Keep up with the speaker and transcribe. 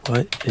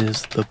What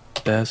is the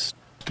best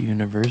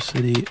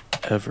university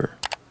ever?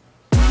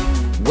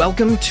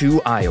 Welcome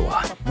to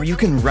Iowa, where you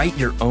can write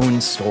your own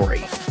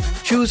story.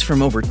 Choose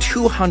from over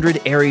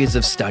 200 areas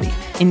of study,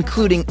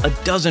 including a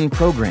dozen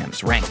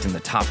programs ranked in the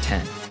top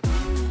 10.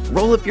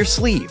 Roll up your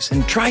sleeves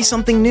and try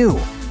something new.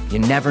 You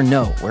never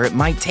know where it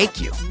might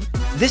take you.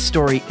 This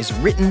story is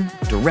written,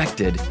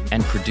 directed,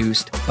 and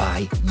produced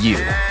by you.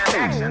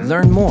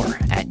 Learn more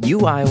at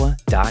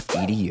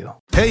uiowa.edu.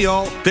 Hey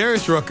y'all,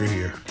 Darius Rucker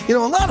here. You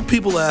know, a lot of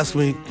people ask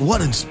me, what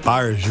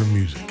inspires your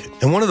music?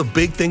 And one of the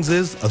big things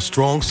is a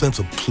strong sense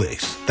of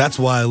place. That's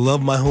why I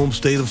love my home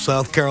state of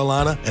South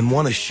Carolina and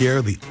want to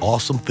share the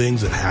awesome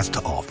things it has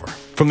to offer.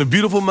 From the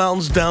beautiful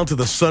mountains down to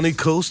the sunny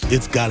coast,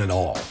 it's got it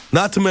all.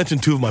 Not to mention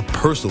two of my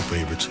personal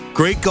favorites,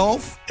 great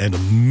golf and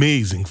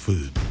amazing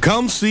food.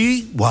 Come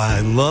see why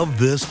I love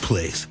this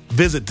place.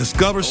 Visit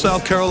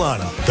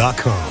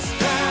discoversouthcarolina.com.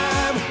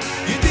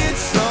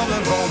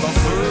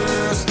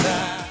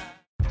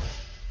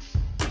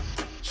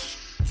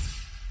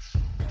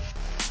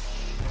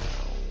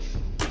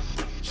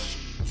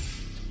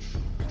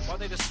 What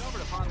they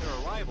discovered upon their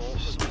arrival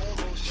was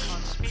almost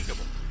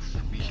unspeakable.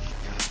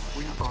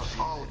 We are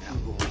all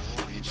evil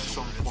in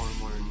some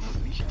form or another.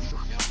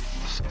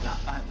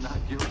 I'm not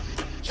guilty.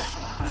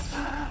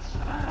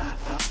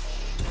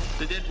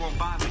 The dead won't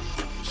bother you.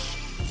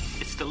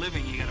 It's the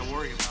living you gotta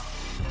worry about.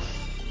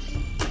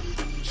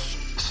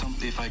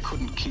 If I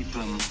couldn't keep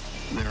them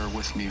there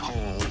with me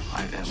whole,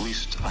 at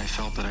least I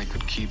felt that I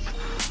could keep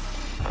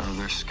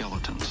their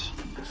skeletons.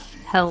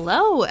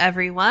 Hello,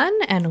 everyone,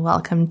 and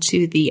welcome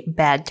to the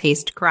Bad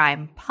Taste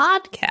Crime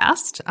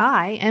podcast.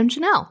 I am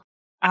Janelle.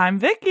 I'm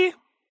Vicky.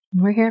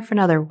 We're here for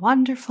another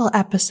wonderful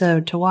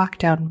episode to walk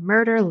down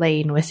murder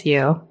lane with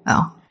you.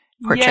 Oh,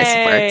 poor choice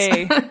of words.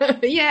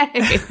 Yay!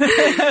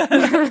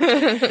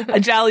 A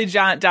jolly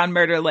jaunt down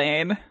murder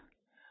lane.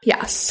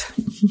 Yes.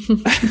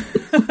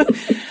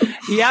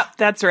 Yep,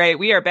 that's right.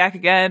 We are back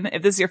again.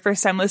 If this is your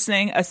first time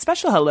listening, a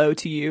special hello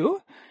to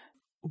you.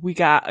 We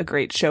got a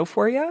great show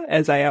for you,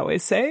 as I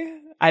always say.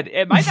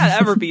 It might not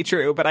ever be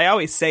true, but I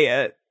always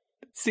say it.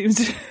 It seems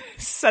to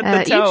set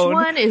the tone. Each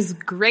one is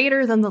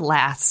greater than the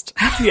last.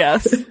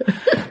 Yes.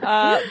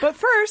 But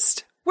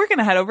first, we're going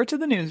to head over to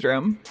the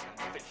newsroom.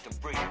 Unfit to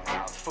breathe,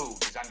 our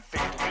food is unfit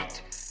to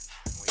eat.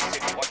 We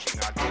sit watching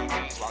our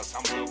TVs while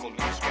some local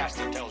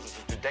newscaster tells us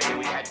that today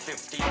we had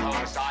 15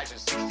 homicides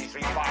and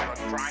 63 violent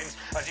crimes,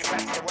 as if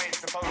that's the way it's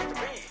supposed to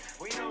be.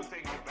 We know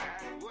things are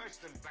bad, worse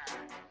than bad.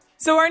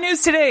 So our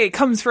news today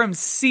comes from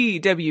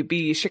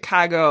CWB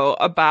Chicago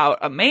about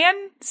a man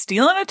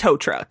stealing a tow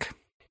truck.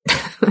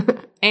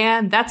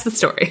 And that's the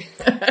story.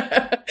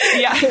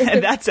 Yeah,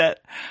 and that's it.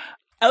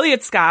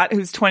 Elliot Scott,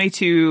 who's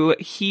 22,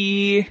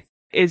 he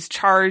is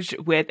charged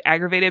with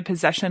aggravated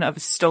possession of a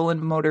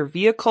stolen motor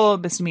vehicle,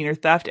 misdemeanor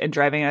theft, and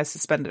driving a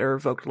suspended or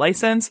revoked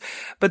license.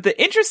 But the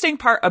interesting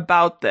part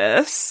about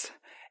this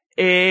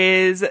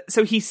is,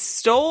 so he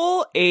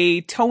stole a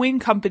towing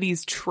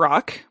company's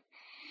truck,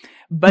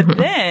 but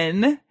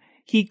then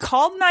he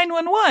called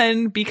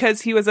 911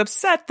 because he was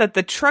upset that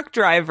the truck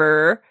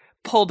driver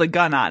pulled a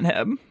gun on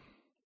him.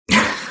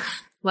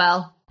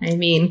 Well, I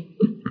mean,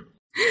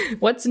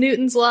 what's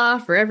Newton's law?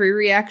 For every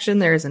reaction,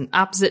 there is an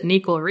opposite and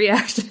equal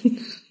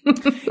reaction.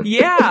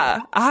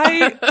 Yeah,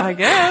 I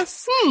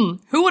guess.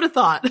 Who would have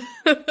thought?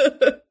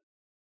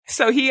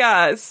 So he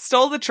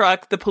stole the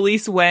truck. The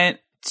police went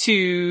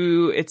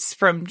to, it's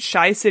from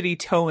Tri-City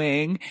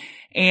Towing,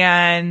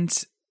 and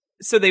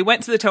so they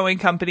went to the towing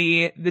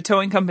company. The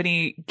towing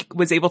company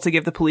was able to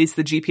give the police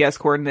the GPS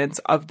coordinates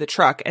of the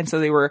truck, and so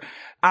they were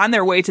on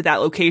their way to that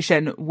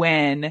location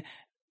when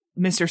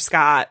Mr.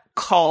 Scott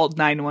called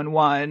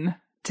 911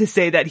 to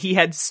say that he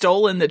had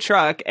stolen the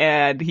truck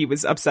and he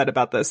was upset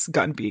about this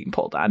gun being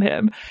pulled on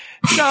him.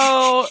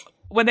 So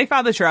when they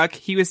found the truck,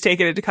 he was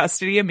taken into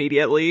custody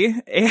immediately,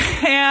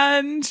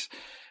 and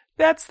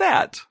that's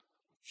that.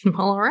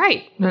 All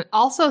right. It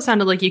also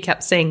sounded like you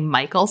kept saying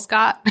Michael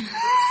Scott.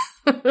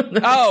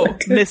 Oh,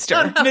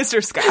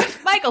 Mr. Scott.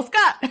 Michael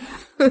Scott.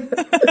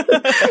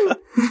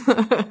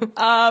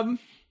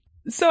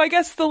 So I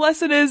guess the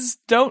lesson is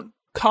don't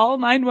call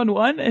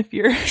 911 if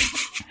you're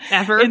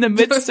ever in the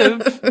midst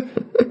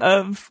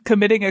of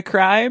committing a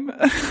crime.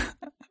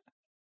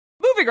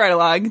 Moving right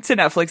along to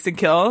Netflix and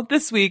Kill.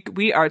 This week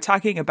we are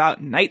talking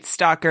about Night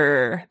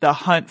Stalker, the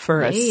hunt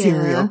for a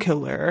serial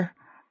killer.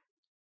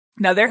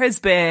 Now there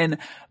has been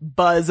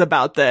buzz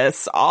about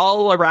this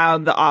all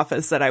around the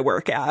office that I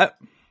work at.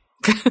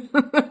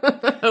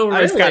 Oh, really?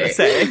 I just gotta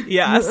say,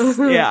 yes.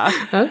 Yeah.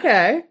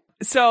 Okay.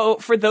 So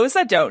for those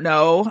that don't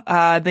know,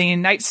 the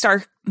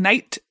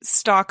Night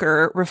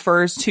Stalker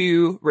refers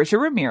to Richard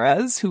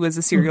Ramirez, who was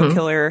a serial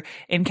killer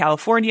in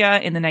California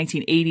in the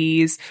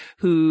 1980s,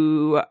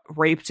 who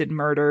raped and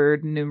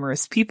murdered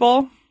numerous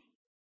people.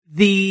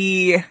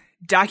 The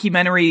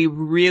documentary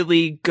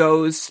really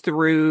goes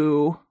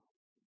through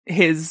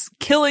his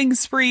killing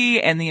spree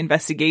and the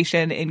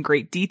investigation in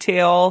great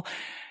detail.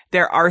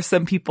 There are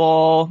some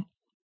people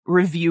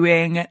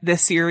reviewing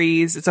this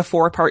series. It's a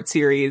 4-part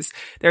series.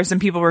 There are some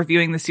people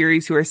reviewing the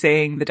series who are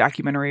saying the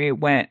documentary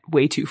went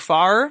way too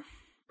far.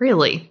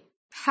 Really?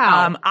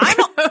 How?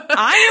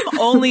 I am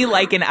only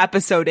like an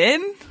episode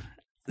in.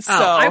 So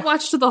I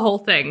watched the whole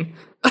thing.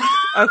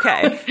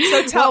 Okay.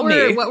 So tell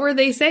me. What were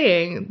they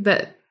saying?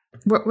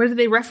 What did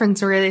they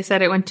reference where they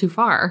said it went too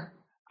far?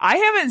 I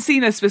haven't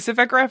seen a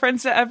specific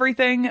reference to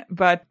everything,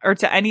 or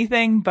to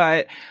anything,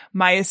 but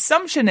my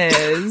assumption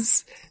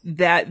is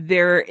that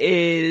there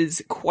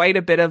is quite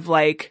a bit of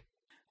like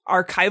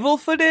archival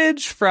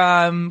footage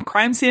from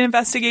crime scene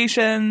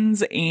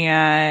investigations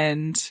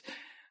and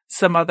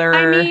some other.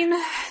 I mean,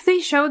 they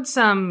showed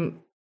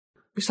some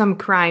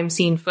crime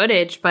scene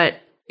footage, but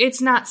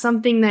it's not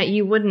something that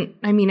you wouldn't.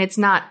 I mean, it's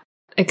not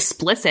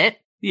explicit.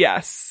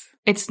 Yes.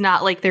 It's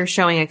not like they're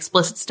showing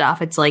explicit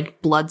stuff. It's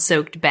like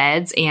blood-soaked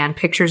beds and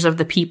pictures of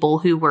the people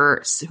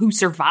who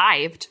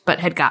survived but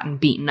had gotten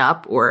beaten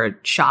up or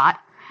shot.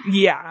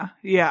 Yeah,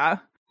 yeah.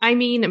 I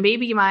mean,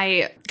 maybe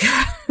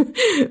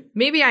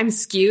maybe I'm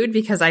skewed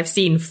because I've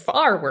seen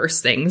far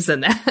worse things than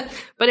that.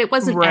 But it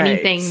wasn't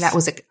anything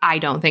that I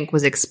don't think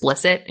was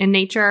explicit in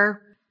nature.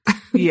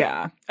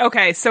 Yeah.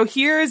 Okay, so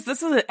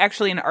this is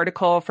actually an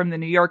article from the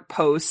New York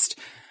Post.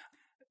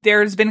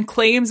 There's been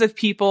claims of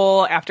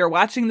people after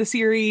watching the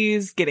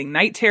series getting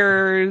night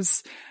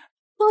terrors.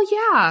 Well,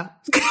 yeah.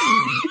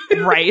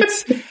 Right.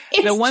 It's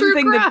the one true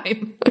thing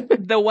crime.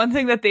 The one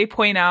thing that they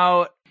point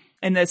out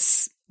in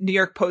this New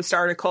York Post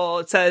article,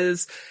 it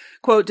says,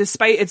 quote,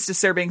 despite its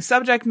disturbing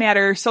subject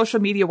matter,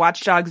 social media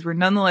watchdogs were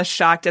nonetheless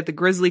shocked at the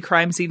grisly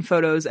crime scene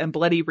photos and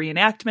bloody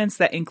reenactments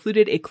that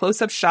included a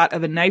close-up shot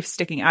of a knife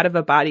sticking out of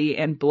a body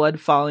and blood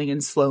falling in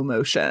slow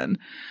motion.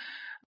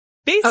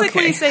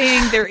 Basically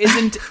saying there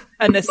isn't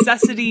a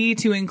necessity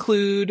to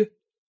include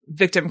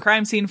victim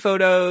crime scene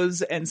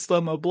photos and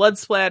slow-mo blood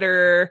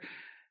splatter.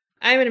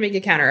 I'm going to make a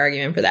counter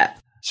argument for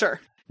that. Sure.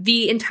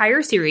 The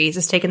entire series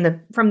is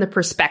taken from the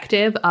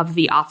perspective of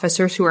the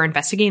officers who are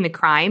investigating the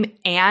crime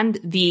and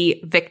the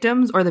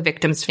victims or the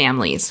victims'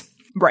 families.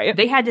 Right.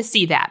 They had to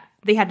see that.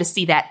 They had to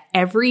see that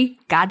every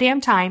goddamn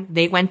time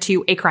they went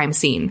to a crime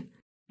scene.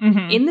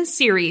 Mm-hmm. In the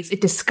series,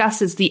 it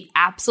discusses the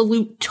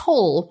absolute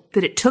toll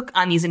that it took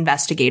on these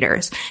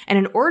investigators. And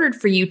in order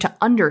for you to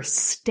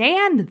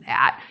understand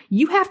that,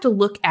 you have to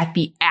look at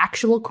the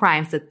actual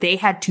crimes that they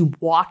had to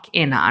walk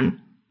in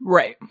on.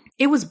 Right.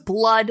 It was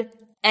blood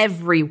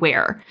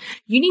everywhere.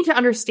 You need to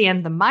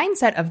understand the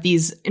mindset of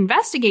these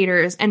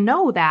investigators and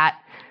know that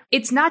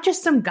it's not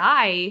just some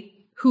guy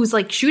who's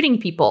like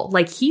shooting people.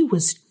 Like he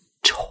was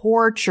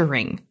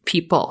torturing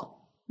people.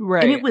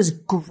 Right. And it was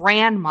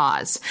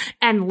grandmas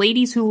and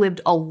ladies who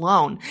lived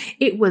alone.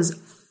 It was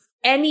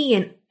any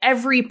and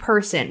every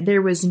person.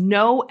 There was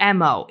no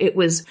MO. It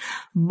was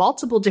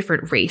multiple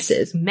different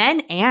races, men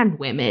and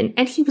women.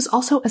 And he was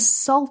also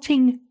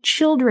assaulting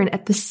children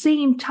at the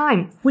same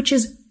time, which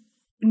is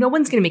no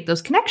one's going to make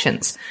those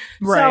connections.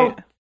 Right.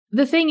 So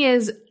the thing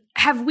is,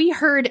 have we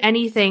heard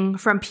anything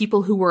from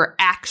people who were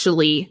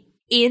actually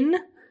in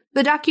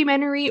the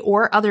documentary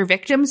or other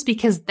victims?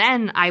 Because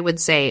then I would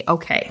say,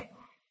 okay.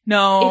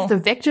 No. If the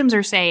victims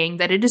are saying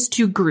that it is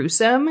too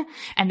gruesome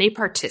and they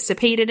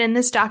participated in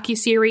this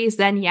docuseries,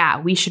 then yeah,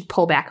 we should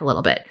pull back a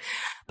little bit.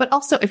 But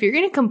also, if you're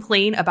going to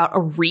complain about a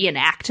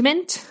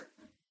reenactment,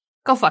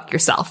 go fuck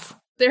yourself.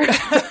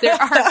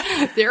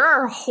 There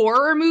are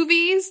horror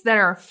movies that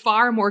are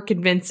far more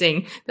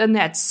convincing than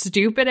that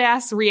stupid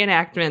ass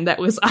reenactment that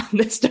was on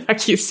this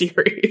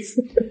docuseries.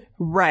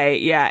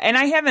 Right, yeah. And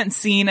I haven't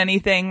seen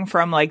anything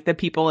from like the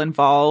people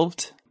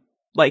involved,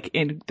 like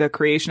in the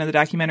creation of the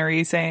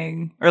documentary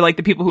saying, or like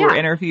the people who were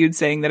interviewed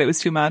saying that it was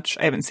too much.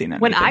 I haven't seen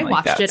anything. When I like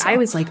watched that, it, so. I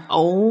was like,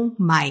 oh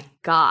my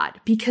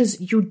God, because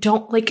you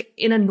don't like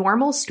in a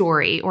normal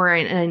story or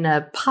in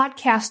a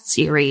podcast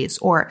series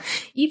or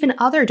even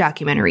other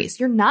documentaries,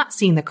 you're not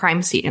seeing the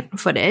crime scene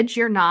footage.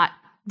 You're not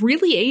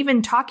really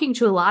even talking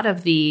to a lot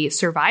of the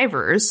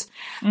survivors.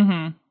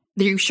 Mm-hmm.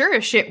 You sure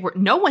as shit,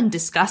 no one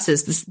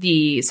discusses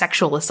the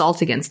sexual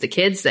assault against the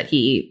kids that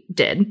he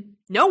did.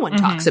 No one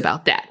talks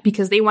about that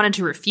because they wanted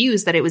to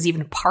refuse that it was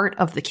even part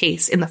of the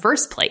case in the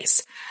first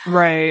place.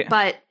 Right.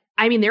 But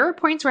I mean, there were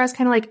points where I was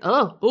kind of like,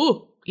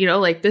 oh, you know,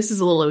 like this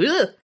is a little,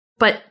 ugh.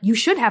 But you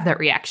should have that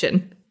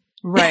reaction.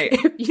 Right.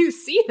 If you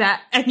see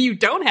that and you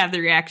don't have the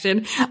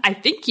reaction, I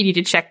think you need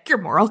to check your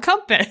moral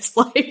compass.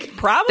 Like,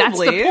 probably. That's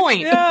the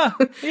point. Yeah.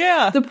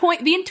 Yeah.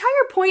 The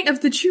entire point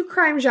of the true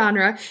crime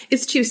genre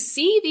is to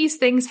see these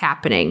things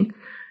happening,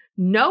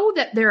 know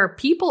that there are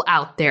people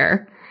out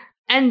there,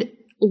 and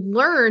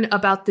learn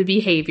about the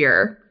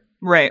behavior.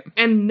 Right.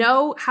 And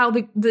know how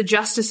the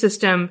justice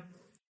system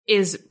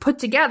is put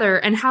together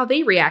and how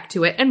they react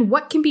to it and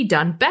what can be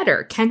done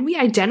better. Can we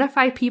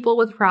identify people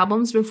with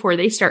problems before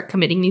they start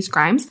committing these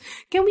crimes?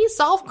 Can we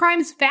solve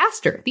crimes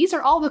faster? These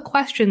are all the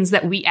questions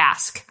that we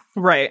ask.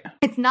 Right.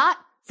 It's not,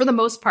 for the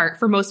most part,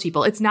 for most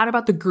people, it's not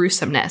about the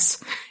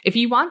gruesomeness. If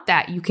you want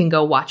that, you can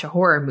go watch a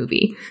horror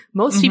movie.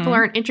 Most people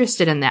aren't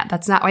interested in that.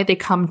 That's not why they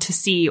come to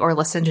see or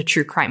listen to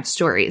true crime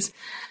stories.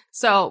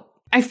 So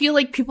I feel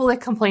like people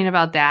that complain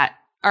about that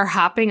are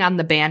hopping on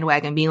the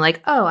bandwagon being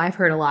like, oh, I've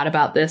heard a lot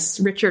about this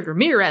Richard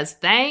Ramirez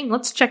thing.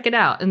 Let's check it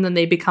out. And then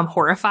they become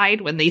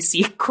horrified when they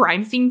see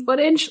crime scene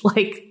footage.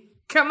 Like,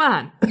 come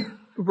on.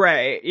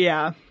 Right.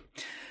 Yeah.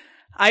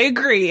 I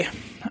agree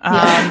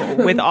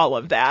with all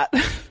of that.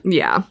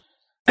 Yeah.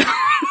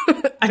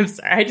 I'm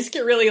sorry. I just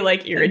get really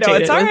like irritated no,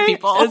 it's all with right.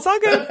 people. It's all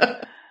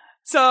good.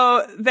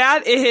 So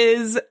that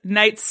is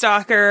Night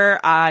Stalker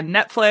on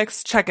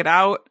Netflix. Check it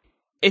out.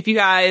 If you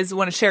guys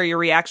want to share your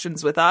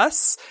reactions with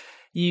us,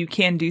 you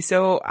can do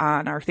so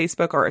on our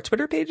Facebook or our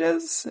Twitter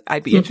pages.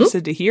 I'd be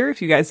interested to hear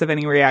if you guys have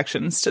any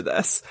reactions to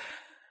this.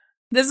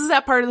 This is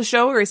that part of the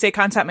show where we say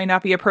content may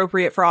not be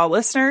appropriate for all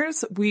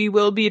listeners. We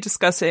will be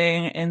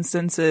discussing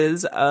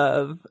instances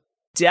of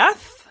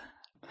death.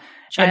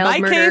 Child In my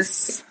murder.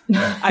 case,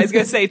 I was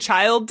going to say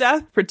child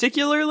death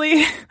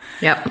particularly.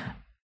 Yep.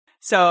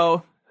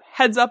 So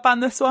heads up on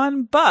this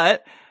one.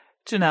 But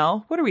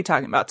Janelle, what are we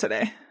talking about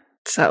today?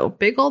 So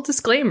big old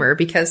disclaimer,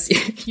 because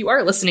you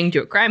are listening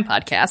to a crime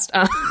podcast.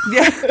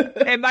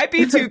 Yeah, it might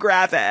be too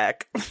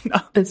graphic. No.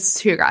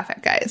 It's too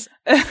graphic, guys.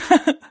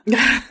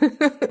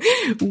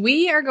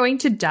 We are going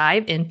to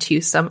dive into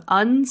some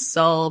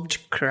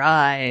unsolved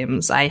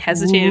crimes. I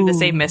hesitated to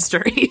say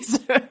mysteries.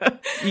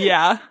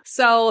 Yeah.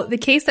 So the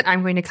case that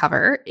I'm going to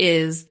cover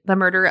is the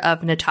murder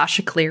of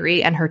Natasha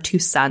Cleary and her 2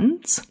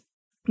 sons.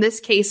 This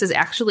case is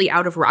actually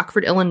out of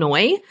Rockford,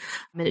 Illinois,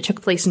 and it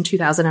took place in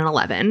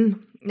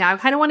 2011. Now, I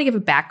kind of want to give a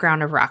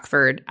background of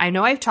Rockford. I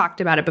know I've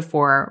talked about it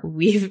before.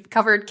 We've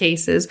covered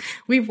cases.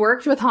 We've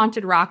worked with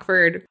Haunted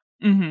Rockford.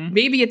 Mm-hmm.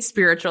 Maybe it's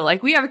spiritual.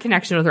 Like, we have a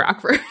connection with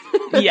Rockford.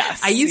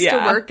 Yes. I used to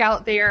work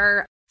out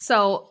there.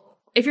 So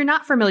if you're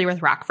not familiar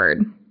with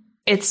Rockford,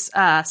 it's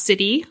a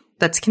city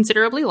that's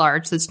considerably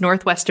large. That's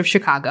northwest of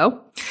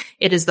Chicago.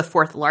 It is the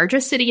 4th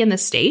largest city in the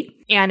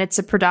state, and it's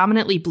a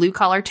predominantly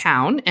blue-collar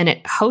town, and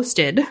it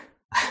hosted,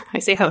 I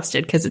say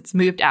hosted because it's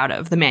moved out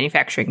of the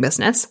manufacturing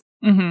business.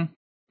 Mm-hmm.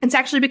 It's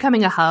actually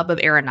becoming a hub of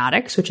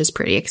aeronautics, which is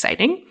pretty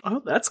exciting.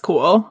 Oh, that's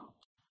cool.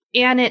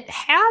 And it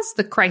has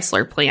the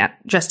Chrysler plant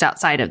just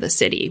outside of the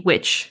city,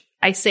 which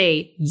I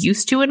say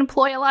used to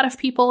employ a lot of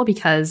people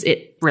because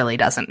it really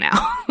doesn't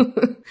now.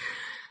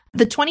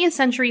 The 20th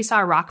century saw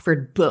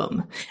Rockford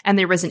boom, and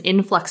there was an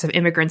influx of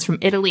immigrants from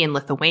Italy and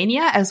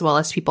Lithuania, as well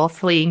as people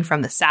fleeing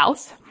from the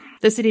South.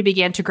 The city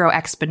began to grow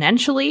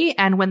exponentially,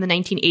 and when the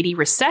 1980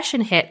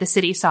 recession hit, the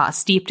city saw a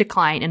steep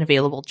decline in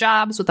available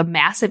jobs with a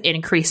massive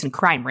increase in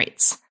crime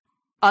rates.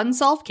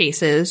 Unsolved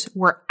cases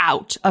were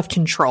out of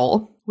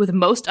control, with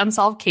most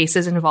unsolved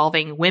cases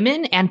involving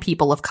women and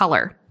people of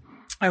color.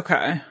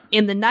 Okay.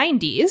 In the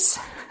 90s,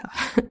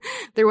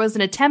 there was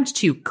an attempt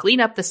to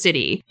clean up the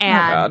city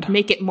and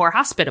make it more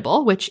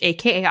hospitable, which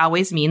AKA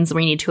always means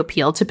we need to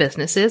appeal to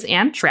businesses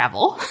and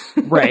travel.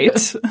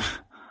 Right.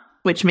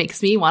 Which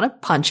makes me want to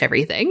punch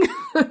everything.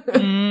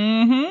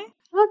 Mm-hmm.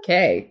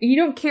 Okay. You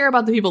don't care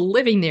about the people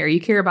living there.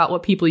 You care about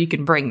what people you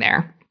can bring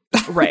there.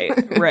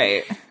 Right,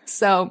 right.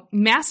 So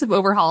massive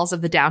overhauls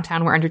of the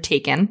downtown were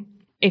undertaken.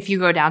 If you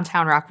go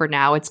downtown Rockford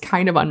now, it's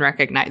kind of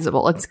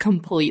unrecognizable. It's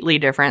completely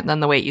different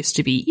than the way it used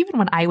to be, even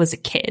when I was a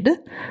kid,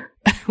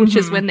 which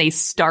is when they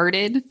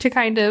started to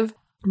kind of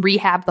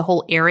rehab the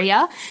whole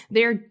area.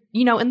 They're,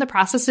 in the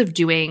process of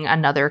doing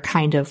another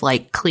kind of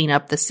like clean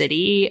up the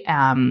city.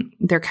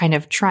 They're kind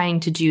of trying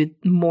to do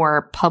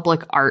more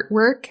public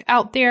artwork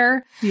out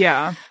there.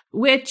 Yeah.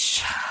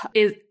 Which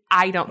is,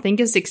 I don't think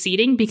is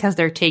succeeding because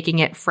they're taking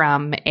it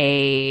from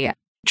a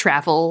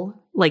travel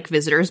like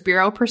visitors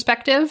bureau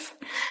perspective,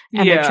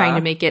 and they're trying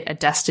to make it a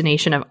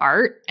destination of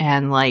art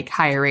and like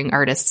hiring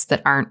artists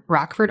that aren't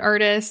Rockford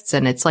artists,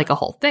 and it's like a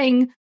whole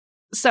thing.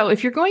 So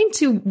if you're going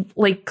to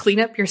like clean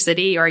up your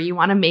city or you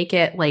want to make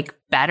it like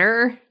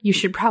better, you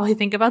should probably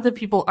think about the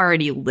people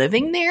already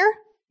living there.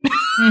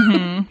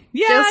 Mm-hmm.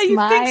 Yeah, you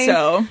think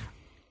so.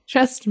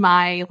 Just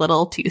my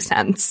little 2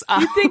 cents.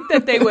 You think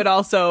that they would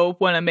also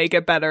want to make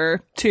it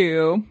better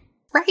too.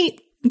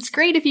 Right. It's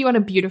great if you want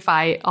to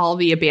beautify all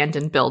the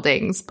abandoned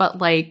buildings, but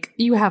like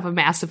you have a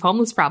massive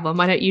homeless problem.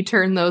 Why don't you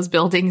turn those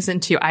buildings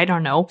into, I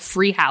don't know,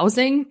 free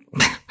housing?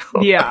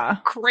 Yeah.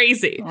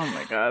 Crazy. Oh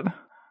my God.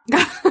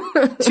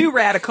 Too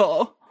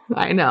radical.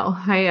 I know.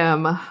 I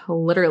am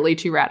literally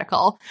too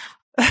radical.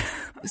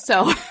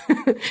 So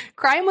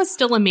crime was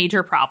still a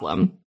major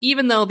problem,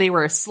 even though they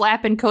were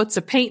slapping coats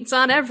of paints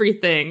on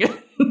everything.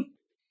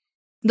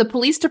 The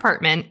police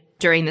department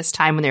during this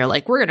time when they were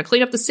like, we're going to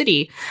clean up the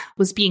city,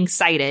 was being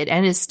cited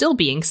and is still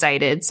being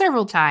cited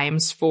several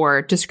times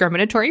for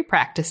discriminatory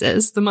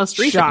practices. The most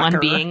recent one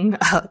being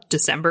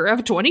December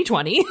of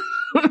 2020.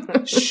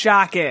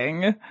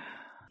 Shocking.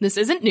 This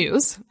isn't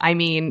news. I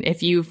mean,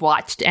 if you've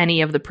watched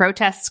any of the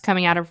protests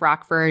coming out of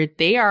Rockford,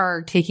 they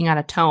are taking on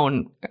a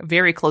tone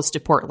very close to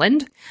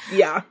Portland.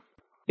 Yeah.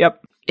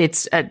 Yep.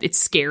 It's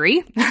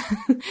scary.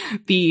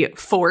 The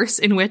force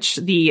in which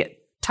the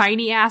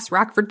tiny-ass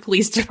Rockford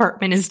Police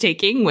Department is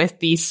taking with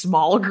the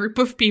small group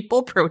of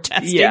people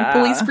protesting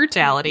police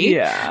brutality.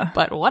 Yeah.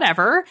 But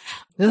whatever.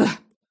 Ugh.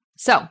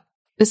 So,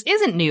 this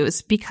isn't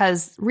news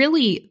because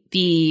really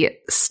the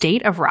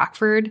state of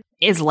Rockford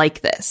is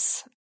like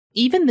this.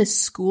 Even the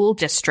school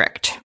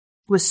district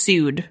was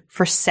sued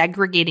for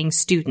segregating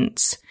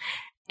students.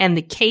 And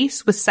the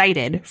case was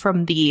cited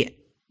from the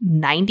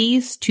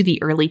 90s to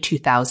the early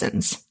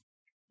 2000s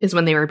is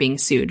when they were being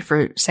sued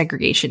for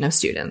segregation of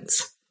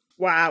students.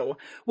 Wow.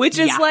 Which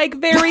is like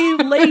very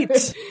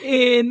late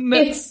in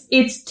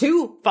it's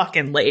too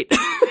fucking late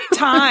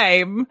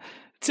time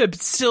to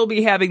still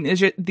be having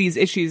these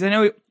issues. I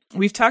know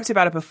we've talked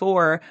about it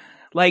before.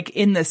 Like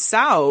in the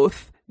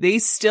South, there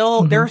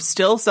are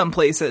still some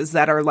places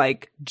that are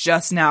like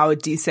just now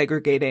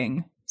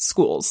desegregating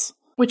schools.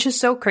 Which is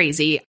so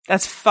crazy.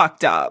 That's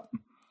fucked up.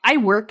 I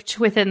worked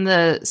within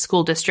the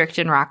school district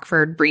in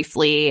Rockford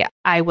briefly.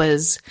 I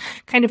was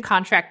kind of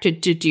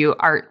contracted to do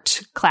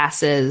art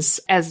classes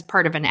as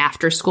part of an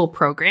after-school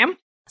program.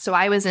 So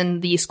I was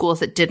in the schools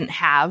that didn't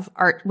have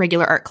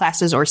regular art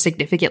classes or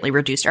significantly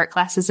reduced art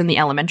classes in the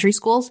elementary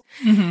schools.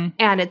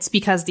 And it's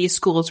because these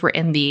schools were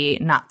in the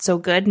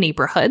not-so-good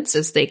neighborhoods,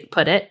 as they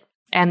put it.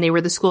 And they were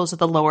the schools with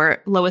the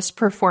lowest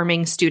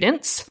performing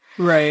students.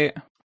 Right.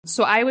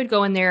 So I would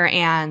go in there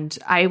and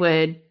I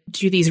would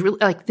do these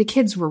the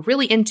kids were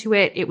really into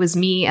it. It was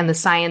me and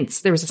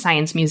there was a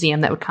science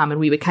museum that would come and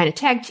we would kind of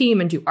tag team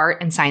and do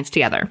art and science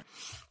together.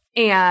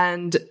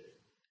 And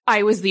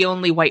I was the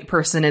only white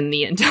person in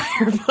the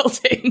entire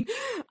building.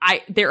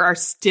 There are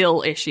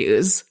still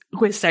issues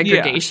with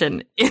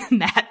segregation in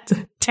that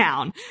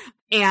town.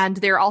 And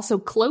they're also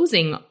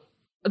closing.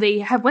 They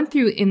have went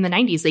through in the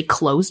 90s, they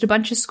closed a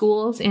bunch of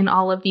schools in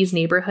all of these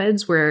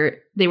neighborhoods where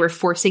they were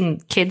forcing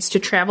kids to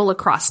travel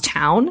across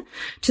town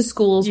to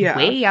schools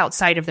way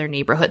outside of their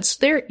neighborhoods.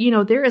 There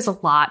is a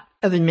lot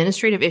of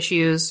administrative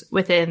issues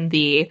within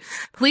the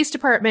police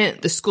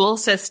department, the school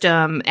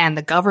system, and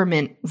the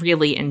government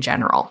really in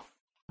general.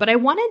 But I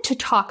wanted to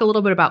talk a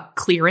little bit about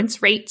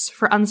clearance rates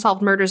for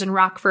unsolved murders in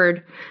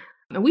Rockford.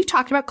 We've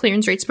talked about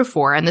clearance rates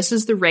before, and this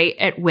is the rate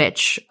at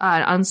which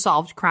an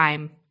unsolved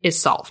crime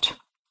is solved.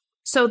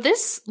 So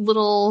this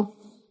little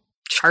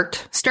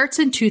chart starts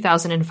in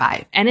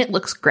 2005, and it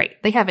looks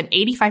great. They have an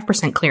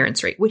 85%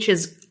 clearance rate, which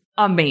is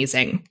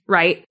amazing,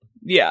 right?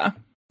 Yeah.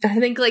 I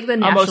think like the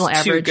national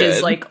average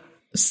is like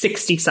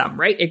 60-some,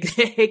 right?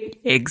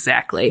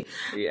 Exactly.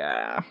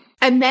 Yeah.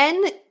 And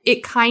then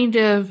it kind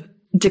of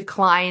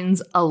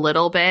declines a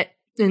little bit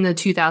in the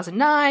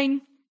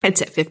 2009.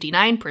 It's at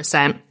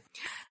 59%.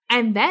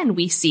 And then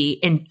we see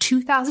in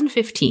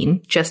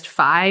 2015, just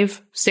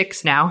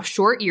 6 now,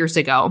 short years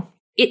ago,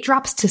 it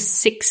drops to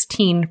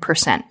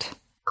 16%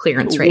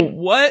 clearance rate.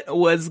 What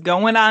was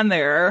going on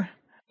there?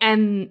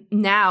 And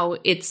now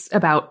it's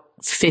about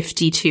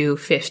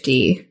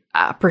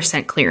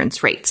 50%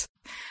 clearance rates.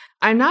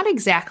 I'm not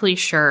exactly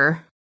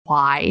sure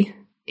why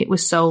it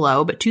was so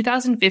low, but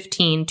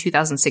 2015,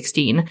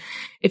 2016,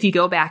 if you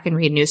go back and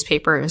read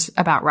newspapers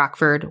about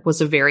Rockford, was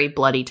a very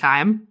bloody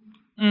time.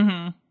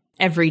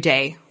 Every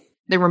day,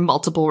 there were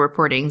multiple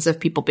reportings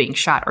of people being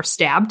shot or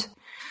stabbed.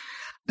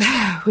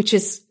 Which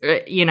is,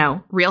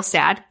 real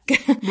sad,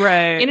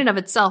 right, in and of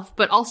itself.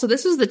 But also,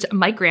 this is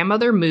my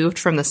grandmother moved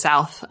from the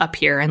South up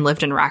here and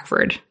lived in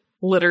Rockford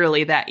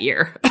literally that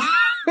year.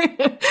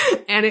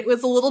 And it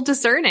was a little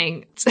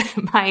discerning.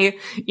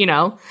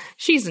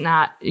 She's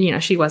not,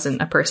 she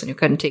wasn't a person who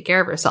couldn't take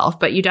care of herself,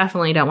 but you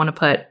definitely don't want to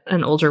put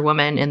an older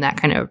woman in that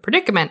kind of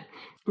predicament.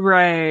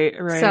 Right.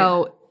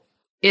 So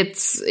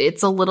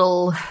it's a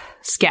little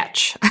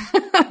sketch.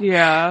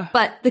 Yeah.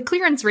 But the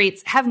clearance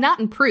rates have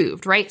not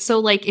improved, right? So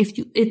like if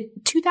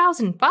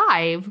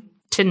 2005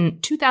 to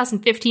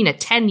 2015, a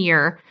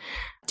 10-year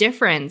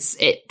difference,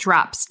 it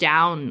drops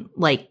down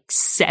like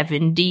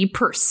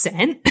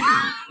 70%.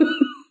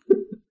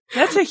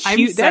 That's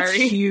huge. That's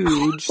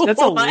huge.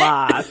 That's a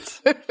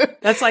lot.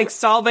 That's like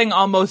solving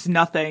almost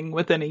nothing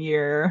within a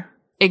year.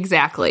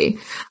 Exactly.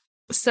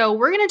 So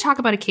we're going to talk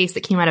about a case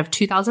that came out of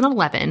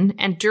 2011,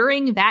 and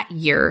during that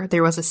year,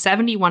 there was a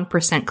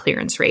 71%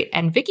 clearance rate.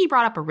 And Vicky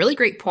brought up a really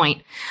great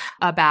point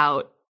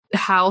about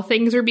how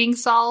things are being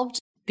solved.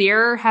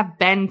 There have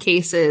been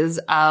cases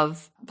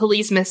of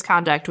police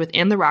misconduct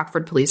within the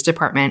Rockford Police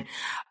Department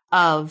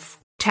of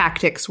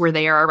tactics where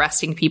they are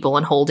arresting people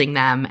and holding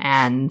them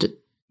and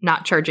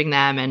not charging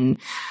them and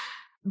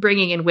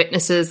bringing in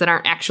witnesses that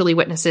aren't actually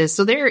witnesses.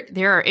 So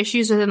there are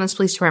issues within this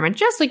police department,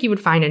 just like you would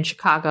find in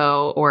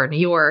Chicago or New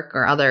York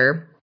or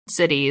other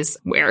cities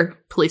where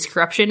police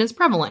corruption is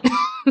prevalent.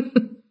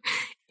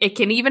 It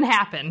can even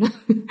happen.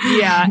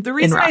 Yeah. The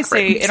reason I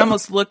say it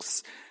almost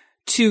looks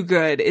too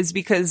good is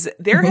because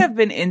there have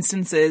been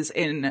instances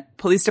in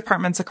police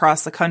departments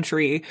across the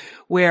country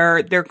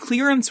where their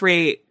clearance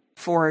rate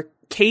for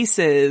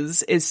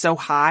cases is so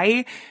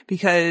high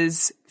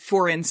because,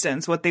 for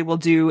instance, what they will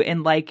do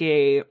in like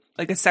a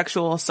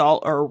sexual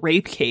assault or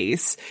rape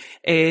case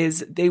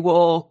is they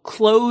will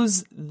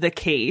close the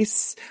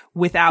case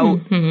without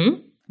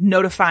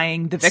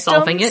notifying the victims.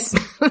 Solving it.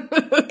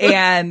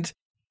 And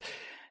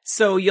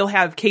So you'll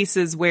have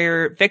cases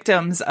where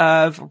victims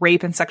of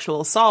rape and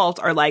sexual assault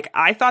are like,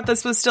 I thought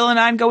this was still an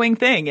ongoing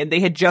thing. And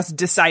they had just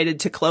decided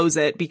to close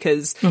it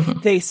because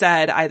they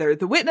said either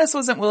the witness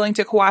wasn't willing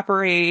to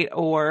cooperate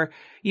or,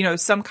 you know,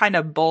 some kind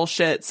of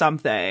bullshit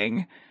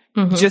something,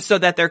 just so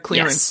that their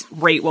clearance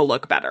rate will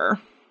look better.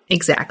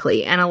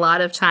 Exactly. And a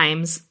lot of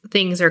times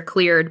things are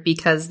cleared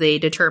because they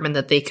determine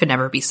that they could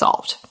never be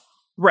solved.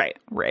 Right.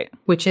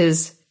 Which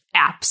is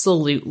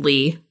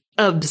absolutely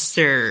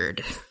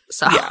absurd.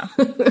 So, yeah.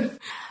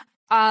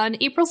 On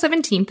April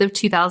 17th of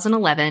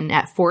 2011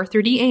 at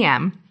 4:30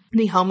 a.m.,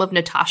 the home of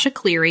Natasha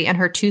Cleary and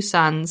her two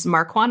sons,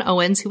 Marquand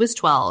Owens, who was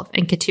 12,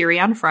 and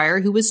Katerion Fryer,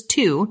 who was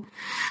 2,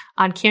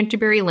 on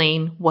Canterbury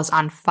Lane was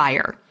on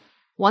fire.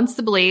 Once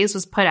the blaze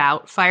was put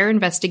out, fire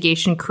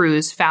investigation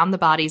crews found the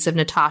bodies of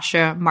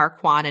Natasha,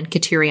 Marquand, and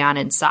Katerion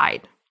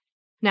inside.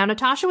 Now,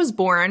 Natasha was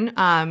born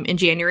in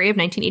January of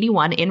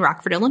 1981 in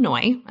Rockford,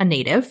 Illinois, a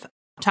native.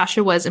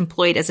 Natasha was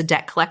employed as a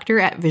debt collector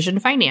at Vision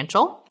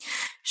Financial.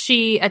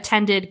 She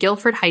attended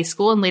Guilford High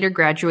School and later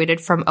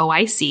graduated from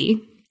OIC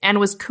and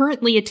was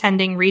currently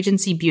attending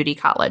Regency Beauty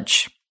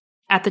College.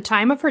 At the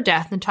time of her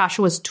death,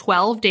 Natasha was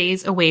 12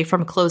 days away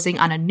from closing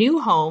on a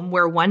new home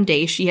where one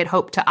day she had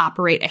hoped to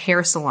operate a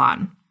hair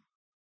salon.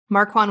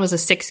 Marquand was a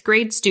 6th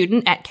grade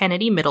student at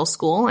Kennedy Middle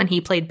School, and he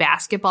played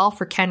basketball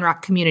for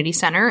Kenrock Community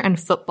Center and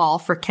football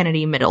for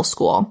Kennedy Middle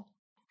School.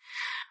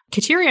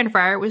 Katerion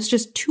Fryer was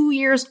just 2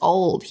 years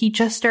old. He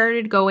just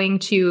started going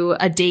to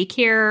a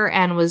daycare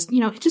and was, you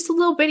know, just a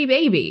little bitty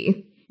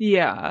baby.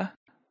 Yeah.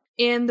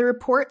 In the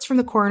reports from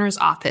the coroner's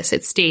office,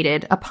 it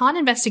stated, upon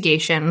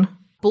investigation,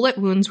 bullet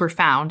wounds were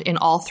found in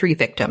all 3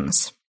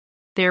 victims.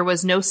 There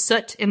was no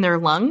soot in their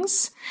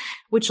lungs,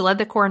 which led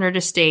the coroner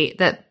to state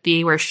that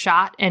they were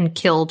shot and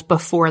killed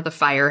before the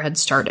fire had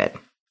started.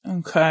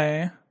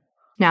 Okay.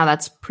 Now,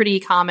 that's pretty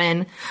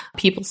common.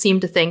 People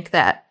seem to think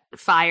that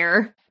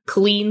fire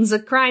cleans a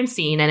crime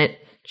scene, and it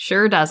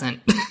sure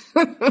doesn't.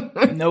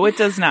 No, it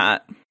does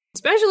not.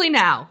 Especially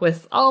now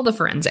with all the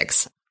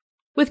forensics.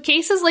 With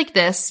cases like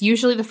this,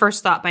 usually the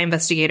first thought by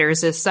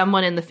investigators is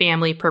someone in the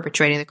family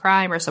perpetrating the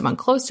crime or someone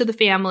close to the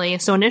family.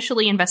 So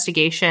initially,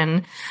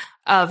 investigation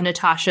of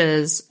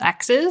Natasha's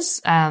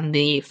exes and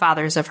the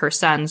fathers of her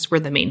sons were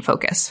the main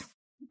focus.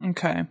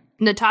 Okay.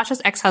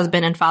 Natasha's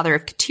ex-husband and father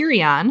of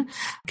Katerion,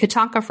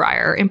 Katanka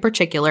Fryer, in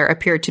particular,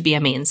 appeared to be a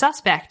main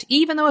suspect,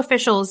 even though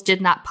officials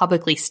did not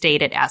publicly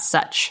state it as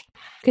such.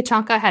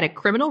 Katanka had a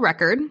criminal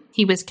record.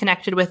 He was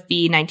connected with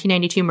the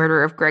 1992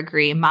 murder of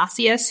Gregory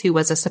Macias, who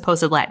was a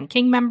supposed Latin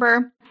King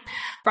member.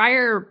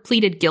 Fryer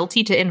pleaded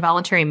guilty to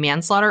involuntary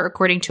manslaughter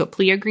according to a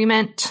plea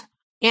agreement.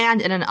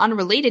 And in an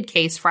unrelated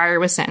case, Fryer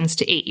was sentenced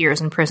to 8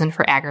 years in prison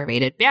for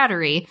aggravated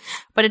battery,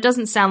 but it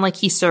doesn't sound like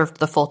he served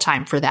the full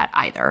time for that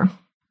either.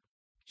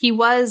 He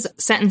was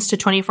sentenced to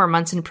 24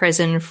 months in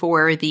prison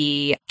for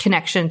the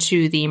connection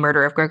to the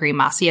murder of Gregory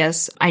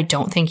Macias. I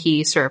don't think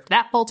he served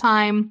that full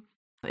time.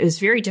 It was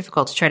very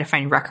difficult to try to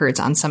find records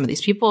on some of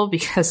these people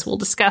because we'll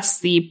discuss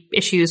the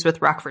issues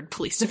with Rockford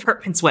Police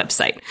Department's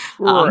website.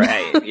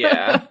 Right,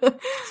 yeah.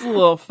 It's a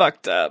little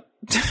fucked up.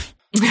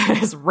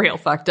 It's real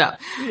fucked up.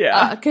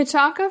 Yeah.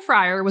 Katanka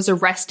Fryer was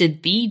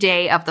arrested the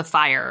day of the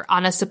fire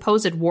on a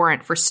supposed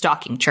warrant for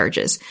stalking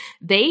charges.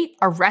 They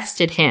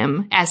arrested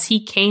him as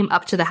he came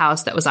up to the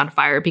house that was on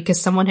fire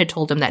because someone had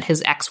told him that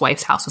his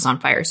ex-wife's house was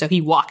on fire. So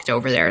he walked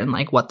over there and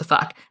like, what the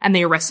fuck? And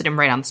they arrested him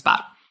right on the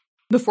spot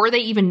before they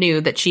even knew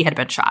that she had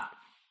been shot.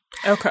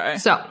 Okay.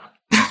 So,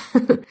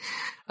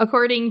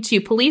 according to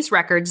police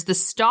records, the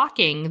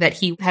stalking that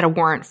he had a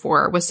warrant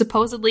for was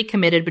supposedly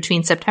committed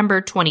between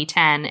September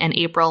 2010 and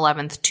April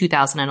 11th,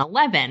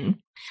 2011.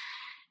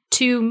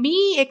 To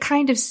me, it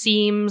kind of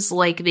seems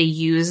like they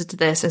used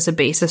this as a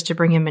basis to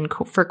bring him in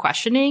for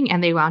questioning,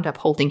 and they wound up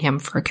holding him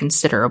for a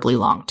considerably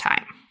long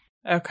time.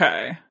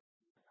 Okay.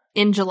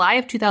 In July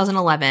of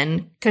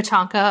 2011,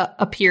 Katanka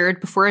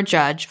appeared before a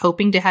judge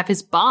hoping to have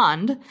his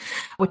bond,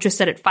 which was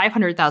set at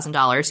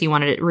 $500,000, he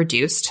wanted it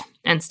reduced.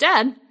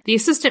 Instead, the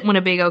assistant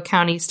Winnebago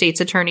County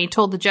State's attorney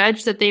told the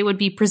judge that they would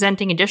be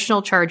presenting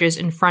additional charges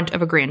in front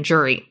of a grand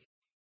jury.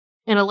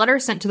 In a letter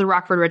sent to the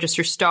Rockford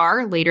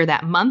Register-Star later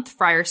that month,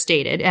 Fryer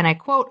stated, and I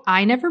quote,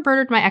 "I never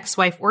murdered my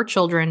ex-wife or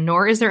children,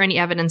 nor is there any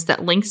evidence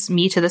that links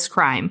me to this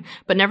crime.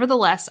 But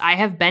nevertheless, I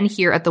have been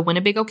here at the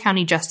Winnebago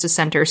County Justice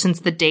Center since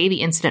the day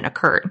the incident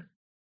occurred.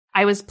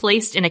 I was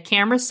placed in a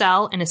camera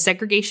cell in a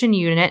segregation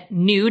unit,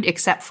 nude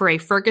except for a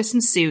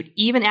Ferguson suit,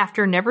 even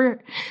after never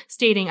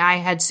stating I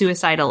had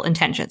suicidal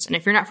intentions." And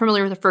if you're not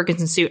familiar with a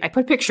Ferguson suit, I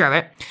put a picture of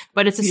it,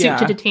 but it's a suit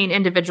to detain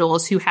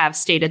individuals who have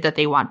stated that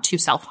they want to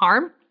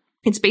self-harm.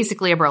 It's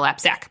basically a burlap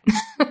sack.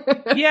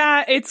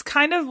 Yeah, it's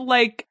kind of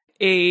like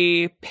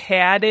a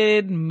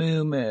padded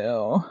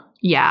muumuu.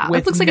 Yeah,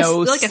 with it looks like no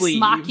like a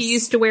smock you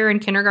used to wear in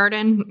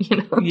kindergarten, you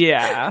know?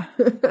 Yeah.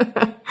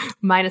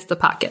 Minus the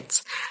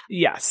pockets.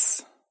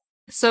 Yes.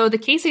 So the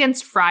case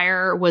against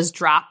Fryer was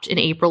dropped in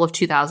April of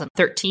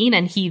 2013,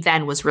 and he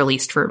then was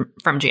released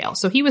from jail.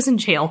 So he was in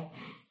jail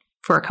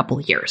for a couple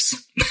of years.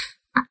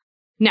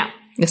 Now,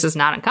 This is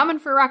not uncommon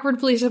for Rockford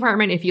Police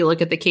Department. If you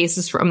look at the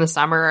cases from the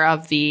summer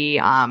of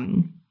the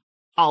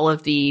all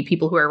of the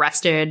people who were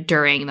arrested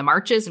during the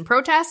marches and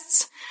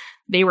protests,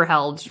 they were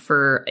held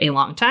for a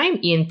long time,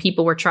 and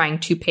people were trying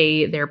to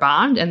pay their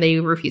bond, and they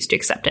refused to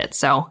accept it.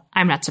 So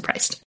I'm not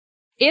surprised.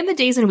 In the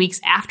days and weeks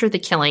after the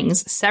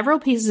killings, several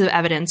pieces of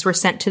evidence were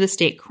sent to the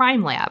state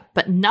crime lab,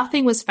 but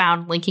nothing was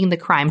found linking the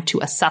crime to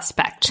a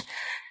suspect.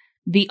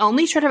 The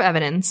only shred of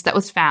evidence that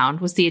was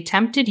found was the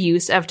attempted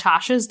use of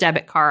Tasha's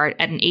debit card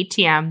at an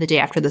ATM the day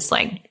after the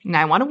slaying.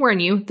 Now, I want to warn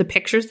you, the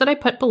pictures that I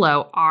put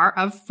below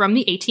are from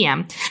the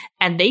ATM,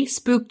 and they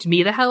spooked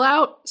me the hell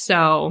out,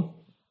 so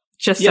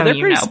just so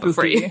you know,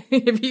 before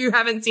if you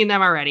haven't seen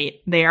them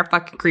already, they are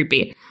fucking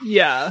creepy.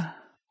 Yeah.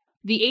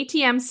 The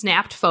ATM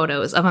snapped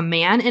photos of a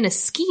man in a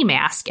ski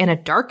mask and a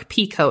dark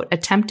pea coat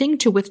attempting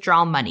to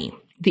withdraw money.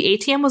 The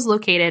ATM was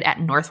located at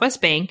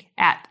Northwest Bank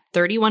at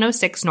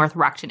 3106 North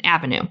Rockton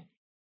Avenue.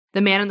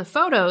 The man in the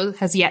photos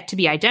has yet to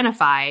be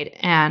identified,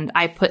 and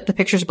I put the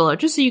pictures below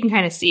just so you can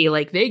kind of see,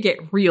 like, they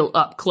get real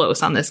up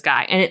close on this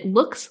guy, and it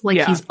looks like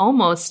he's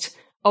almost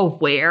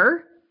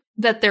aware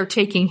that they're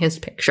taking his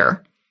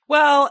picture.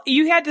 Well,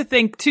 you had to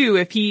think, too,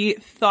 if he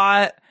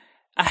thought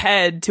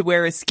ahead to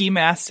wear a ski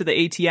mask to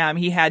the ATM,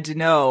 he had to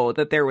know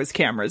that there was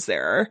cameras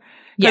there.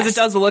 Because it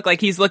does look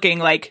like he's looking,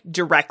 like,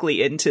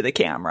 directly into the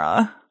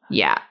camera.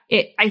 Yeah.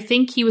 I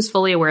think he was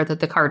fully aware that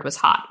the card was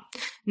hot.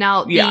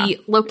 Now, the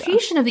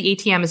location of the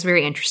ATM is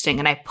very interesting,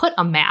 and I put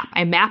a map.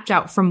 I mapped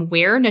out from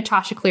where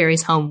Natasha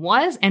Cleary's home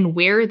was and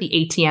where the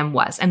ATM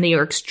was, and they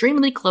are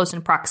extremely close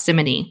in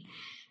proximity.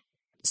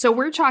 So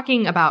we're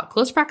talking about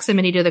close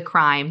proximity to the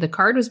crime. The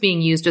card was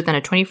being used within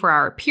a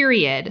 24-hour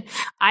period.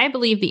 I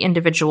believe the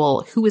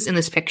individual who is in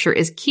this picture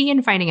is key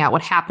in finding out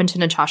what happened to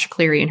Natasha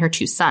Cleary and her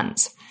two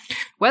sons.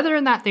 Whether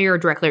or not they are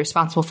directly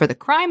responsible for the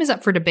crime is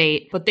up for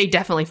debate, but they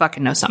definitely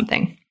fucking know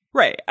something.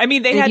 Right. I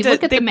mean, they had to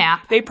look at the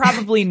map. They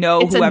probably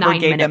know whoever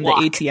gave them the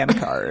ATM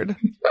card.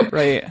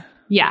 Right.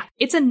 Yeah.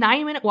 It's a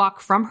 9-minute walk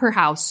from her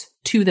house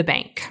to the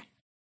bank.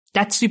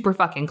 That's super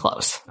fucking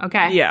close.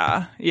 Okay.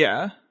 Yeah.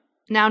 Yeah.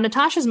 Now,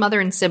 Natasha's mother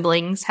and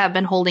siblings have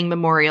been holding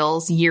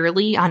memorials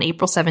yearly on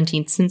April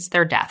 17th since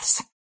their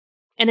deaths.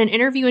 In an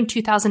interview in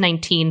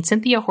 2019,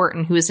 Cynthia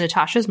Horton, who is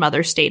Natasha's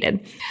mother,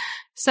 stated,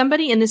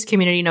 "Somebody in this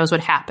community knows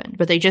what happened,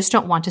 but they just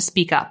don't want to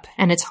speak up,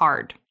 and it's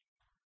hard."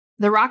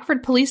 The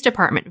Rockford Police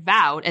Department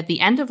vowed at the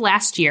end of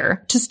last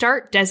year to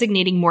start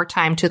designating more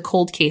time to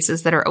cold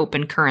cases that are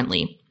open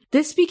currently.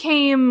 This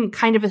became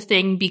kind of a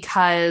thing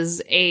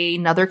because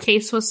another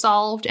case was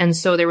solved, and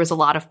so there was a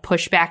lot of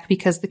pushback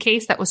because the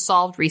case that was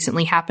solved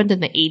recently happened in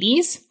the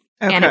 80s,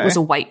 and it was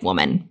a white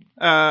woman.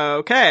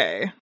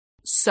 Okay.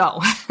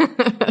 So,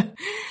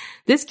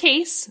 this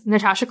case,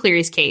 Natasha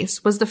Cleary's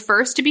case, was the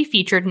first to be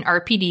featured in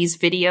RPD's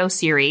video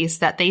series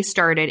that they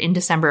started in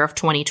December of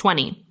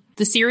 2020.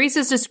 The series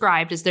is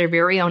described as their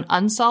very own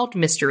unsolved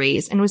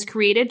mysteries and was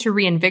created to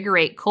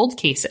reinvigorate cold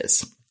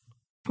cases.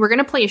 We're going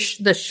to play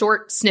the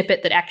short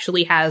snippet that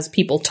actually has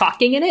people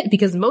talking in it,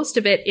 because most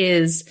of it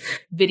is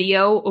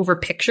video over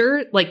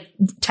picture, like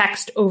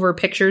text over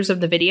pictures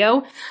of the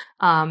video.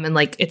 And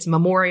like it's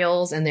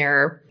memorials and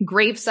their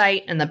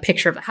gravesite and the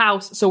picture of the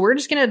house. So we're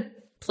just going to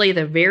play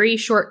the very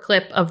short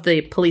clip of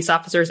the police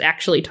officers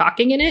actually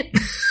talking in it.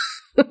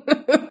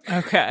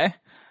 Okay.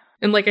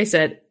 And like I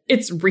said,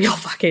 it's real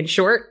fucking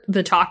short,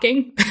 the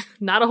talking.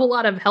 Not a whole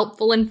lot of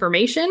helpful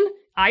information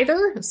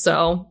either.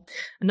 So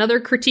another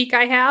critique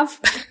I have.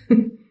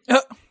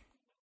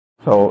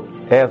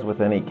 So as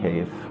with any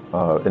case,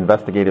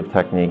 investigative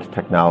techniques,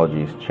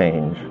 technologies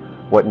change.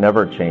 What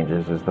never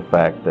changes is the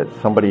fact that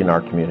somebody in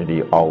our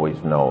community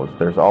always knows.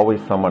 There's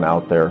always someone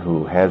out there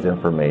who has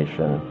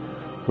information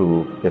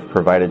who, if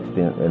provided to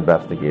the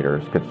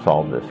investigators, could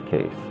solve this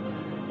case.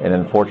 And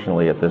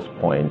unfortunately, at this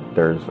point,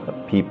 there's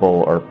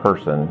people or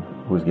person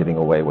who's getting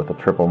away with a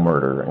triple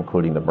murder,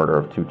 including the murder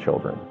of 2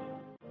 children.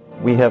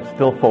 We have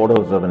still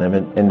photos of an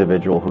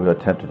individual who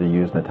attempted to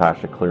use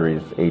Natasha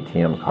Cleary's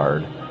ATM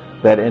card.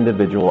 That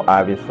individual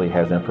obviously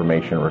has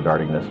information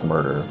regarding this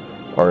murder,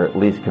 or at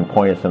least can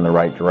point us in the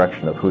right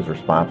direction of who's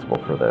responsible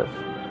for this.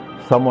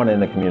 Someone in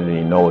the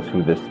community knows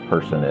who this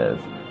person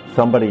is.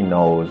 Somebody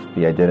knows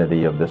the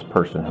identity of this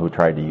person who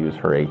tried to use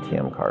her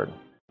ATM card.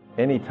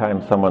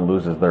 Anytime someone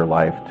loses their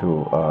life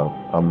to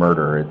a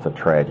murder, it's a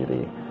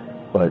tragedy.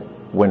 But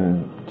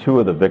when 2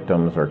 of the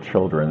victims are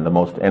children, the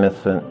most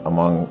innocent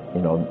among,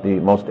 the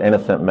most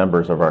innocent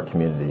members of our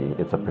community,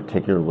 it's a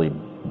particularly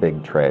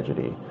big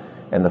tragedy.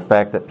 And the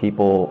fact that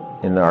people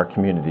in our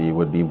community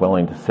would be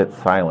willing to sit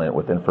silent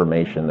with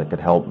information that could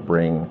help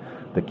bring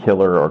the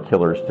killer or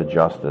killers to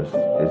justice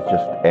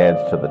just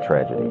adds to the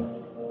tragedy.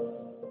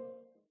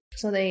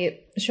 So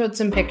they showed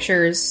some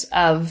pictures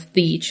of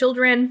the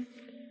children,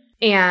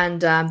 and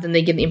then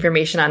they give the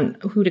information on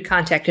who to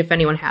contact if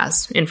anyone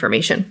has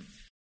information.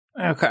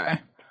 Okay.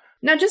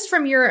 Now, just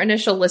from your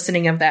initial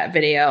listening of that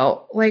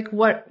video, like,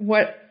 what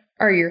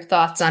are your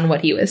thoughts on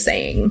what he was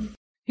saying?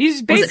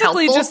 He's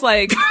basically just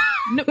like,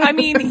 no, I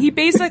mean, he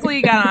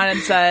basically got on and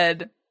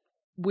said,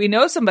 we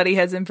know somebody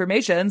has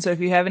information, so if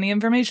you have any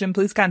information,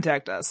 please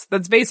contact us.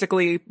 That's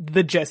basically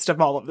the gist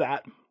of all of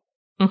that.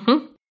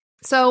 Mm-hmm.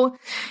 So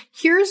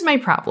here's my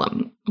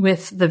problem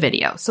with the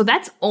video. So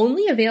that's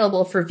only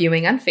available for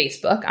viewing on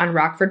Facebook on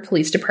Rockford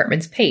Police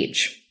Department's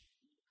page.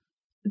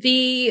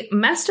 The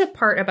messed up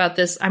part about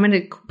this, I'm going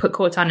to put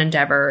quotes on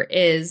Endeavor,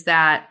 is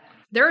that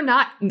they're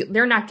not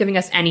giving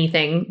us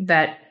anything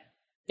that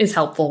is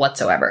helpful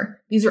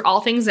whatsoever. These are all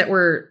things that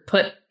were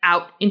put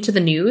out into the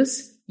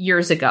news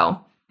years ago.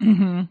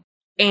 Mm-hmm.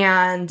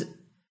 And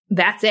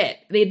that's it.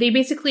 They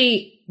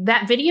basically,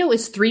 that video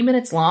is 3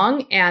 minutes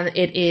long, and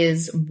it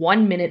is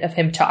 1 minute of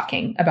him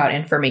talking about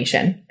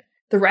information.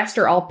 The rest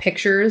are all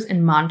pictures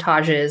and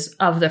montages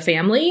of the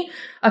family,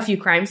 a few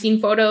crime scene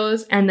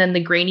photos, and then the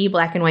grainy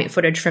black and white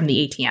footage from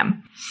the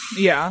ATM.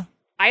 Yeah.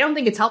 I don't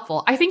think it's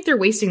helpful. I think they're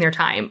wasting their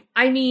time.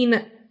 I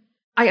mean,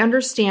 I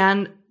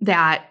understand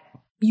that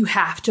you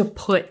have to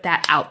put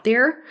that out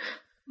there.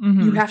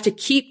 Mm-hmm. You have to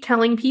keep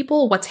telling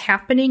people what's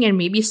happening, and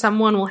maybe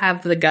someone will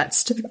have the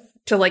guts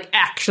to like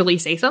actually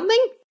say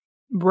something.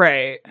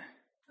 Right.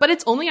 But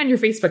it's only on your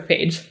Facebook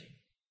page.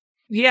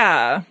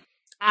 Yeah.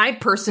 I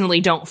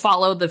personally don't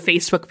follow the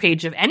Facebook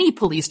page of any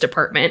police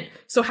department,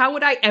 so how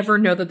would I ever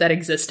know that that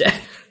existed?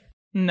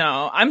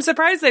 No, I'm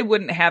surprised they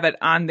wouldn't have it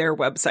on their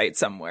website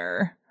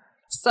somewhere.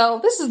 So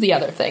this is the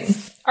other thing.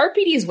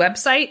 RPD's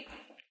website,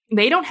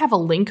 they don't have a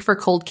link for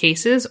cold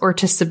cases or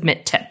to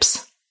submit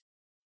tips.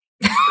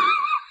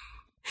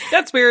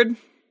 That's weird.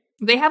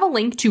 They have a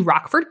link to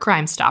Rockford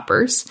Crime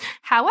Stoppers.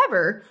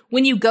 However,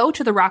 when you go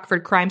to the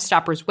Rockford Crime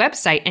Stoppers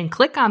website and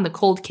click on the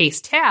cold case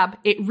tab,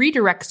 it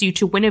redirects you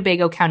to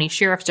Winnebago County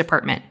Sheriff's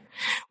Department.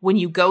 When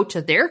you go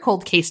to their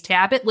cold case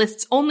tab, it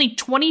lists only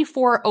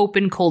 24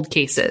 open cold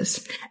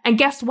cases. And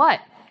guess what?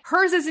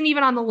 Hers isn't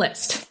even on the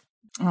list.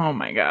 Oh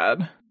my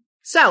God.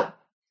 So,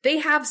 they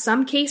have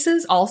some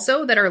cases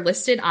also that are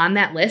listed on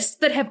that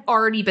list that have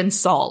already been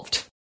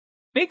solved.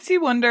 Makes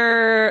you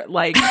wonder,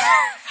 like,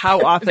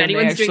 how often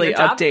they actually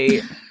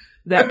update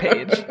that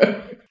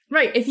page.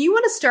 Right. If you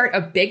want to start a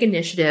big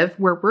initiative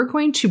where we're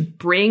going to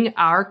bring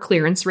our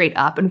clearance rate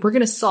up and we're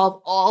going to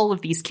solve all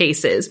of these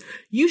cases,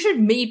 you should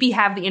maybe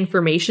have the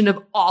information of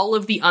all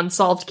of the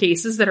unsolved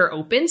cases that are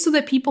open so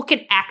that people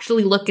can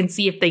actually look and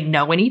see if they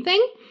know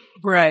anything.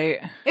 Right.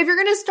 If you're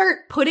going to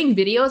start putting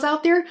videos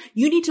out there,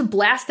 you need to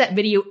blast that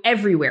video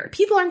everywhere.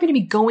 People aren't going to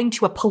be going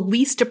to a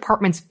police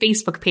department's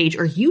Facebook page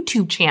or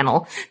YouTube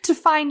channel to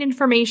find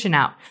information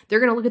out. They're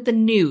going to look at the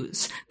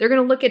news. They're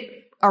going to look at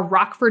a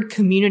Rockford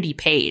community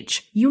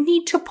page. You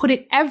need to put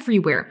it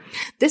everywhere.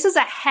 This is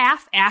a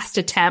half-assed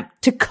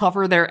attempt to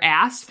cover their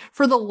ass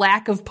for the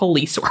lack of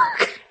police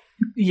work.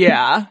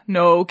 Yeah,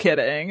 no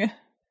kidding.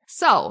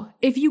 So,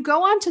 if you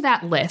go onto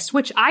that list,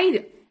 which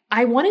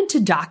I wanted to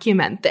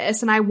document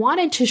this, and I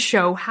wanted to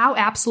show how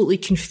absolutely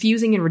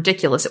confusing and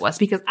ridiculous it was,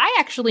 because I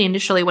actually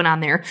initially went on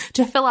there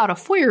to fill out a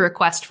FOIA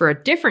request for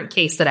a different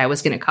case that I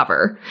was going to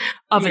cover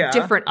of a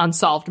different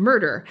unsolved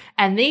murder,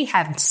 and they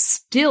have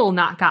still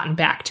not gotten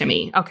back to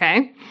me,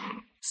 okay?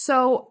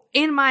 So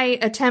in my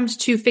attempt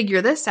to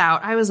figure this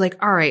out, I was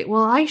like, all right,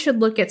 well, I should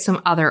look at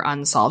some other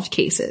unsolved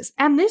cases.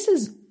 And this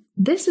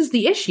is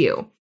the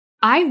issue.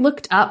 I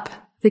looked up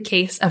the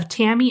case of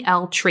Tammy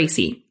L.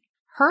 Tracy.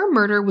 Her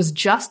murder was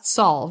just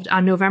solved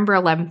on November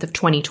 11th of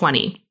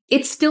 2020.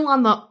 It's still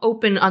on the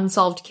open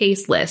unsolved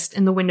case list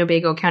in the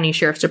Winnebago County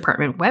Sheriff's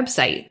Department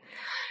website.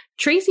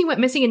 Tracy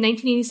went missing in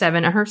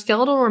 1987, and her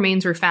skeletal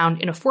remains were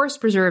found in a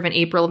forest preserve in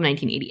April of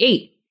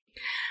 1988.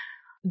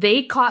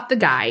 They caught the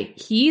guy.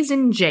 He's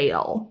in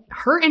jail.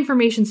 Her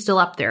information's still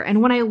up there.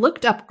 And when I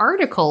looked up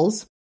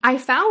articles,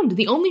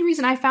 the only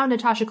reason I found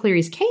Natasha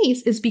Cleary's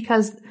case is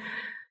because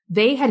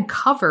they had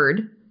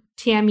covered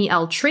Tammy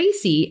L.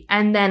 Tracy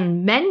and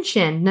then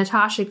mentioned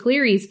Natasha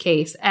Cleary's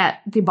case at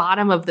the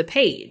bottom of the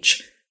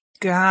page.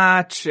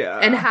 Gotcha.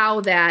 And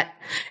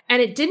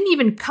and it didn't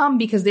even come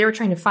because they were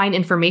trying to find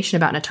information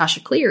about Natasha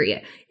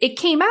Cleary. It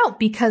came out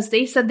because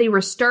they said they were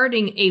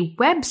starting a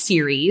web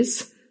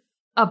series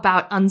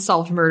about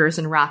unsolved murders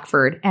in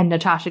Rockford, and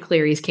Natasha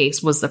Cleary's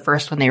case was the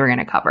first one they were going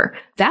to cover.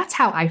 That's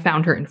how I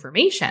found her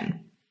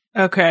information.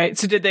 Okay.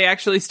 So did they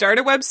actually start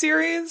a web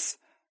series?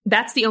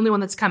 That's the only one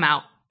that's come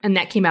out. And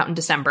that came out in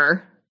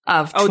December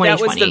of 2020. That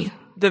was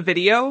the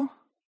video?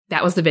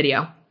 That was the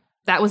video.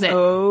 That was it.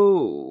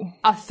 Oh.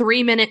 A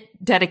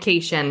 3-minute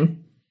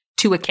dedication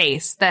to a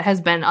case that has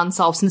been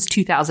unsolved since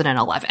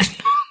 2011.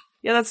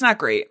 Yeah, that's not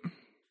great.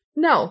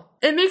 No,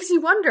 it makes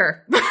you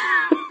wonder.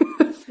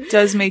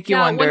 Does make you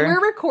wonder. When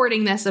we're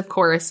recording this, of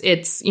course,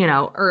 it's,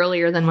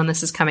 earlier than when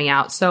this is coming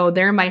out. So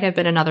there might have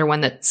been another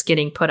one that's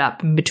getting put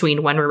up in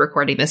between when we're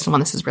recording this and when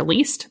this is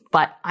released.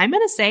 But I'm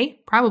going to say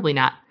probably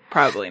not.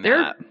 Probably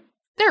not.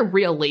 They're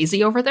real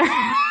lazy over there.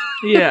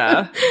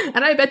 Yeah.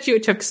 And I bet you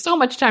it took so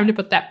much time to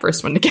put that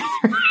first one together.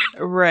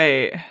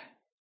 Right.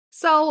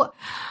 So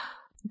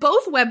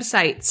both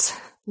websites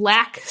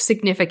lack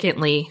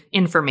significantly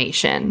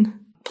information.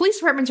 Police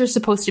departments are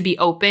supposed to be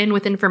open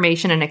with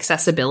information and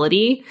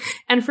accessibility.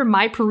 And from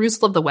my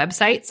perusal of the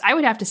websites, I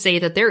would have to say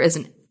that there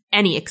isn't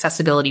any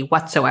accessibility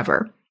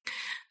whatsoever.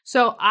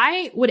 So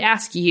I would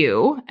ask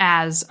you,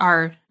 as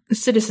our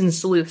citizen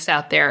sleuths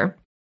out there,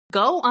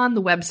 go on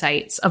the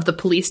websites of the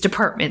police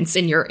departments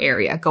in your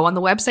area. Go on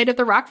the website of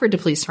the Rockford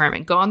Police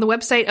Department. Go on the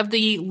website of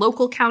the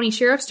local county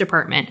sheriff's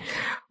department.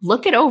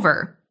 Look it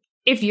over.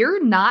 If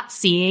you're not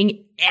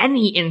seeing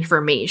any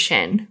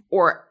information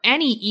or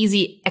any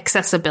easy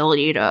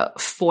accessibility to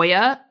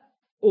FOIA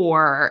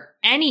or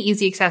any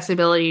easy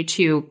accessibility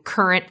to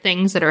current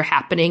things that are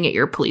happening at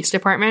your police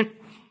department,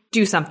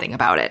 do something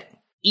about it.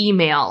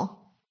 Email,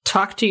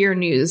 talk to your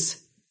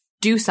news,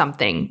 do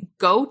something.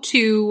 Go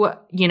to,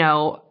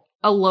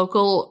 a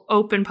local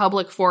open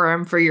public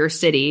forum for your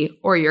city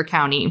or your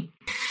county.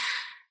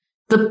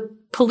 The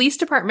police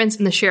departments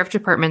and the sheriff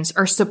departments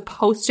are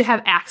supposed to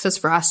have access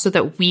for us so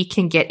that we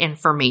can get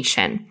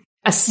information,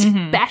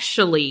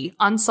 especially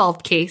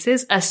unsolved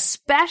cases,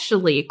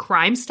 especially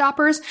Crime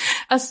Stoppers,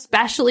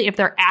 especially if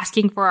they're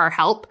asking for our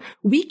help.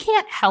 We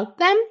can't help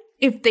them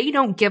if they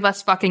don't give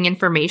us fucking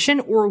information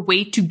or a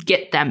way to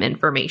get them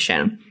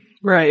information.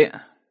 Right.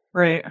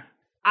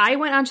 I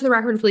went onto the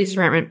Rockford Police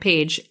Department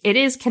page. It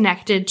is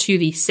connected to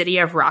the City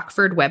of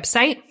Rockford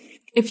website.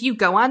 If you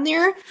go on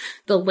there,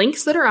 the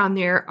links that are on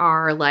there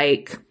are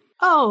like,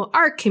 oh,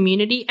 our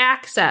community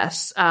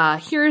access.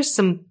 Here's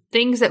some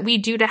things that we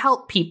do to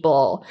help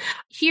people.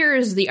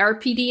 Here's the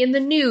RPD in the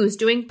news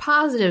doing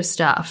positive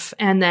stuff.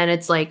 And then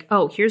it's like,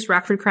 oh, here's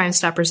Rockford Crime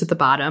Stoppers at the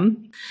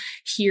bottom.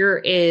 Here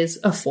is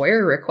a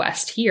FOIA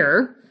request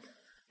here.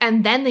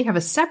 And then they have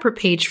a separate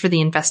page for the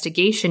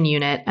investigation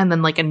unit and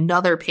then like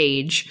another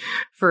page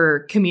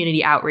for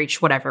community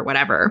outreach,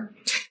 whatever.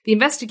 The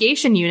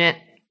investigation unit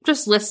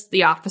just lists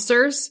the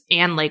officers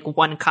and like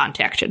one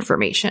contact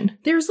information.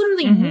 There's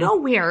literally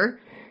nowhere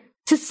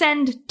to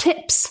send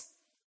tips.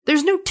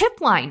 There's no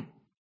tip line.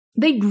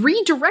 They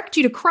redirect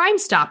you to Crime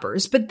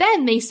Stoppers, but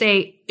then they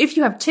say, if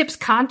you have tips,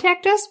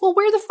 contact us. Well,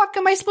 where the fuck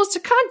am I supposed to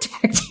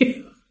contact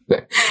you?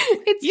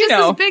 It's just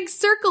this big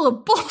circle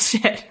of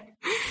bullshit.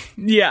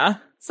 Yeah.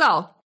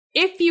 So,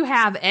 if you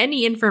have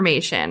any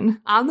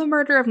information on the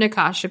murder of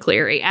Natasha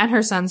Cleary and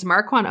her sons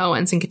Marquand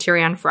Owens and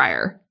Katerion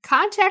Fryer,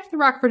 contact the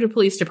Rockford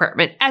Police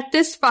Department at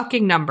this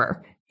fucking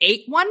number,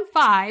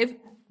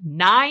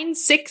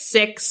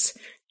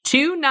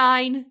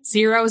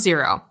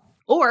 815-966-2900.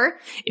 Or,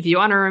 if you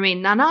want to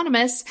remain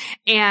anonymous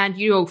and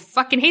you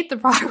fucking hate the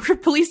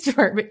Rockford Police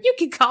Department, you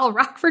can call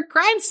Rockford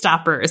Crime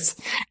Stoppers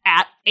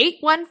at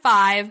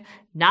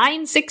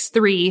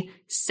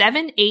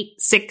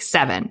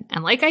 815-963-7867.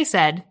 And like I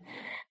said,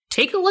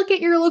 take a look at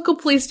your local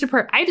police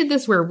department. I did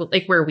this where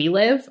we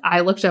live.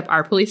 I looked up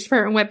our police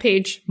department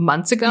webpage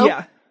months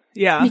ago.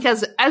 Yeah.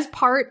 Because as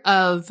part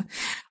of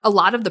a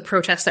lot of the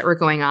protests that were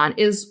going on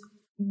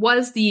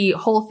was the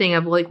whole thing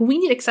of like, we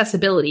need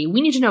accessibility.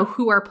 We need to know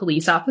who our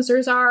police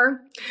officers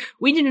are.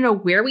 We need to know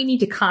where we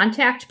need to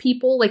contact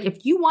people. Like,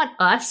 if you want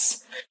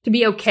us to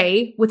be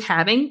okay with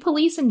having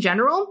police in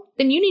general,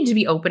 then you need to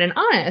be open and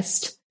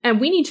honest. And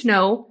we need to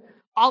know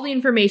all the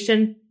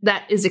information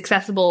that is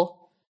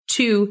accessible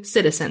to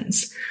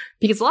citizens.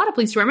 Because a lot of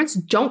police departments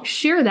don't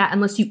share that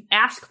unless you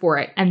ask for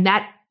it. And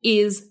that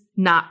is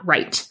not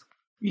right.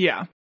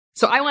 Yeah.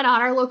 So I went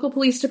on our local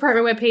police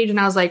department webpage and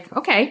I was like,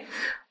 okay,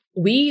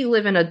 we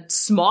live in a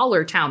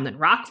smaller town than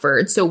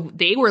Rockford, so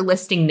they were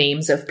listing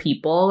names of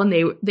people and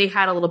they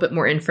had a little bit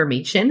more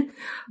information.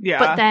 Yeah.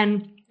 But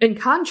then in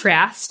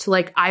contrast,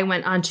 like, I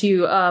went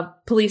onto a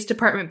police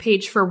department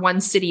page for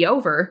one city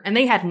over and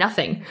they had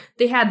nothing.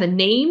 They had the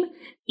name,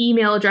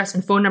 email address,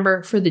 and phone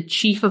number for the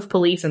chief of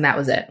police, and that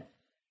was it.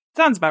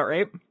 Sounds about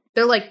right.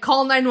 They're like,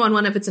 call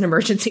 911 if it's an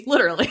emergency.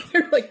 Literally.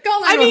 They're like,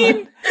 call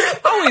 911.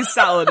 Always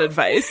solid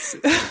advice.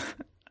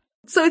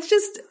 So it's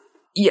just,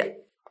 yeah.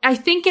 I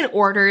think in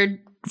order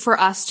for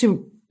us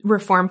to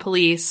reform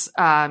police,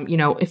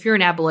 if you're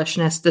an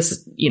abolitionist,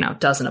 this,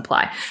 doesn't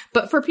apply.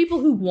 But for people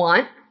who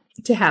want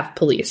to have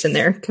police in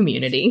their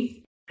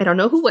community, I don't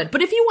know who would,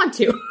 but if you want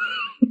to,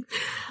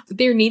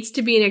 there needs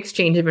to be an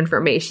exchange of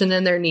information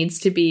and there needs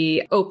to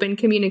be open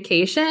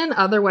communication.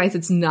 Otherwise,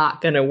 it's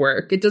not going to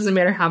work. It doesn't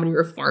matter how many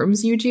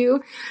reforms you do.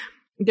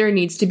 There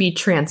needs to be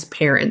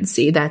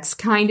transparency. That's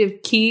kind of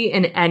key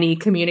in any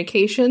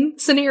communication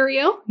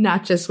scenario,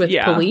 not just with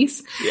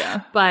police.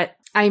 Yeah. But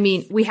I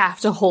mean, we have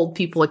to hold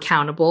people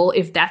accountable.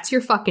 If that's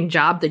your fucking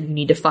job, then you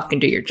need to fucking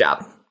do your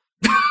job.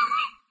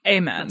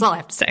 Amen. That's all I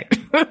have to say.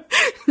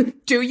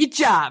 Do your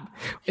job.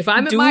 If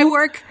I'm at my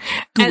work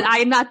and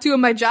I'm not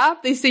doing my job,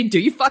 they say, do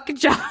your fucking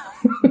job.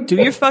 Do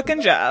your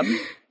fucking job.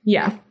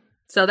 Yeah.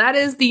 So that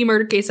is the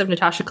murder case of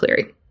Natasha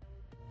Cleary.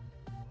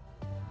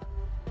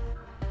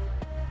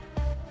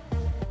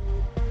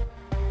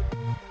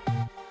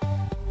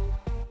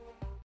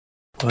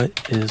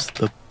 What is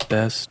the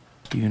best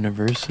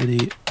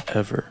university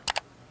ever?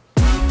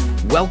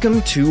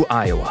 Welcome to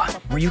Iowa,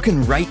 where you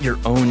can write your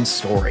own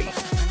story.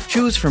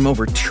 Choose from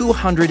over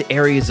 200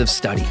 areas of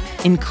study,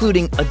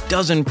 including a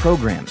dozen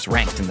programs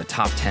ranked in the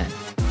top 10.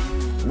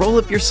 Roll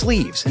up your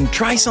sleeves and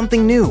try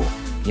something new.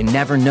 You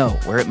never know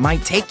where it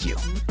might take you.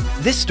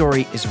 This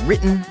story is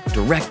written,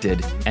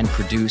 directed, and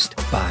produced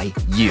by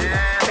you.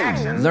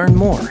 Learn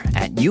more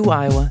at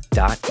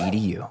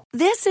uiowa.edu.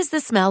 This is the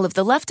smell of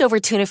the leftover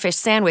tuna fish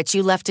sandwich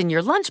you left in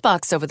your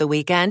lunchbox over the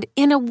weekend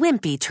in a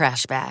wimpy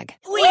trash bag.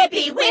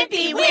 Wimpy,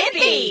 wimpy,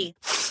 wimpy!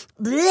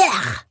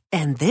 Blech!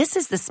 And this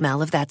is the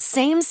smell of that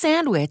same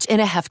sandwich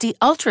in a hefty,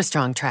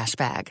 ultra-strong trash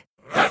bag.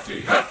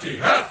 Hefty, hefty,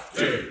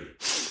 hefty!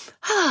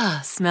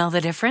 Smell the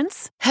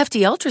difference?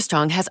 Hefty Ultra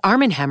Strong has Arm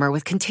 & Hammer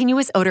with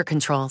continuous odor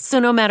control, so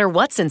no matter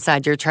what's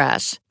inside your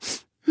trash,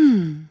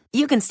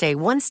 you can stay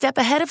one step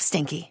ahead of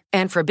stinky.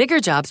 And for bigger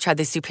jobs, try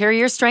the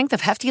superior strength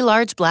of Hefty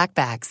Large Black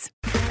Bags.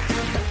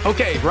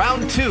 Okay,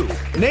 round 2.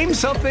 Name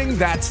something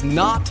that's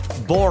not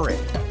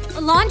boring.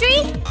 A laundry?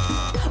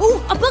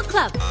 Ooh, a book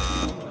club.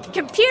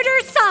 Computer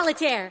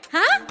solitaire,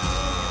 huh?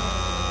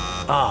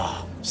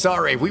 Ah,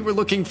 sorry, we were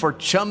looking for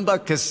Chumba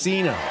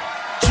Casino.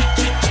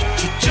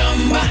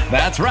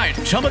 That's right.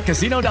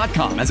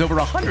 ChumbaCasino.com has over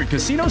 100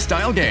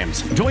 casino-style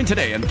games. Join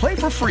today and play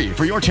for free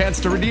for your chance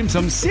to redeem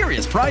some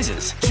serious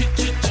prizes.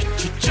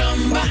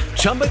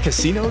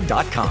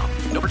 ChumbaCasino.com.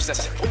 No purchase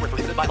necessary. Void where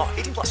prohibited by law.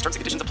 18 plus. Terms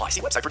and conditions apply.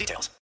 See website for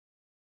details.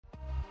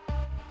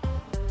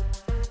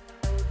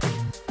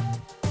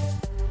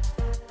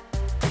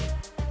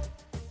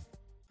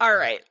 All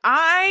right.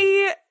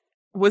 I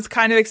was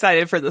kind of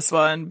excited for this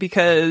one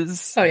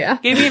because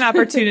it gave me an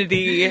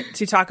opportunity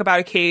to talk about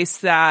a case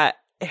that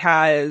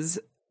has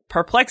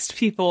perplexed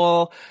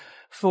people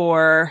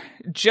for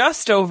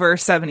just over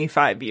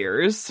 75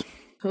 years.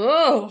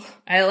 Oh,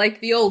 I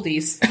like the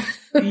oldies.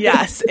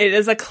 Yes, it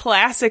is a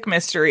classic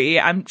mystery.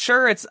 I'm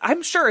sure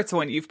it's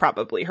one you've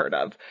probably heard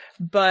of,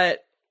 but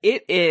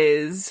it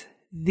is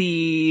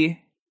the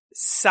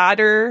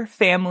Sodder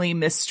family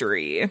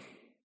mystery.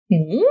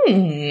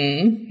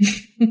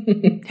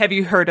 Have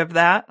you heard of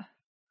that?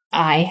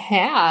 I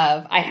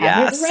have. I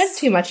haven't read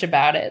too much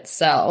about it,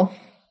 so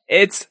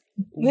it's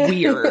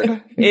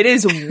weird. It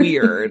is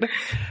weird.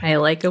 I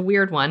like a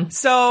weird one.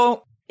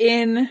 So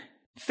in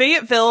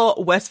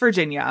Fayetteville, West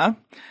Virginia,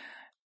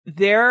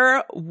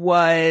 there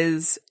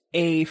was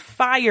a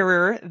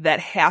fire that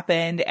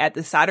happened at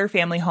the Sodder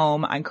family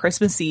home on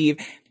Christmas Eve,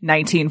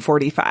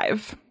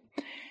 1945.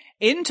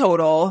 In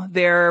total,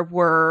 there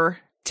were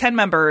 10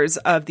 members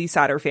of the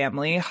Sodder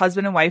family,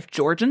 husband and wife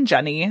George and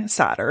Jenny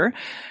Sodder,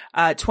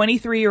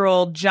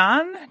 23-year-old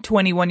John,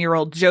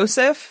 21-year-old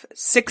Joseph,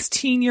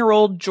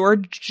 16-year-old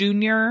George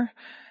Jr.,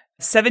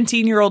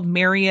 17-year-old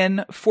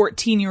Marion,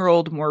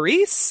 14-year-old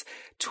Maurice,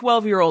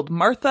 12-year-old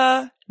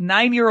Martha,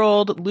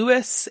 9-year-old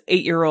Louis,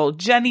 8-year-old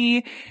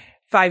Jenny,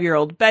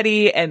 5-year-old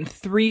Betty, and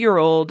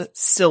 3-year-old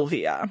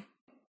Sylvia.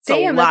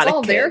 Damn, that's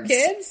all their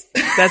kids?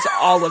 That's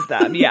all of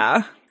them,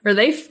 yeah. Are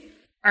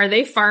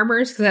they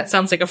farmers? Because that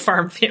sounds like a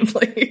farm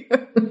family.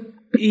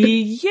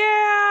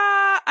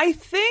 Yeah, I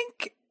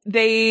think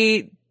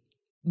they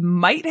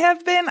might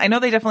have been. I know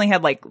they definitely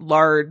had like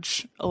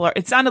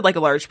it sounded like a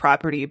large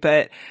property,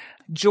 but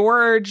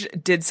George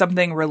did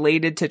something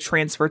related to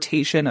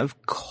transportation of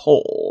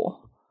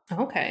coal.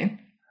 Okay.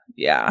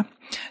 Yeah.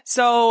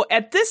 So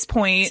at this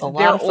point,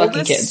 their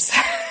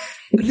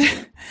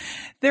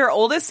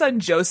oldest son,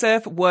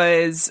 Joseph,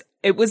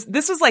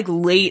 this was like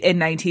late in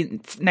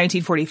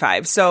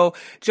 1945. So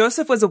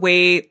Joseph was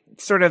away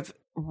sort of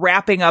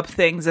wrapping up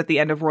things at the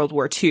end of World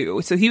War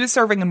II. So he was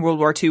serving in World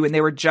War II and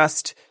they were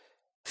just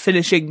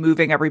finishing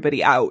moving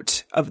everybody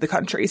out of the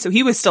country. So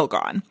he was still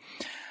gone.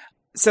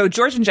 So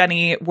George and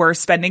Jenny were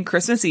spending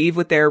Christmas Eve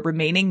with their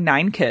remaining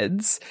 9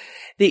 kids.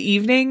 The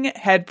evening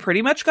had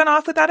pretty much gone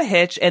off without a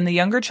hitch, and the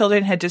younger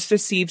children had just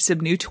received some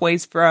new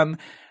toys from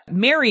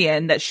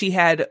Marion that she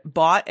had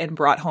bought and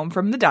brought home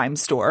from the dime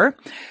store.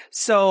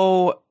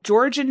 So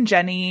George and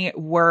Jenny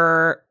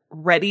were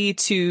ready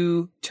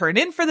to turn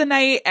in for the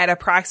night at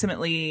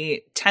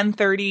approximately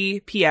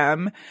 10:30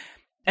 p.m.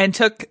 and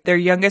took their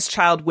youngest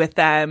child with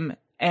them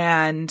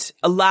and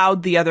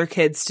allowed the other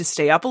kids to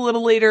stay up a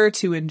little later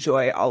to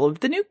enjoy all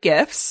of the new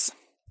gifts.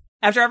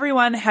 After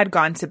everyone had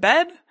gone to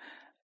bed,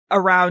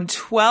 around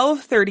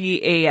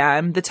 12:30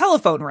 a.m., the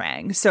telephone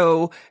rang.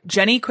 So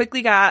Jenny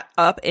quickly got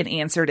up and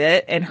answered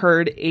it and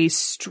heard a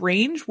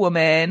strange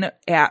woman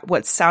at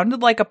what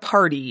sounded like a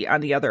party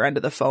on the other end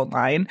of the phone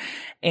line.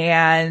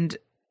 And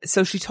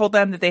so she told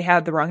them that they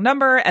had the wrong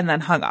number and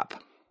then hung up.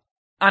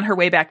 On her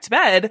way back to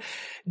bed,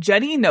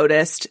 Jenny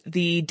noticed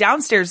the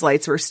downstairs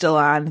lights were still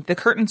on, the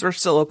curtains were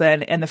still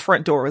open, and the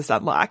front door was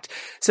unlocked.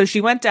 So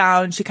she went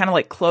down, she kind of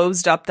like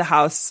closed up the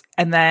house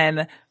and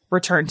then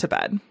returned to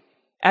bed.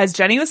 As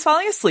Jenny was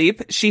falling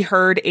asleep, she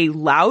heard a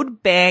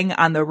loud bang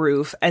on the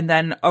roof and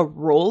then a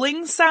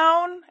rolling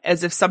sound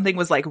as if something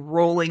was like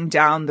rolling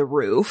down the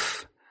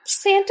roof.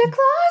 Santa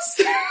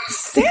Claus?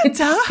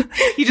 Santa?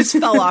 He just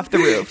fell off the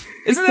roof.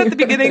 Isn't that the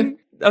beginning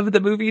of the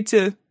movie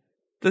to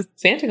the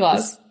Santa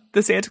Claus?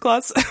 The Santa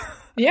Claus?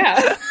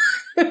 Yeah.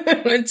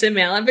 When Tim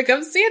Allen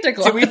becomes Santa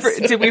Claus.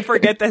 Did we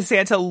forget that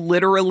Santa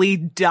literally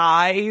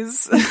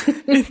dies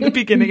in the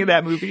beginning of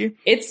that movie?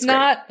 It's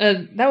not,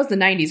 that was the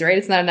 90s, right?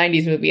 It's not a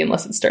 90s movie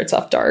unless it starts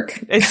off dark.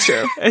 It's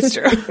true. It's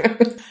true.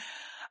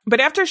 But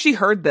after she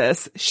heard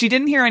this, she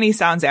didn't hear any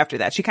sounds after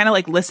that. She kind of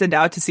like listened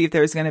out to see if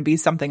there was going to be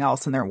something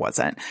else, and there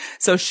wasn't.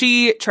 So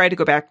she tried to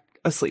go back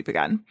asleep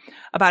again.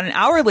 About an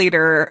hour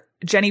later,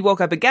 Jenny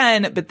woke up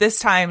again, but this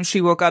time she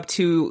woke up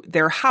to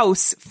their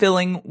house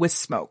filling with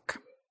smoke.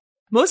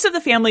 Most of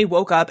the family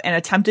woke up and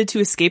attempted to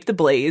escape the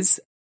blaze.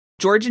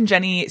 George and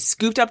Jenny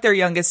scooped up their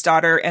youngest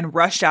daughter and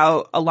rushed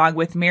out along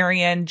with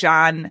Marion,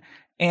 John,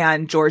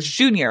 and George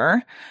Jr.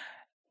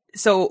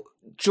 So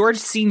George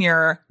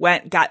Sr.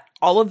 got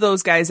all of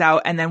those guys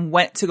out and then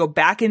went to go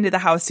back into the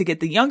house to get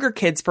the younger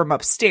kids from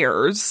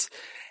upstairs.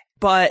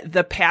 But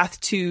the path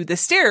to the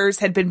stairs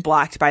had been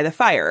blocked by the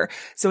fire.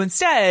 So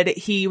instead,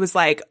 he was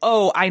like,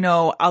 oh, I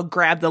know, I'll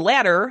grab the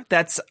ladder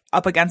that's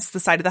up against the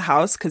side of the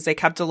house, because they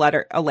kept a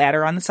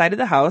ladder on the side of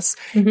the house,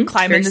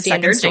 climb in the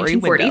second story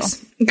window.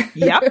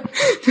 Yep.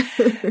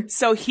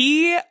 So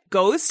he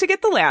goes to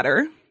get the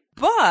ladder,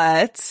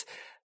 but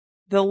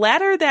the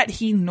ladder that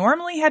he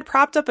normally had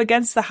propped up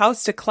against the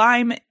house to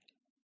climb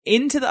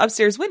into the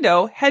upstairs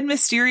window had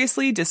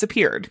mysteriously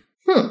disappeared.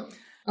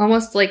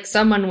 Almost like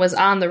someone was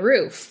on the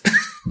roof.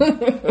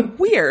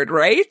 Weird,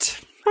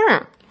 right?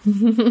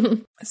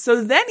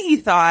 So then he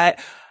thought,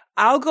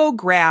 I'll go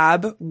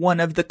grab one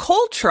of the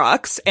coal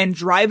trucks and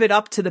drive it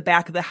up to the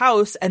back of the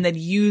house and then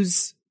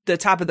use the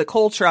top of the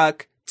coal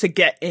truck to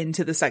get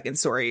into the second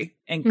story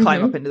and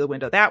climb up into the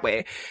window that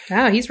way.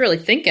 Wow, he's really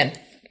thinking.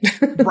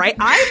 Right?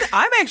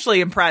 I'm actually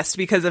impressed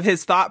because of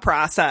his thought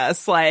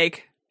process.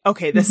 Like,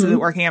 okay, this isn't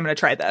working. I'm going to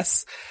try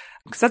this.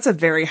 Because that's a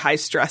very high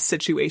stress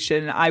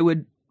situation. I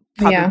would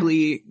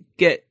probably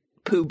get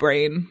poo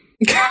brain.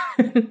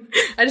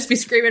 I'd just be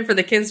screaming for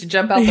the kids to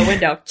jump out the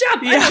window.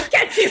 Jump! I will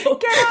get you!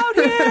 Get out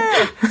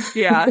here!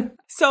 Yeah.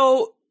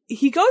 So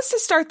he goes to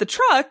start the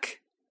truck,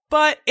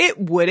 but it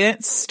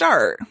wouldn't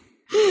start.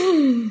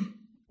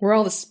 Were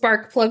all the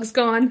spark plugs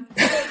gone?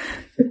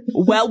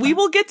 Well, we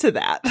will get to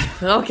that.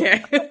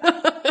 Okay.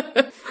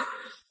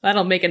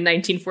 That'll make a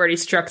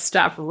 1940s truck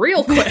stop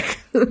real quick.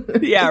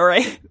 Yeah,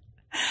 right.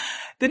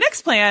 The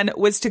next plan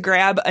was to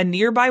grab a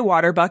nearby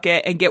water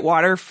bucket and get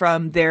water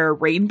from their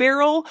rain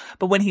barrel.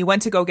 But when he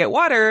went to go get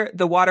water,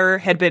 the water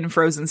had been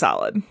frozen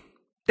solid.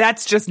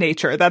 That's just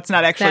nature. That's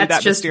not actually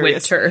that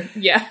mysterious. Winter.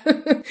 Yeah.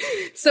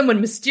 Someone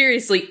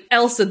mysteriously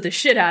Elsa'd the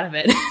shit out of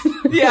it.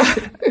 Yeah.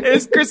 It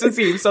was Christmas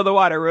Eve, so the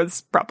water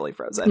was properly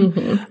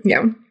frozen.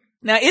 Yeah.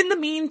 Now, in the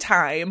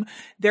meantime,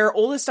 their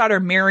oldest daughter,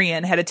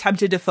 Marion, had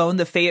attempted to phone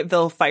the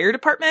Fayetteville Fire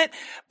Department,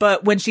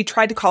 but when she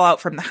tried to call out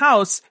from the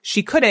house,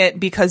 she couldn't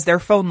because their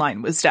phone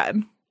line was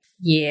dead.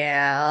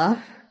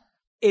 Yeah.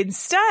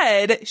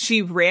 Instead,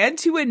 she ran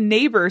to a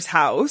neighbor's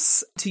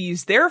house to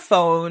use their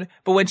phone,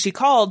 but when she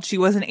called, she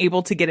wasn't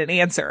able to get an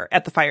answer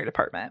at the fire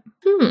department.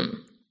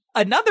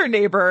 Another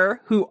neighbor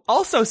who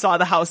also saw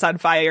the house on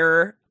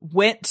fire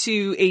went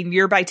to a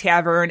nearby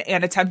tavern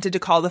and attempted to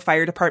call the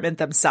fire department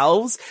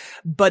themselves,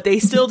 but they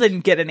still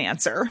didn't get an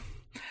answer.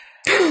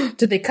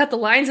 Did they cut the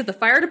lines at the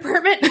fire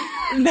department?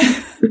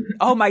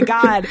 Oh my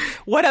God.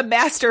 What a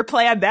master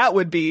plan that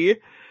would be.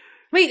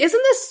 Wait,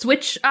 isn't this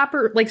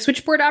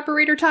switchboard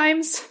operator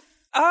times?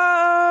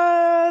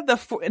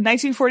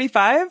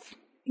 1945?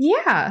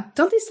 Yeah.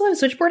 Don't they still have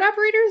switchboard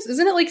operators?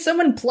 Isn't it like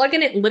someone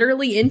plugging it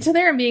literally into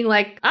there and being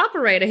like,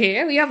 operator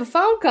here, we have a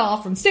phone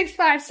call from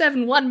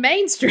 6571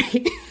 Main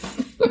Street.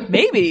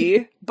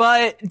 Maybe.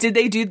 But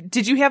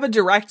did you have a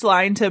direct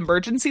line to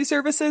emergency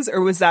services,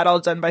 or was that all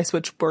done by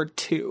switchboard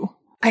too?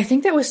 I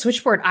think that was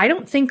switchboard. I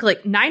don't think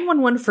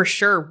 911 for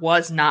sure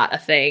was not a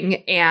thing.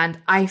 And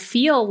I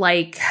feel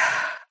like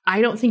I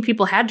don't think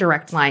people had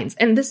direct lines.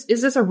 And is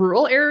this a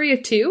rural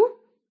area too?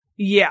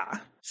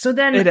 Yeah. So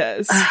then it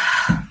is,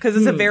 because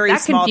it's a very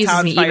small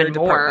town fire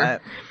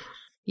department.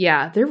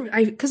 Yeah,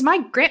 because my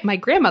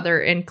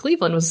grandmother in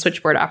Cleveland was a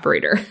switchboard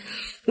operator.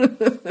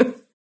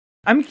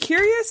 I'm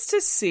curious to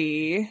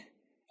see.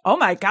 Oh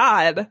my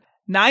God,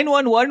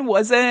 911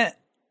 wasn't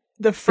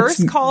the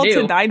first call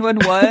to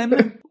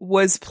 911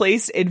 was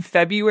placed in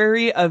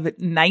February of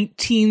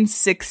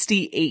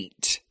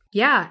 1968.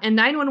 Yeah, and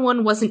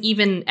 911 wasn't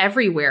even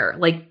everywhere.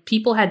 Like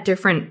people had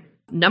different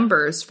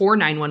numbers for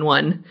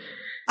 911.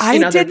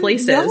 In other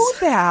places. I didn't know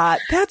that.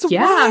 That's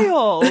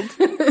wild.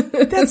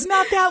 That's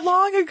not that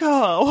long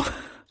ago.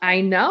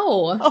 I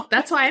know.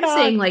 That's why I'm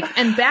saying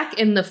and back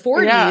in the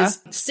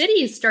 40s,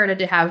 cities started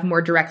to have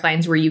more direct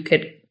lines where you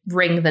could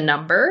ring the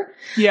number.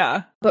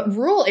 Yeah. But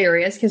rural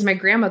areas, because my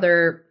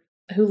grandmother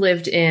who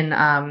lived in,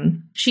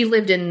 North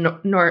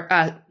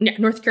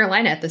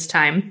Carolina at this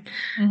time,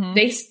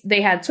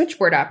 they had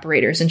switchboard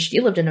operators, and she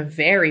lived in a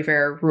very,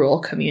 very rural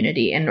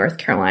community in North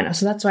Carolina.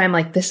 So that's why I'm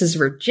like, this is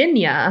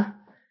Virginia.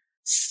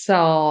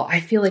 So I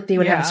feel like they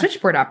would have a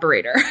switchboard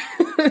operator.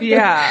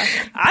 Yeah.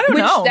 I don't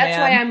know. That's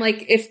why I'm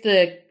like, if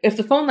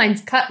the phone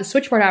line's cut, the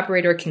switchboard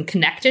operator can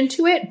connect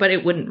into it, but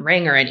it wouldn't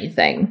ring or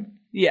anything.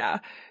 Yeah.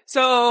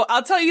 So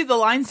I'll tell you, the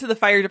lines to the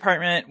fire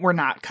department were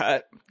not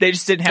cut. They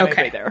just didn't have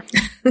anybody there.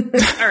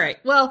 All right.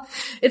 Well,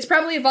 it's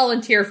probably a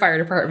volunteer fire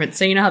department,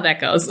 so you know how that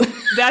goes.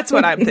 That's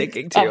what I'm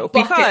thinking too.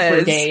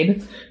 Bucket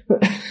brigade.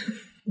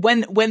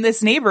 When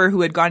this neighbor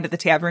who had gone to the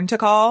tavern to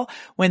call,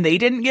 when they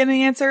didn't get an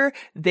answer,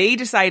 they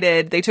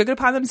decided they took it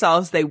upon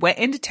themselves. They went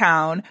into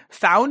town,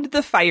 found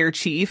the fire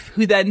chief,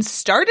 who then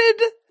started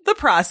the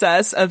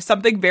process of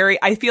something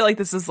I feel like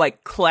this is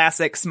like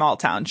classic small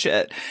town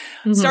shit.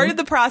 Mm-hmm. Started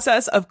the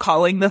process of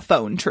calling the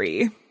phone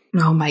tree.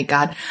 Oh my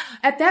God.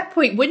 At that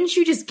point, wouldn't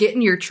you just get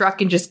in your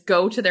truck and just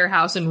go to their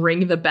house and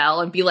ring the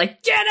bell and be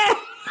like, get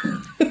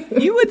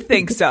it? You would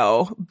think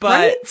so,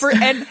 but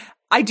and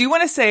I do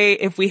want to say,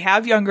 if we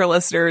have younger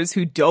listeners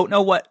who don't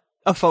know what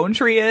a phone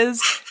tree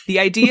is, the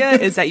idea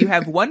is that you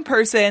have one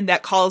person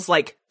that calls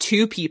like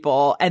two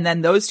people, and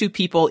then those two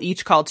people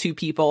each call two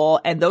people,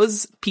 and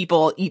those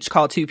people each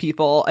call two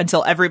people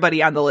until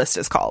everybody on the list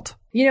is called.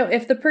 You know,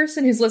 if the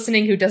person who's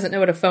listening who doesn't know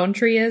what a phone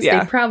tree is,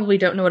 they probably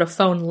don't know what a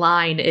phone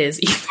line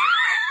is either.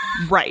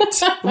 Right.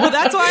 Well,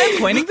 that's why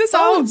I'm pointing this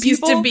out. Phones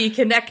used to be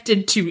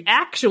connected to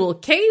actual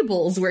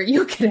cables where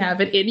you could have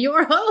it in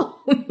your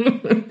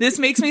home. This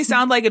makes me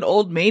sound like an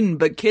old maiden,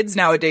 but kids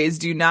nowadays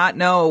do not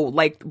know,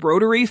 like,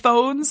 rotary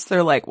phones.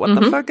 They're like, what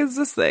the fuck is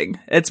this thing?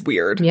 It's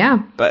weird.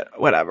 Yeah. But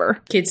whatever.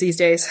 Kids these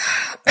days.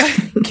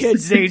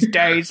 Kids these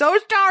days.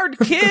 Those darn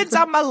kids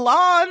on my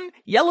lawn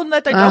yelling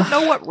that they don't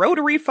know what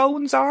rotary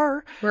phones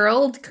are. We're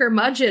old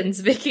curmudgeons,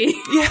 Vicky.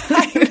 Yeah,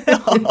 I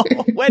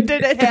know. When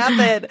did it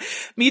happen?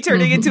 Me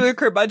turning into a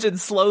curmudgeon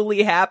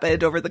slowly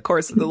happened over the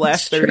course of the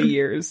last 30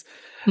 years.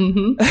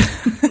 Mm-hmm.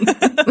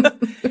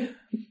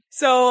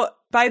 So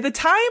by the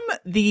time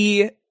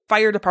the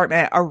fire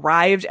department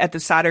arrived at the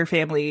Sauter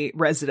family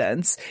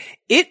residence,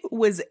 it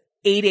was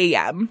 8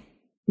 a.m.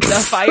 The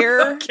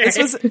fire, this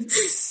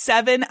was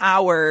 7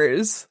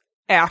 hours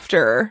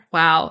after.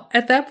 Wow.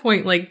 At that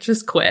point, like,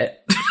 just quit.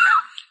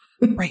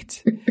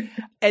 Right.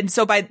 And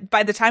so by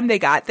the time they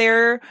got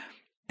there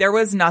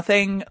was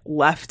nothing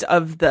left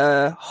of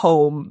the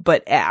home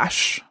but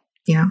ash.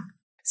 Yeah.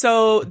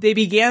 So they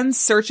began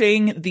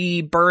searching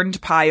the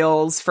burned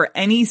piles for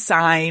any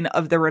sign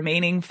of the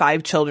remaining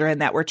 5 children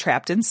that were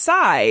trapped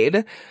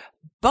inside,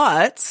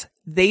 but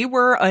they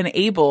were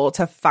unable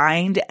to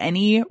find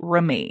any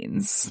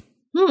remains.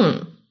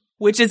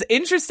 Which is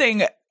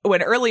interesting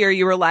when earlier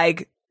you were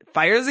like,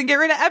 fire doesn't get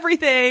rid of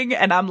everything.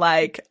 And I'm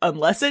like,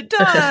 unless it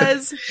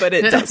does, but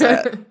it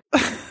doesn't.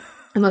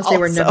 Unless they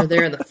were never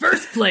there in the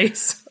first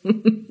place.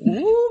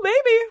 Ooh,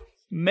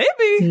 maybe.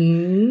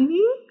 Mm-hmm.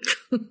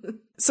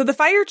 So the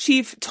fire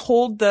chief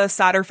told the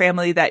Sauter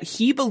family that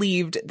he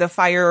believed the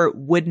fire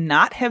would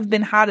not have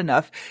been hot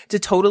enough to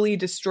totally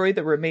destroy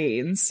the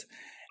remains.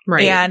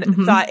 Right.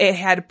 And thought it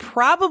had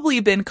probably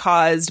been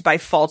caused by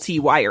faulty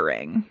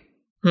wiring.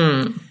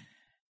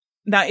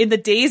 Now, in the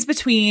days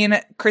between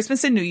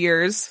Christmas and New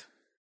Year's,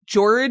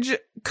 George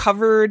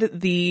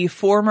covered the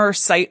former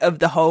site of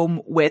the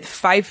home with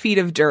 5 feet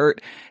of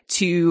dirt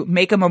to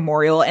make a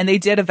memorial. And they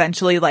did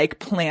eventually like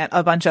plant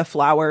a bunch of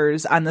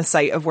flowers on the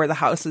site of where the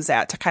house is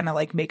at to kind of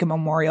like make a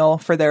memorial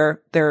for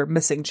their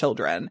missing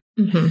children.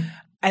 Mm-hmm.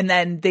 And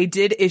then they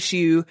did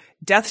issue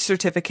death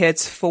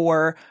certificates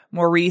for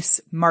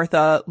Maurice,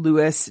 Martha,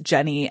 Louis,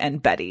 Jenny,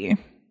 and Betty.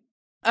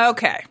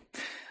 Okay.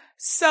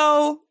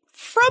 So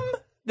from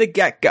the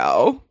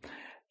get-go,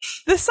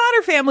 the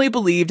Sauter family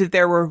believed that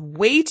there were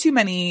way too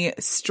many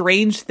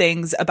strange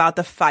things about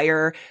the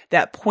fire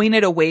that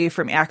pointed away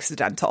from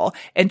accidental,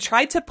 and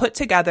tried to put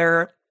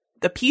together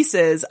the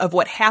pieces of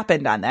what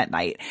happened on that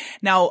night.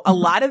 Now, a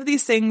lot of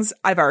these things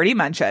I've already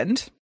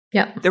mentioned.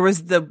 Yeah. There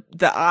was the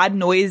odd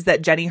noise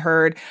that Jenny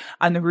heard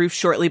on the roof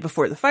shortly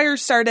before the fire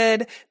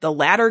started, the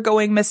ladder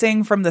going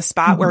missing from the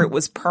spot where it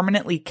was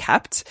permanently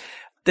kept,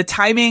 the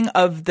timing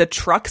of the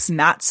trucks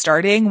not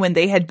starting when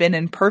they had been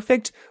in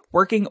perfect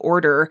working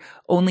order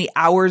only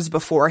hours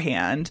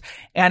beforehand.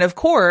 And of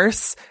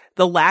course,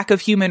 the lack of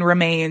human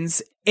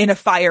remains in a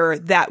fire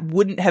that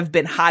wouldn't have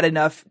been hot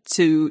enough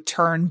to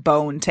turn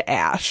bone to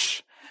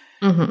ash.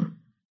 Mm-hmm.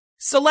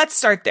 So let's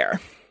start there.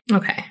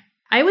 Okay.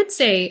 I would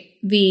say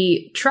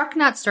the truck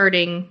not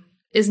starting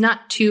is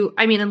not too,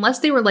 I mean, unless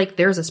they were like,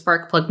 there's a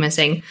spark plug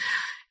missing.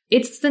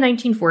 It's the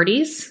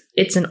 1940s.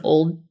 It's an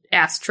old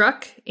ass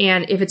truck.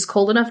 And if it's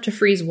cold enough to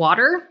freeze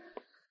water,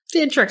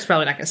 the truck's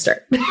probably not going to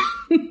start.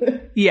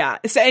 Yeah.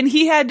 So, and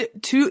he had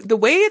the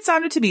way it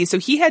sounded to me, so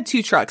he had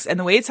 2 trucks, and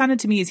the way it sounded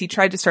to me is he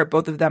tried to start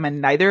both of them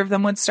and neither of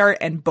them would start,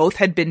 and both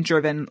had been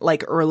driven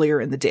like earlier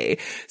in the day.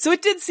 So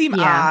it did seem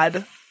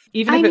odd,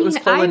 even if it was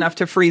cold enough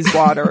to freeze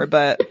water,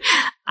 but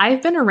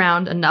I've been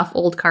around enough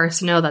old cars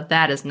to know that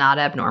that is not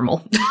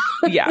abnormal.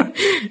 Yeah.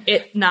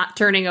 It not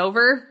turning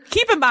over.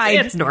 Keep in mind,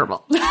 it's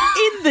normal.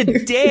 In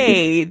the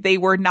day, they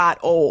were not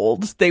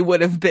old. They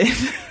would have been.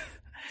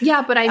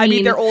 Yeah, but I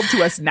mean, they're old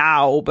to us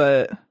now,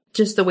 but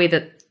just the way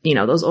that, you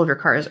know, those older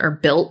cars are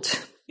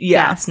built.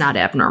 Yeah. That's not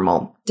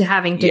abnormal. To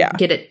having to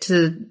get it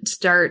to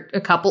start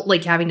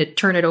having to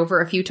turn it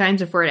over a few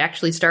times before it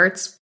actually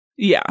starts.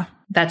 Yeah.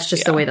 That's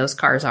just the way those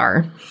cars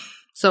are.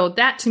 So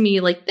that to me,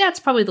 like, that's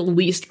probably the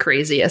least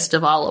craziest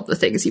of all of the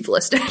things you've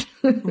listed.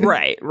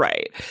 Right.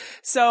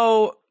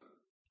 So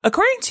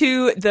According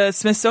to the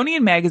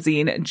Smithsonian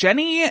Magazine,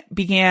 Jenny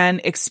began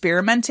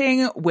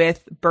experimenting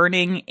with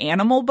burning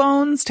animal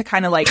bones to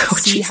kind of like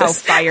see how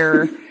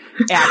fire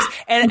acts.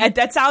 And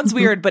that sounds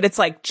weird, but it's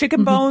like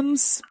chicken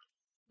bones,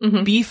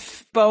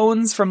 beef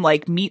bones from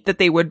like meat that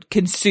they would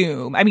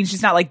consume. I mean,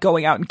 she's not like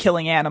going out and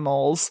killing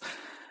animals.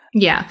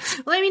 Yeah.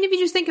 Well, I mean, if you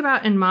just think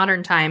about in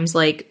modern times,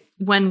 like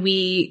when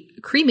we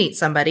cremate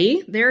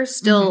somebody, there's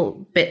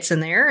still bits in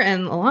there.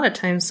 And a lot of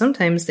times,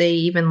 sometimes they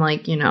even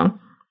like, you know,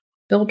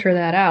 filter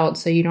that out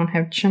so you don't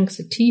have chunks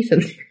of teeth in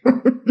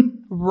there.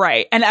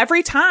 Right. And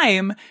every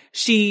time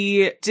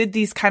she did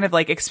these kind of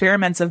like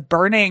experiments of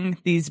burning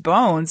these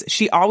bones,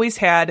 she always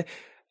had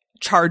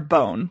charred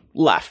bone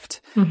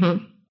left.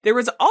 There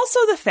was also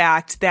the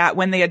fact that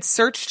when they had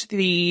searched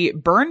the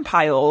burn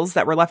piles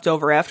that were left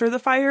over after the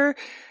fire,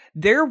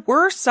 there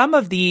were some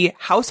of the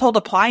household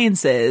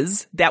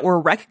appliances that were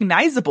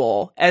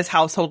recognizable as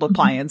household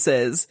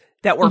appliances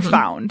that were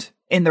found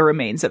in the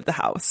remains of the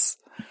house.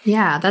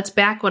 Yeah, that's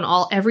back when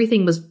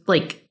everything was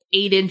like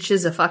 8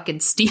 inches of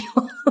fucking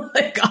steel,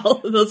 like all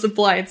of those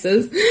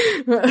appliances.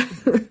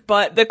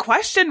 But the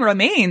question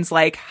remains,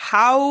 like,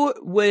 how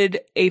would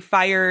a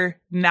fire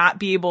not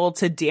be able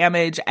to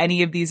damage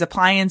any of these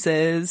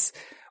appliances,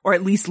 or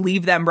at least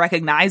leave them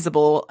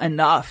recognizable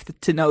enough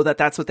to know that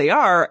that's what they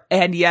are,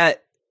 and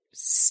yet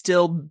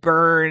still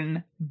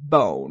burn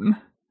bone?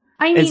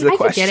 I mean, I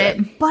could get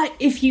it, but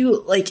if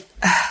you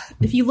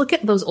look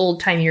at those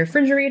old timey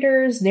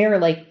refrigerators, they're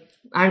like,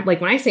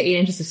 when I say 8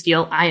 inches of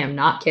steel, I am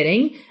not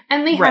kidding.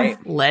 And they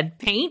have lead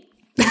paint,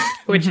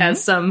 which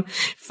has some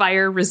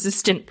fire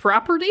resistant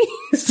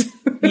properties.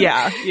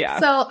 Yeah.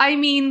 So, I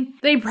mean,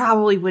 they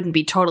probably wouldn't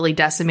be totally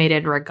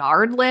decimated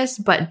regardless,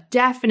 but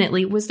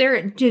definitely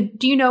do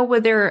you know,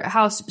 were their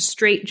house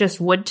straight just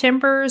wood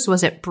timbers?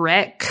 Was it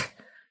brick?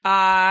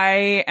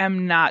 I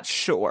am not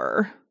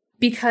sure.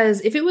 Because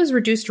if it was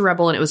reduced to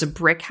rubble and it was a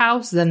brick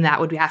house, then that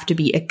would have to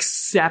be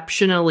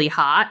exceptionally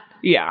hot.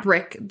 Yeah.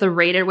 The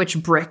rate at which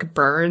brick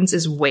burns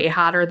is way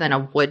hotter than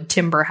a wood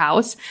timber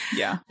house.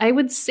 Yeah. I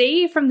would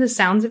say from the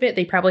sounds of it,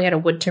 they probably had a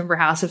wood timber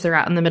house if they're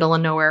out in the middle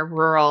of nowhere,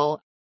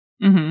 rural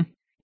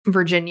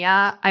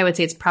Virginia. I would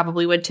say it's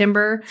probably wood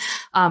timber.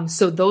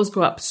 So those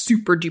go up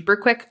super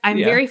duper quick. I'm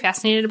very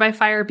fascinated by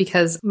fire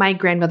because my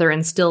grandmother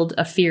instilled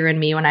a fear in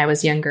me when I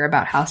was younger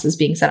about houses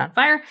being set on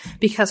fire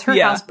because her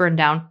house burned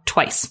down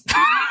twice.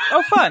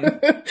 Oh, fun.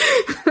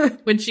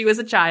 When she was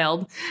a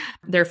child,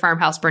 their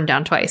farmhouse burned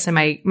down twice, and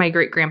my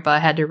great grandpa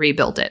had to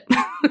rebuild it.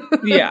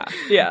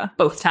 Yeah.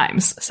 Both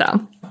times.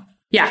 So,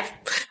 yeah,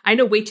 I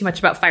know way too much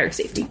about fire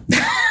safety.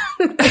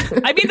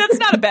 I mean,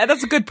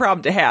 that's a good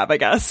problem to have, I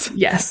guess.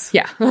 Yes.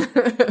 Yeah.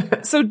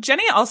 So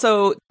Jenny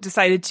also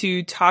decided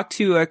to talk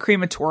to a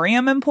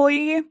crematorium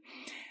employee.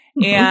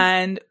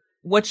 And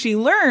what she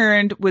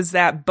learned was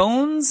that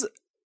bones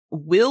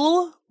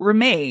will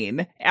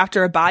remain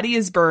after a body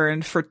is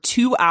burned for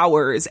 2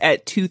 hours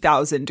at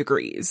 2,000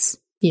 degrees.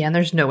 Yeah, and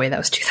there's no way that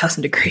was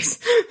 2,000 degrees.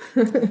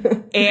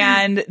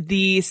 And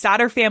the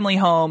Stoddard family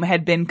home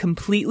had been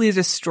completely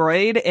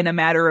destroyed in a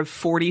matter of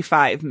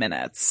 45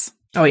 minutes.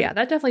 Oh, yeah,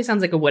 that definitely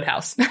sounds like a wood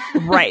house.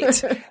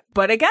 Right.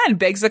 But again,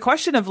 begs the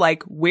question of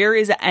like, where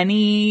is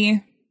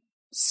any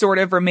sort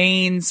of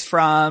remains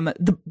from?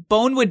 The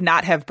bone would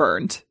not have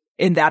burned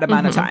in that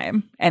amount of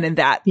time and in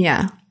that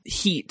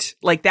heat,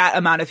 like that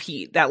amount of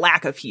heat, that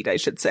lack of heat, I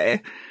should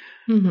say.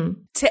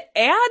 To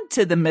add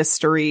to the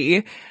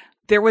mystery,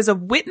 there was a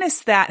witness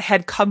that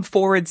had come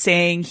forward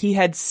saying he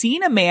had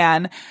seen a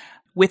man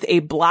with a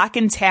block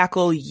and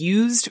tackle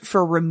used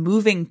for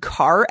removing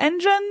car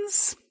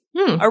engines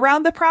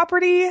around the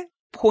property,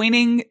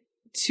 pointing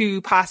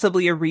to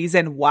possibly a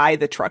reason why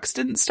the trucks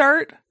didn't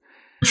start.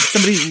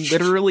 Somebody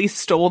literally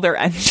stole their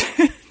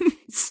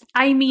engines.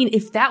 I mean,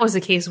 if that was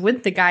the case,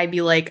 wouldn't the guy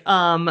be like,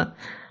 my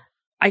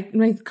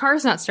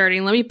car's not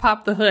starting, let me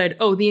pop the hood.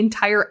 Oh, the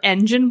entire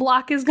engine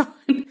block is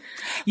gone?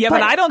 Yeah,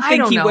 but I don't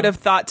think he would have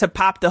thought to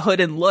pop the hood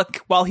and look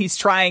while he's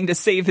trying to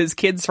save his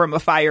kids from a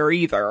fire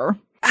either.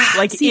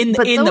 Like in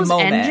the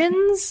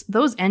moment.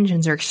 Those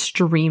engines are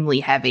extremely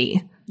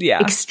heavy. Yeah.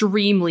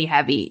 Extremely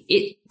heavy.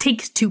 It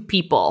takes 2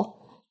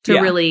 people to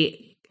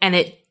really, and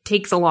it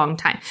takes a long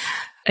time.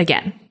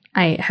 Again,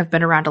 I have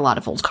been around a lot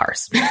of old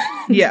cars.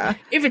 Yeah.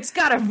 If it's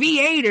got a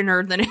V8 in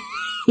her, then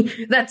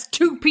that's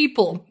 2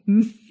 people.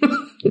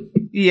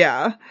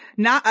 Yeah.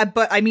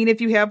 But I mean,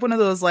 if you have one of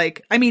those,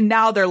 like, I mean,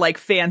 now they're like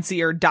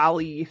fancier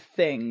dolly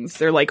things.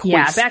 They're like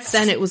hoists. Yeah, back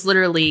then it was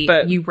literally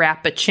you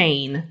wrap a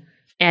chain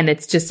and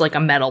it's just like a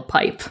metal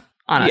pipe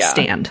on a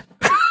stand.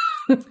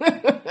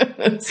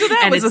 So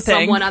that was a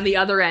thing. Someone on the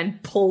other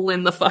end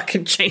pulling the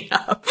fucking chain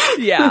up.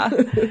 Yeah.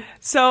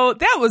 So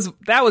that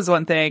was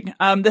one thing.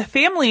 The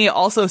family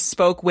also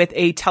spoke with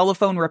a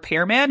telephone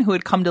repairman who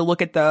had come to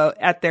look at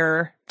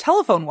their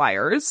telephone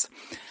wires.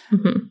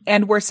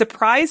 And were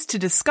surprised to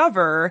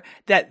discover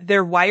that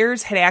their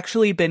wires had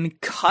actually been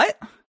cut,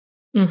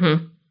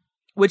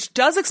 which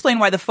does explain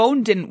why the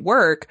phone didn't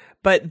work,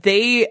 but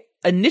they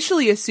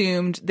initially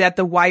assumed that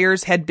the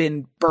wires had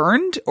been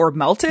burned or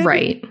melted.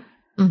 Right.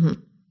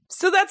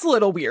 So that's a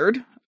little weird.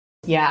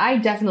 Yeah,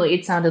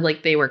 it sounded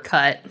like they were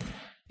cut.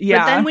 Yeah.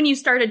 But then when you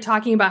started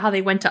talking about how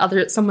they went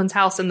to someone's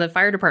house and the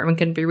fire department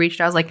couldn't be reached,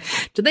 I was like,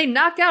 did they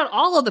knock out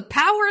all of the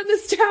power in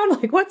this town?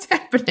 Like, what's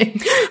happening?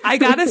 I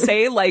gotta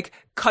say, like,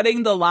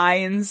 cutting the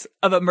lines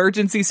of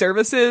emergency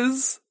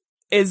services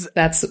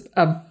that's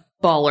a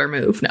baller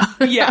move now.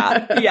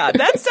 yeah,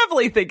 that's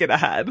definitely thinking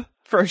ahead,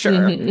 for sure.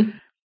 Mm-hmm.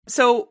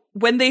 So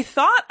when they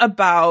thought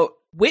about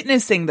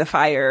witnessing the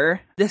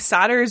fire, the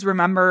Sodders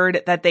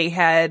remembered that they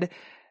had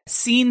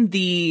seen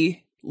the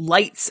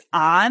lights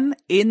on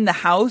in the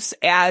house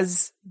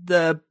as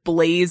the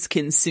blaze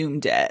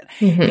consumed it.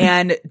 Mm-hmm.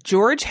 And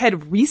George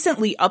had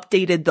recently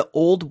updated the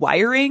old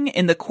wiring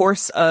in the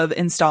course of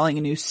installing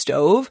a new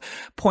stove,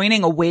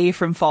 pointing away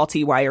from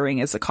faulty wiring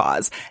as a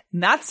cause.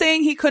 Not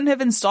saying he couldn't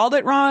have installed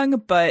it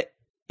wrong, but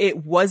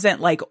it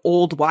wasn't like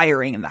old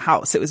wiring in the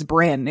house. It was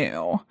brand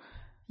new.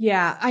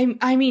 Yeah.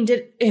 I mean,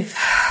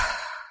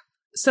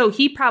 so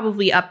he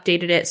probably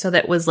updated it so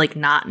that it was like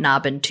not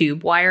knob and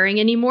tube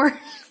wiring anymore,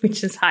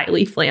 which is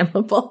highly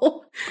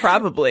flammable.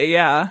 Probably,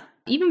 yeah.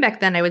 Even back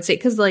then, I would say,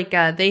 because like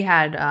they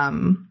had,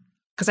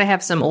 because I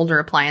have some older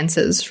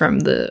appliances from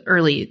the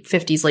early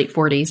 50s, late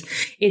 40s.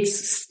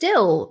 It's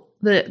still,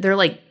 they're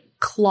like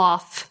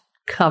cloth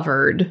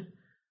covered,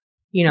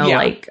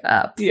 like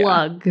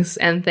plugs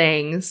and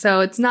things. So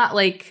it's not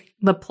like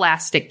the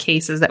plastic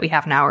cases that we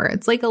have now, where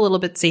it's like a little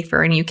bit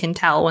safer and you can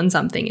tell when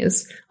something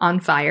is on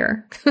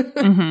fire.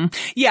 Mm-hmm.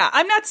 Yeah,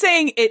 I'm not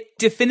saying it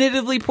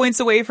definitively points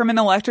away from an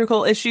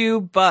electrical issue,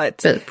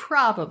 but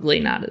probably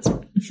not as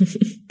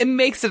it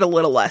makes it a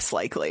little less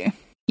likely.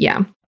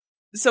 Yeah.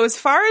 So as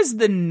far as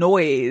the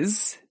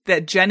noise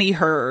that Jenny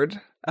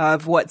heard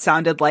of what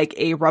sounded like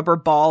a rubber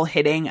ball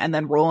hitting and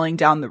then rolling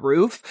down the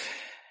roof,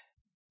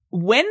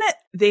 when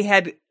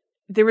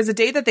there was a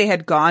day that they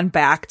had gone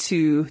back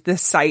to the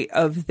site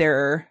of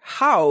their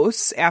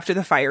house after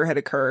the fire had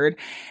occurred.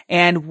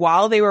 And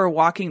while they were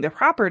walking the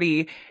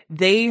property,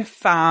 they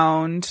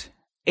found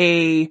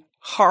a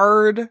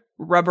hard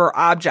rubber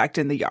object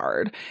in the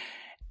yard.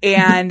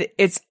 And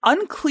it's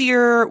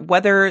unclear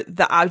whether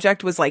the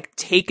object was like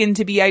taken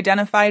to be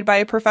identified by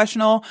a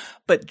professional,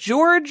 but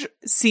George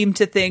seemed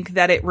to think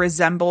that it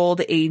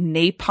resembled a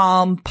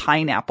napalm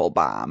pineapple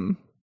bomb.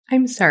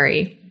 I'm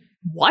sorry.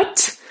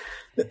 What?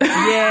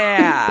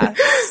 Yeah.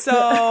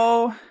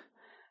 So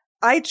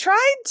I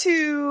tried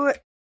to,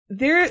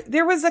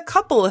 there was a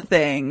couple of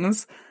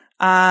things.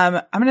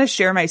 I'm going to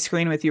share my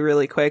screen with you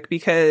really quick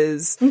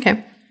because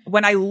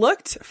when I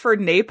looked for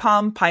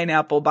napalm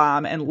pineapple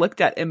bomb and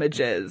looked at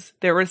images,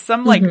 there was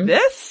some like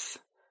this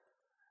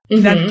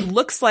that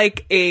looks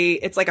like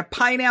it's like a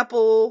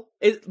pineapple.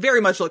 It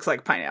very much looks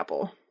like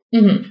pineapple.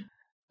 Mm-hmm.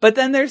 But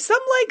then there's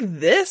some like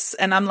this,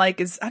 and I'm like,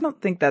 I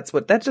don't think that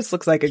just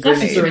looks like a grenade.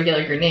 That's just a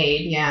regular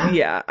grenade, yeah.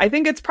 Yeah, I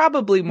think it's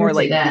probably more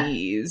like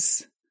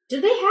these.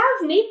 Did they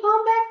have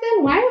napalm back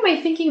then? Why am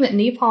I thinking that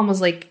napalm was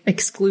like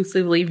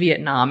exclusively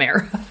Vietnam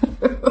era?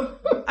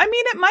 I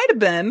mean, it might have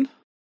been.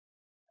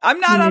 I'm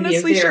not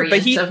honestly sure,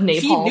 but he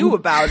knew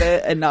about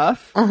it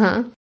enough.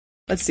 Uh-huh.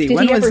 Let's see,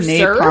 when was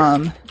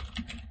napalm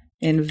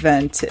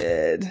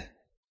invented?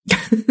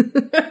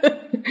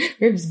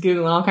 We're just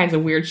Googling all kinds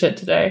of weird shit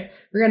today.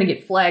 We're going to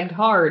get flagged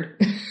hard.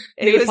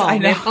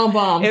 Napalm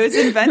bombs. It was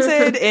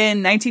invented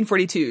in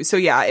 1942. So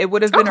yeah, it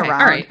would have been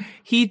around. Right.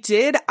 He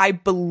did, I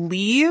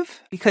believe,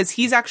 because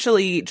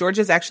George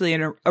is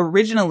actually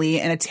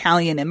originally an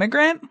Italian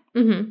immigrant.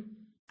 Mm-hmm.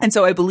 And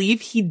so I believe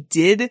he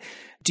did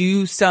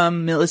do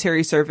some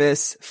military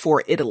service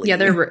for Italy. Yeah,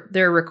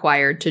 they're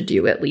required to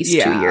do at least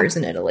 2 years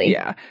in Italy.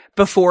 Yeah,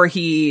 before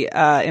he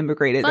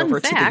immigrated over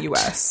to the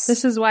U.S.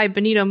 This is why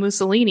Benito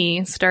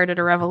Mussolini started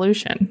a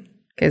revolution.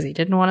 Because he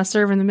didn't want to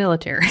serve in the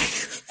military.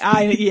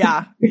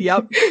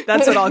 Yep.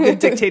 That's what all good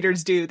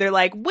dictators do. They're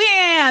like,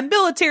 wham,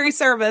 military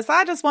service.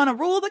 I just want to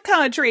rule the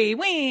country.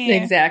 Wham.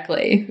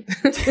 Exactly.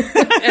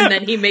 And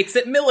then he makes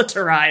it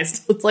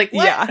militarized. It's like,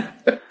 what? Yeah.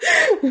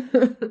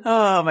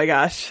 Oh my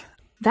gosh.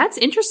 That's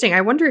interesting.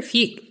 I wonder if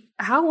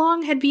how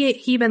long had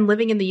he been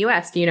living in the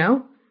U.S., do you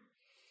know?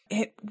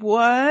 It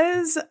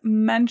was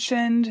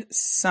mentioned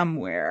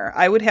somewhere.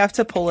 I would have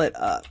to pull it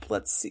up.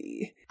 Let's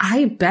see.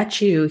 I bet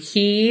you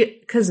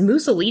because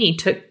Mussolini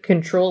took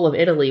control of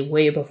Italy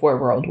way before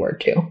World War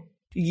II.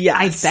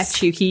 Yes. I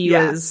bet you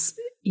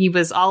he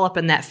was all up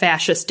in that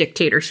fascist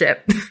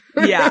dictatorship.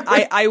 Yeah,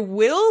 I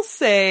will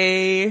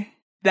say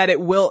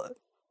that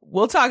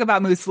we'll talk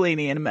about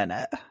Mussolini in a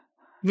minute.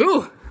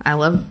 Ooh, I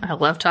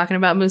love talking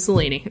about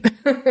Mussolini.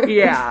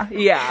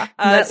 Yeah.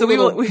 So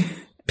we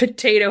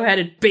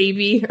potato-headed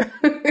baby.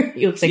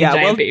 He looks like a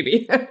giant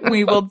baby.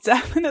 We will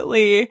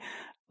definitely,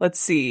 let's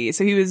see.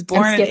 So he was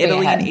born in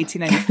Italy in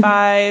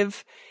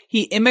 1895.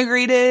 He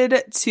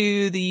immigrated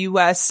to the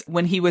U.S.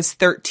 when he was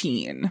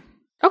 13.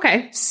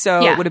 Okay.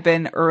 So it would have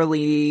been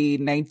early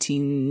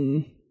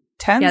 1910s,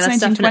 yeah, that's 1920s.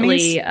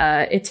 Definitely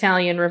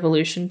Italian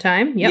Revolution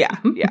time. Yep.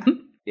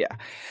 Yeah.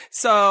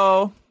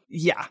 So,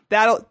 yeah,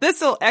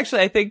 this'll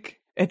actually, I think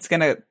it's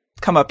going to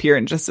come up here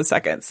in just a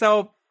second.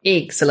 So.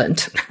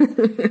 Excellent.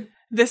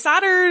 The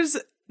Sodders,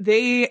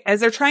 as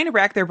they're trying to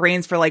rack their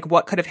brains for like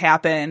what could have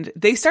happened,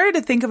 they started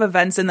to think of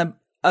events in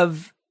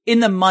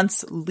the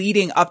months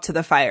leading up to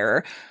the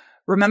fire,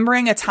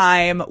 remembering a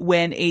time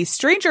when a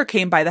stranger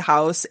came by the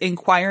house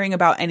inquiring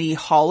about any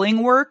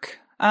hauling work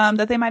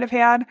that they might have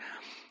had.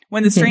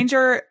 When the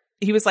stranger,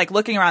 he was like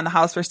looking around the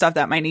house for stuff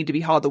that might need to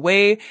be hauled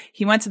away.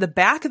 He went to the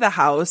back of the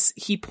house.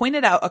 He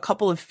pointed out a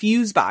couple of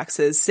fuse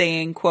boxes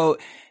saying,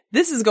 quote,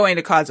 "This is going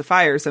to cause a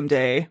fire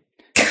someday."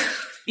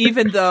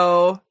 Even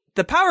though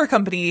the power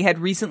company had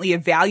recently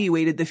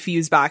evaluated the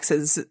fuse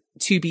boxes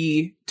to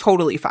be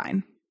totally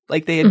fine.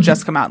 Like they had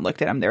just come out and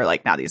looked at them. They were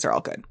like, "Nah, these are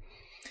all good."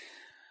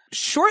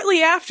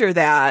 Shortly after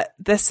that,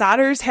 the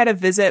Sodders had a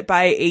visit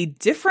by a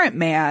different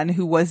man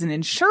who was an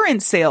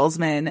insurance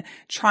salesman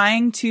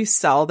trying to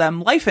sell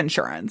them life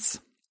insurance.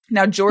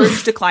 Now,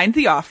 George declined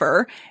the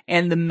offer,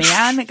 and the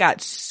man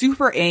got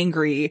super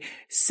angry,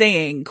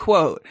 saying,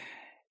 quote,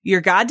 "Your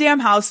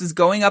goddamn house is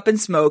going up in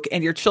smoke,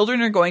 and your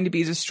children are going to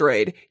be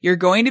destroyed. You're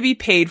going to be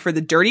paid for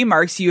the dirty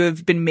marks you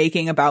have been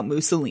making about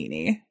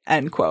Mussolini,"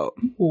 end quote.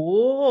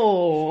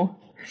 Whoa.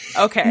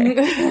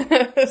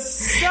 Okay.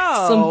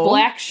 Some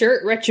black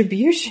shirt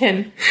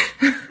retribution.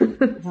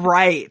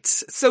 Right.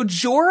 So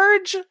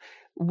George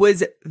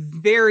was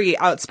very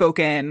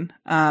outspoken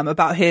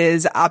about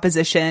his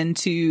opposition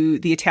to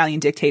the Italian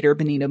dictator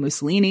Benito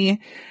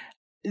Mussolini.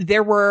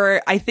 There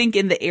were, I think,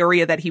 in the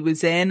area that he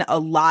was in, a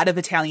lot of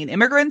Italian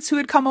immigrants who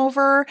had come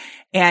over,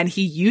 and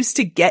he used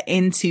to get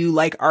into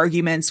like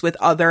arguments with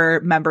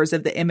other members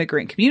of the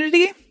immigrant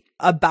community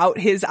about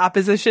his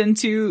opposition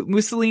to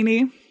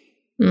Mussolini.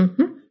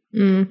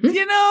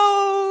 You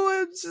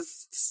know,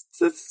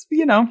 just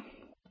you know,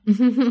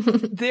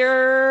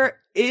 there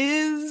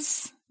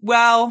is,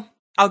 well,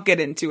 I'll get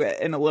into it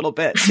in a little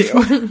bit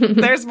too.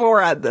 There's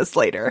more on this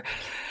later.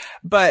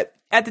 But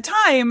at the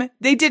time,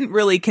 they didn't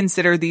really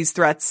consider these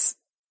threats.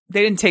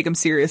 They didn't take them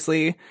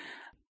seriously.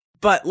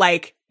 But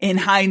like in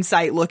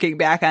hindsight, looking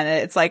back on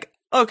it, it's like,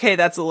 okay,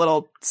 that's a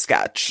little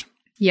sketch.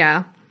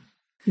 Yeah.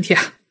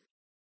 Yeah.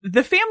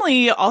 The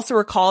family also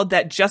recalled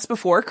that just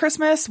before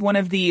Christmas, one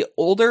of the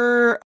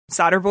older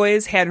Sodder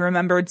boys had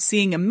remembered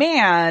seeing a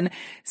man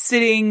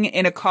sitting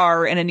in a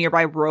car in a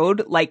nearby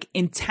road, like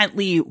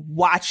intently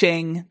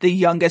watching the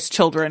youngest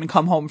children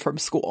come home from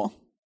school.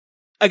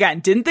 Again,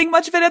 didn't think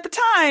much of it at the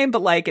time,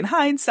 but like in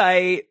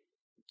hindsight,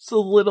 it's a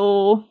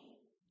little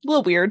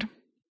weird.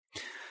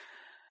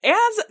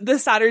 As the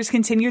Sodders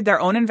continued their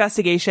own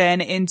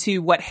investigation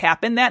into what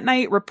happened that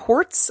night,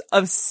 reports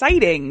of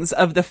sightings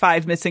of the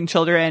 5 missing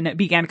children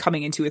began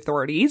coming into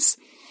authorities.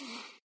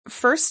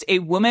 First, a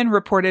woman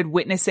reported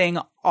witnessing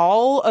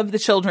all of the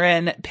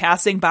children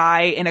passing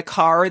by in a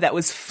car that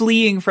was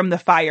fleeing from the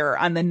fire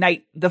on the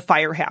night the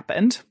fire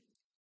happened.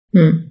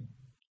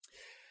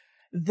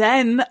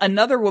 Then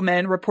another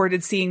woman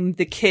reported seeing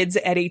the kids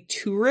at a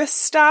tourist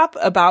stop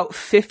about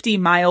 50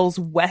 miles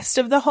west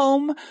of the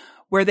home,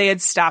 where they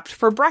had stopped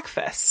for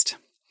breakfast.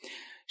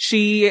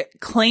 She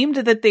claimed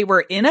that they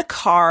were in a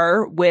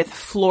car with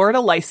Florida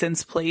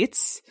license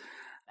plates.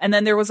 And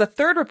then there was a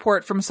third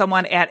report from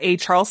someone at a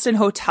Charleston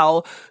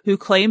hotel who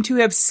claimed to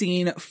have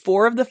seen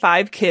 4 of the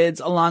 5 kids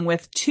along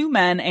with 2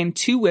 men and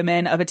 2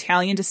 women of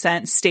Italian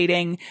descent,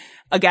 stating,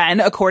 again,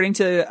 according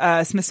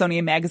to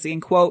Smithsonian Magazine,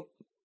 quote,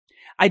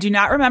 "I do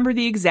not remember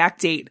the exact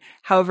date.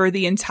 However,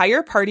 the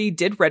entire party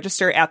did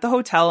register at the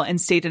hotel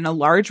and stayed in a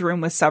large room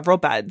with several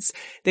beds.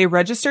 They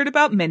registered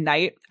about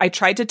midnight. I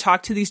tried to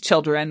talk to these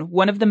children.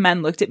 One of the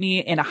men looked at me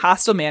in a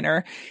hostile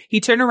manner. He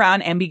turned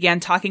around and began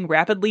talking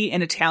rapidly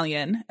in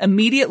Italian.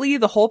 Immediately,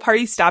 the whole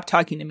party stopped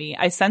talking to me.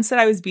 I sensed that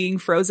I was being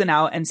frozen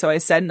out, and so I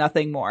said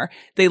nothing more.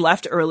 They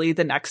left early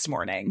the next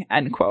morning,"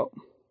 end quote.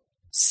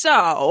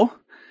 So,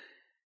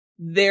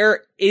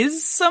 there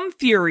is some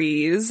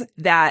theories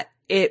that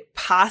it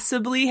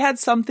possibly had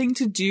something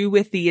to do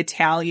with the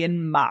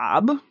Italian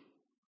mob.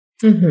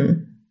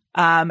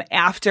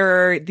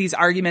 After these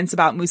arguments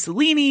about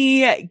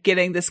Mussolini,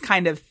 getting this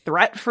kind of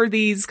threat for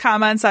these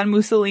comments on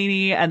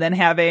Mussolini, and then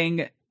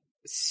having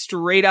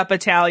straight up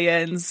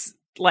Italians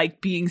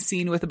like being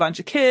seen with a bunch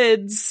of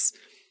kids.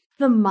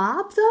 The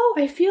mob, though,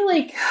 I feel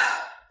like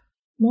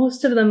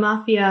most of the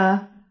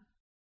mafia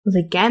was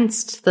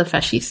against the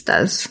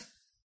fascistas.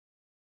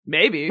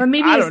 Maybe. But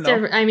maybe I it's don't know.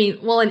 different. I mean,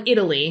 well, in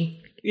Italy,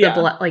 Yeah.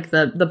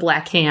 the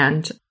Black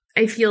Hand,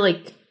 I feel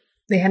like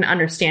they had an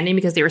understanding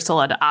because they were still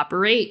allowed to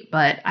operate,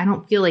 but I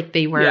don't feel like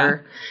they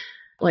were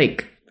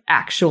like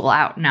actual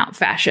out and out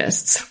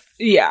fascists.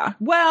 Yeah.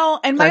 Well,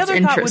 and my That's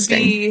other thought would interesting.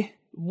 be,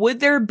 would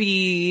there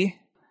be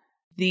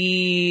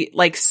the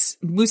like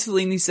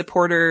Mussolini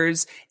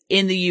supporters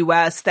in the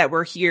US that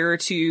were here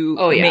to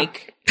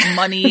make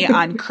money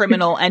on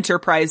criminal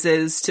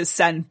enterprises to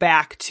send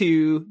back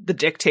to the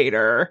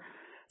dictator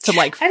to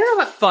like I don't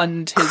know about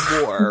fund his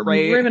war,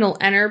 right? Criminal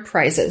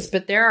enterprises,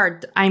 but there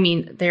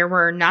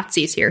were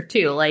Nazis here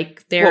too.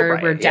 Like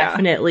there were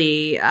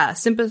definitely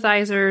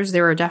sympathizers.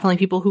 There were definitely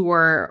people who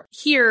were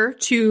here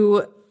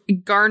to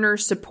garner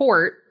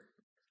support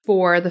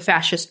for the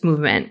fascist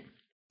movement.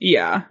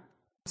 Yeah.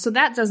 So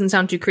that doesn't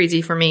sound too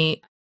crazy for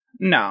me.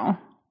 No.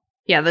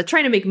 Yeah, the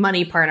trying to make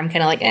money part, I'm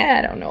kind of like,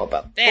 I don't know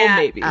about that. Well,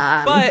 maybe.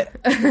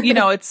 But, you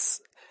know,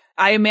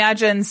 I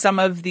imagine some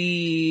of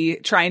the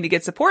trying to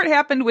get support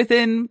happened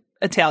within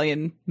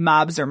Italian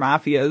mobs or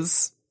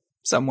mafias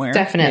somewhere.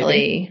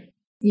 Definitely. Maybe.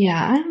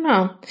 Yeah, I don't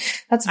know.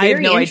 That's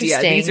very interesting. I have no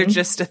idea. These are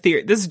just a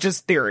theory. This is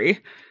just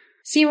theory.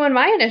 See, when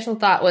my initial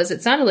thought was,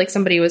 it sounded like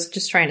somebody was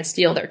just trying to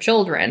steal their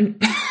children.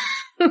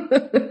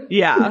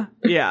 Yeah.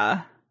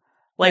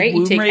 Like right?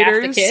 womb you take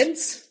raiders. Half the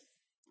kids.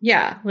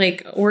 Yeah,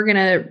 like we're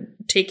gonna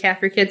take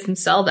half your kids and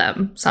sell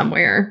them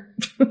somewhere.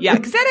 Yeah,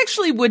 because that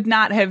actually would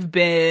not have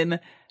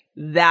been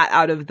that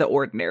out of the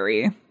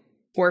ordinary.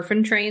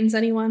 Orphan trains,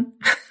 anyone?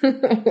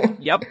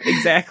 Yep,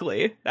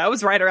 exactly. That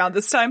was right around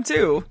this time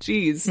too.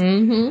 Jeez.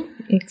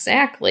 Mm-hmm.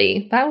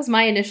 Exactly. That was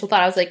my initial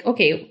thought. I was like,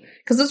 okay,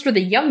 because those were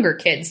the younger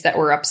kids that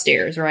were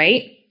upstairs,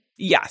 right?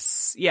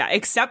 Yes. Yeah,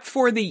 except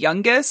for the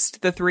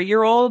youngest, the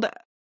 3-year-old.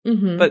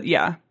 Mm-hmm. But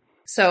yeah.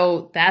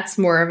 So that's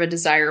more of a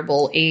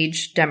desirable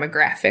age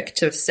demographic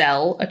to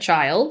sell a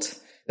child.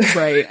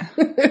 Right.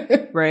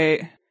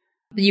 Right.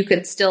 You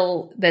could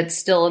that's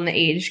still in the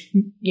age,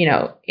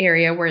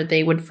 area where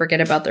they would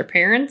forget about their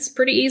parents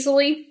pretty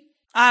easily.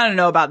 I don't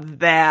know about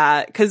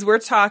that, because we're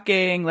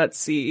talking, let's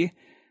see,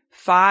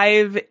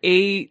 5,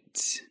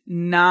 8,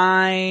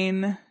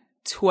 9,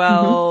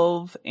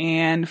 12,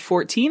 and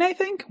 14, I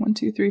think. 1,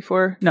 2, 3,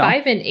 4. No.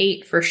 5 and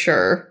 8 for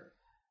sure.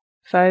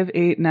 5,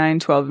 8, 9,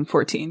 12, and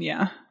 14,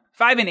 yeah.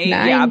 5 and 8,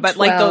 9, yeah, but 12.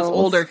 like those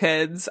older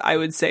kids, I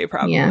would say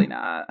probably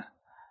not.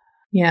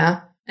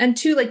 Yeah. And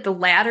two, like the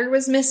ladder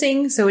was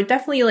missing. So it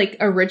definitely, like,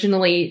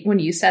 originally when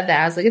you said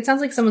that, I was like, it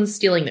sounds like someone's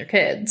stealing their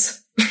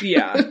kids.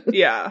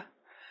 Yeah.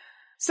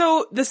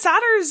 So the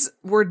Sodders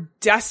were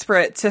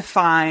desperate to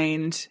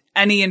find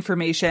any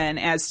information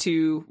as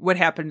to what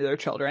happened to their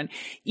children,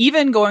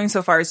 even going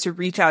so far as to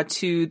reach out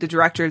to the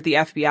director of the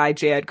FBI,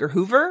 J. Edgar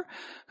Hoover,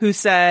 who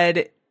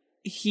said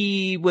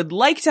he would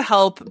like to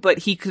help,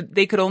 but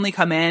they could only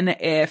come in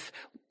if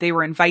they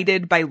were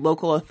invited by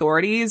local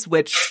authorities,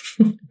 which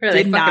are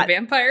they fucking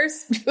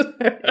vampires?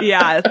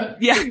 Yeah.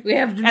 We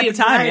have to be at the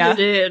time,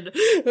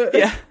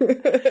 yeah.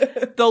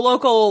 The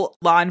local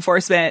law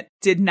enforcement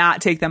did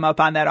not take them up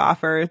on that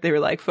offer. They were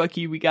like, "Fuck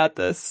you, we got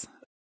this,"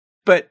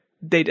 but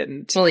they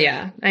didn't. Well,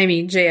 yeah. I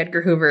mean, J.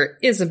 Edgar Hoover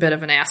is a bit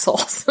of an asshole.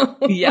 So.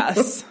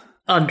 Yes,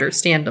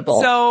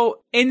 understandable.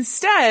 So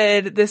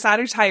instead, the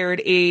Sodders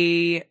hired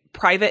a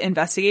private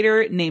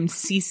investigator named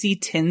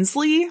Cece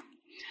Tinsley.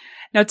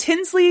 Now,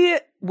 Tinsley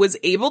was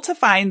able to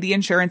find the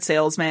insurance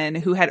salesman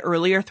who had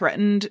earlier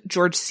threatened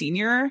George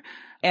Sr.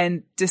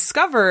 and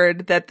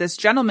discovered that this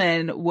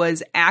gentleman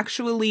was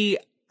actually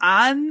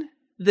on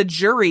the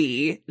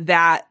jury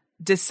that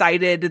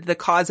decided the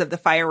cause of the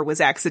fire was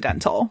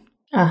accidental.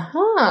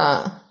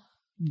 Uh-huh.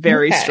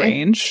 Very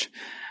strange.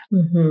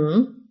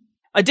 Mm-hmm.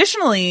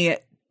 Additionally,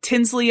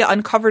 Tinsley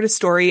uncovered a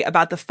story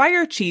about the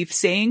fire chief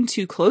saying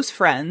to close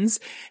friends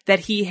that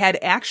he had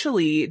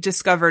actually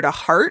discovered a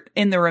heart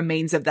in the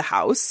remains of the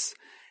house.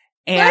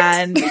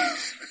 And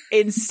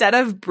instead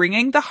of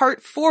bringing the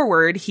heart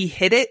forward, he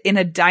hid it in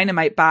a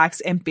dynamite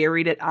box and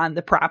buried it on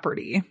the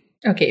property.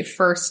 Okay,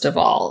 first of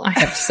all, I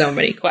have so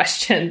many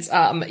questions.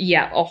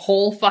 Yeah, a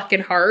whole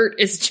fucking heart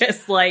is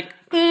just like,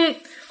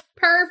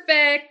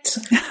 perfect,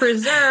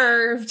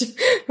 preserved.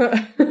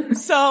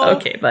 So,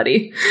 okay,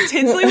 buddy.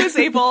 Tinsley was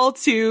able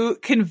to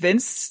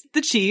convince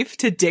the chief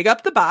to dig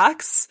up the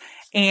box,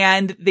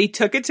 and they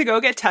took it to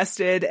go get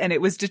tested, and it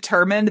was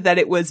determined that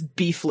it was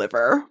beef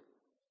liver.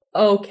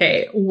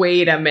 Okay,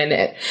 wait a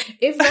minute.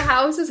 If the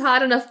house is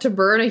hot enough to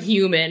burn a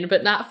human,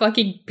 but not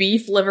fucking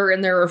beef liver in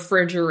their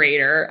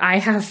refrigerator, I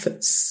have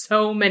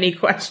so many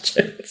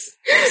questions.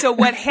 So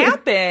what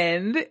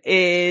happened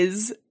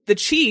is the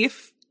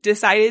chief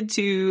decided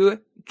to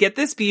get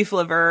this beef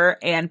liver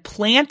and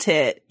plant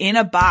it in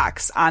a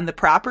box on the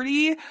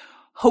property,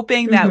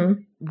 hoping that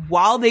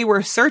while they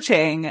were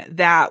searching,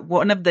 that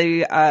one of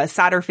the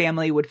Sodder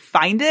family would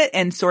find it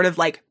and sort of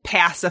like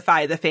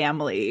pacify the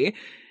family.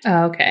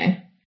 Oh,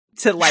 okay.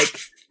 To like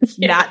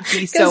not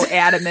be so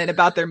adamant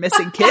about their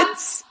missing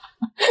kids.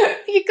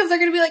 Because they're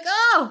going to be like,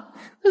 oh,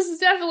 this is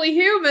definitely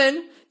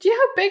human. Do you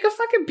know how big a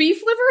fucking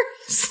beef liver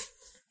is?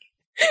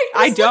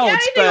 I don't,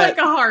 but like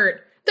a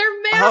heart.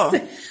 They're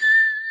massive.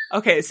 Oh.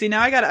 Okay, see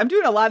now I'm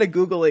doing a lot of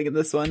Googling in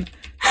this one.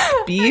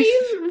 Beef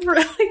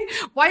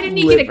Why didn't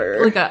he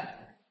liver. Get a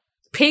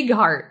pig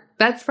heart?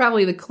 That's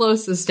probably the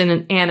closest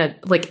in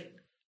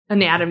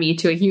anatomy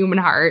to a human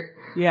heart.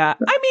 Yeah.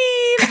 I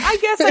mean, I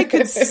guess I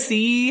could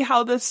see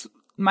how this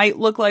might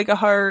look like a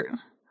heart.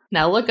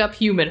 Now look up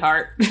human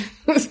heart.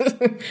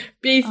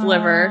 Beef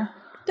liver.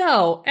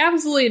 No,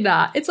 absolutely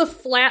not. It's a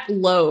flat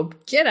lobe.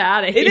 Get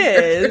out of here. It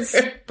is,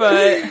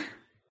 but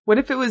what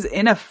if it was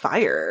in a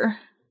fire?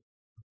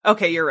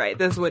 Okay, you're right.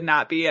 This would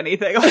not be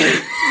anything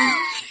like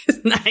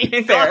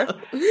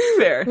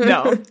Fair.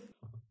 No.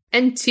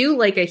 And two,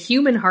 like a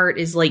human heart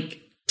is like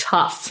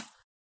tough.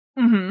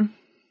 Mm-hmm.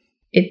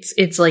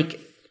 It's a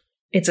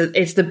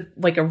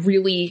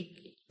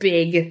really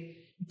big,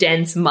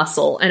 dense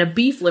muscle. And a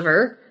beef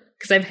liver,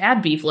 because I've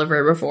had beef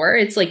liver before,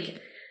 it's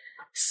like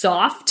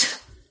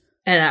soft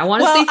And I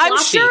want to say floppy.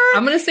 I'm sure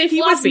I'm going to say he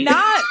floppy. was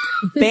not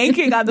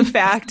banking on the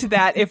fact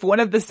that if one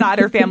of the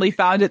Sauter family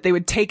found it, they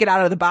would take it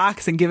out of the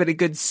box and give it a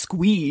good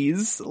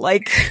squeeze.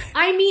 Like,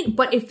 I mean,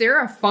 but if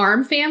they're a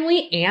farm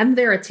family and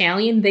they're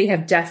Italian, they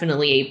have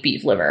definitely ate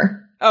beef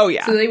liver. Oh,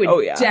 yeah. So they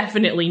would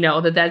definitely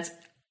know that that's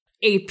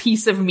a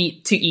piece of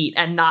meat to eat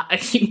and not a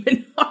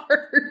human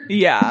heart.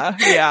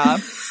 Yeah.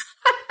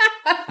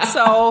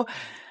 So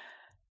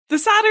the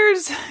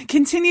Sauters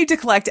continued to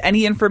collect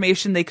any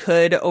information they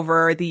could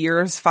over the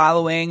years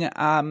following,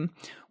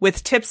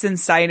 with tips and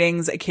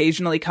sightings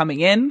occasionally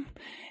coming in.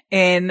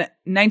 In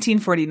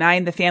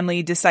 1949, the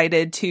family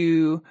decided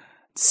to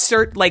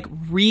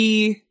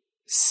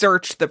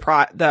research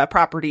the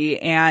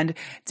property and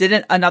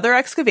did another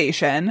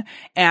excavation,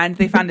 and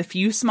they found a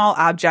few small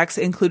objects,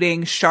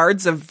 including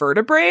shards of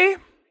vertebrae.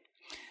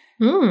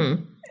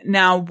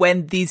 Now,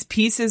 when these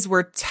pieces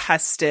were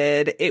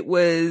tested, it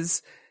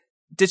was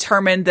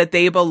determined that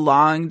they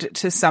belonged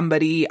to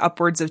somebody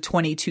upwards of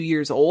 22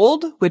 years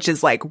old, which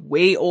is like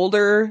way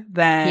older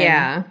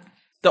than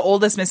the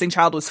oldest missing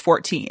child was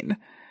 14.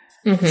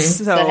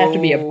 So that had to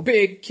be a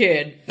big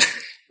kid.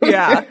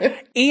 Yeah.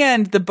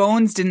 And the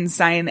bones didn't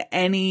have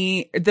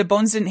any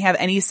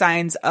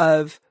signs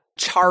of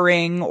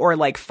charring or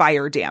like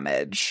fire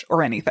damage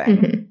or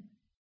anything.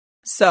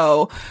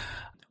 So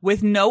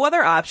with no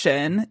other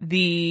option,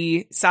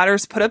 the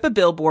Sauters put up a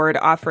billboard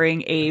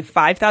offering a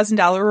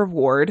 $5,000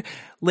 reward,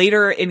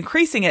 later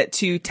increasing it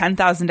to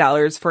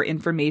 $10,000 for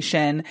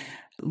information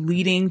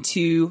leading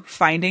to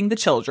finding the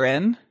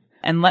children.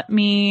 And I'm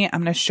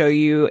going to show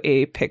you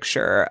a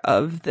picture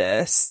of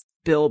this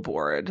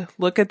billboard.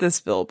 Look at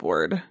this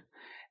billboard.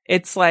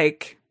 It's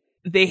like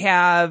they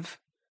have...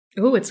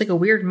 Oh, it's like a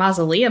weird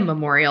mausoleum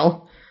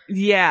memorial.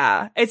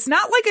 Yeah. It's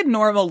not like a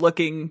normal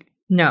looking...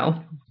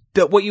 No.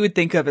 What you would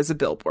think of as a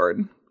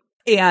billboard.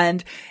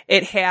 And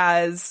it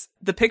has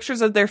the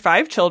pictures of their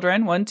 5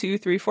 children, 1, 2,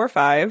 3, 4,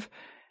 5.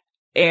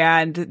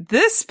 And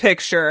this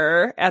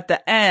picture at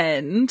the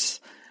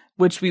end,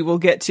 which we will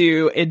get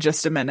to in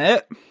just a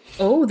minute.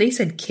 Oh, they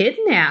said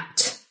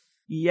kidnapped.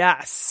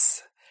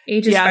 Yes.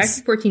 Ages 5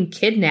 to 14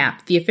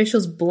 kidnapped. The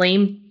officials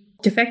blamed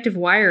defective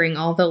wiring,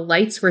 although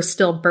lights were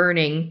still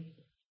burning.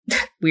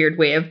 Weird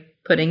way of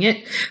putting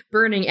it.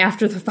 Burning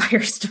after the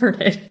fire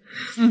started.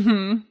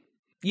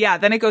 Yeah,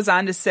 then it goes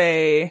on to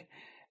say,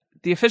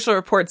 the official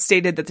report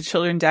stated that the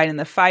children died in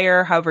the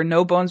fire. However,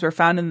 no bones were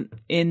found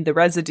in the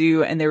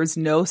residue, and there was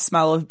no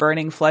smell of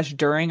burning flesh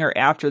during or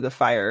after the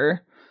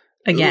fire.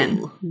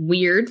 Again,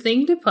 weird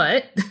thing to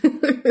put.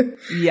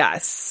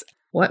 Yes.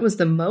 What was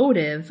the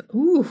motive?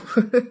 Ooh.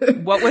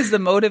 What was the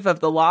motive of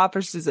the law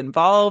officers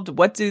involved?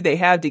 What do they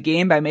have to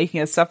gain by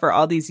making us suffer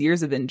all these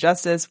years of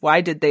injustice?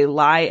 Why did they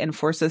lie and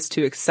force us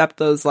to accept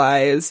those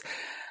lies?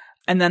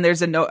 And then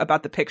there's a note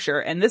about the picture.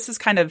 And this is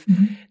kind of,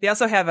 they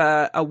also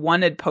have a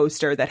wanted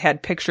poster that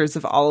had pictures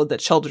of all of the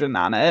children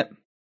on it.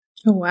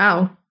 Oh,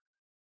 wow.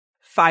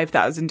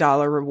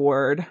 $5,000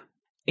 reward.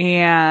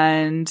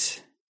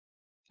 And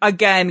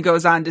again,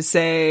 goes on to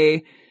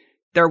say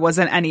there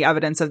wasn't any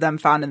evidence of them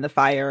found in the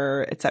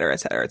fire, et cetera, et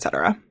cetera, et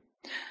cetera.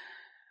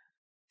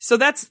 So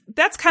that's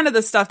kind of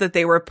the stuff that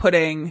they were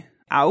putting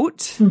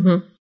out.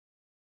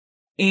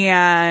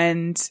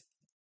 And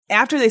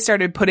after they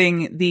started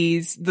putting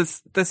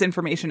this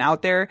information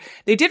out there,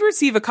 they did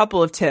receive a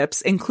couple of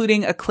tips,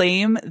 including a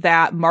claim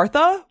that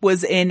Martha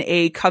was in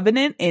a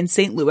covenant in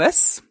St.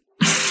 Louis.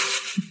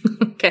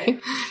 Okay.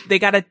 They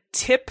got a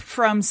tip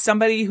from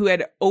somebody who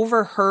had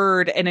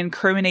overheard an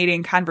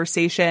incriminating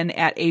conversation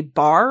at a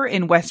bar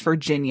in West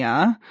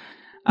Virginia.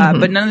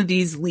 But none of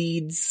these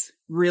leads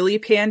really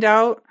panned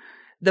out.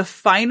 The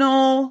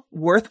final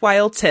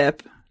worthwhile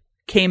tip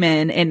came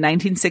in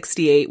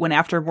 1968 when,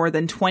 after more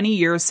than 20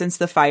 years since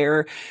the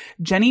fire,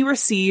 Jenny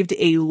received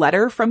a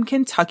letter from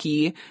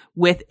Kentucky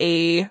with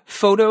a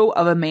photo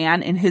of a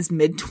man in his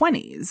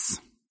mid-20s.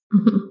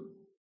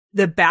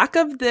 The back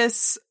of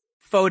this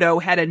photo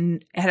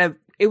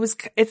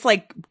it's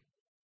like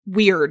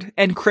weird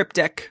and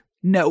cryptic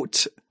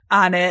note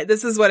on it.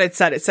 This is what it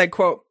said. It said,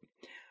 quote,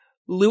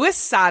 Louis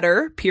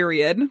Sauter,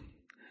 period.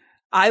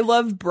 I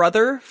love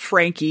brother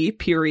Frankie,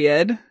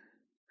 period.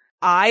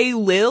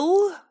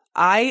 ILIL,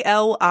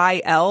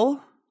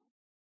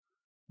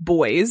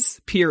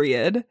 boys,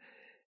 period.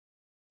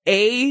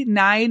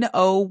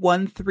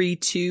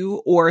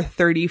 A90132 or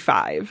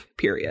 35,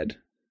 period.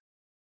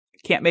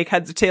 Can't make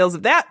heads or tails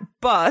of that,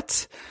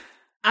 but...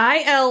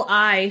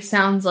 ILI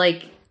sounds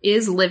like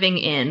is living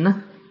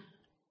in.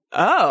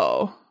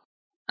 Oh.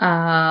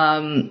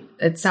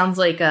 It sounds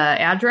like a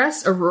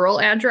address, a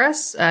rural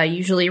address.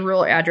 Usually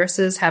rural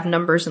addresses have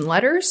numbers and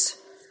letters.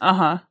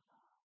 What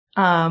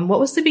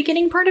was the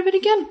beginning part of it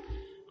again?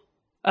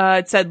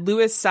 It said,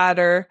 Louis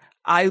Sauter,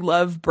 I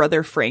love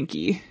brother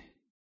Frankie.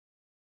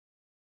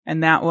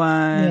 And that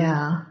one...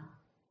 Yeah.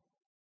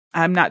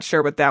 I'm not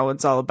sure what that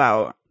one's all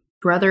about.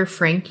 Brother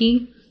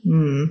Frankie?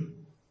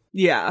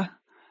 Yeah.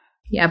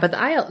 Yeah, but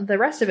the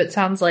rest of it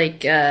sounds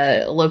like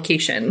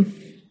location.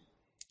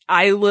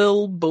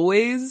 ILIL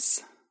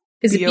boys?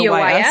 Is it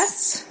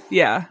BOYS?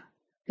 Yeah.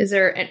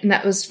 And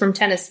that was from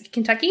Tennessee,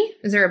 Kentucky?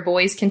 Is there a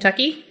Boys,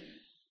 Kentucky?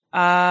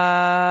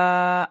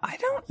 I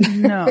don't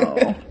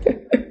know.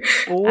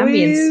 Boys, I'm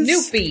being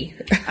Snoopy.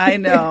 I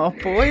know.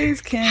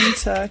 Boys,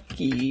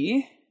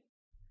 Kentucky.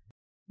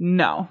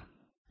 No.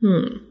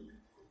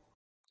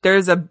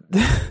 There's a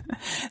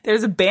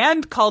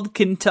band called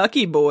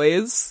Kentucky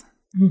Boys.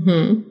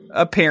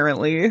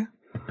 Apparently.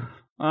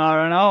 I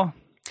don't know.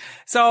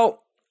 So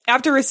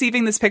after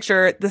receiving this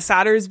picture, the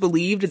Sodders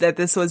believed that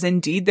this was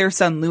indeed their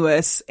son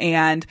Lewis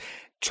and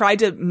tried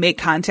to make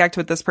contact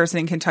with this person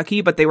in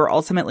Kentucky, but they were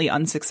ultimately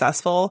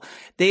unsuccessful.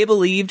 They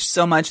believed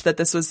so much that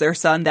this was their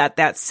son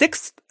that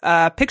sixth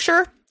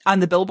picture on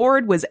the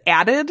billboard was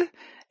added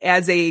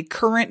as a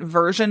current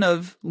version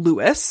of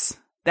Lewis.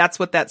 That's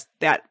what that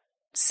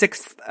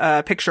sixth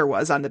picture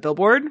was on the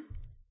billboard.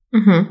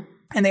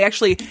 And they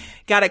actually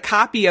got a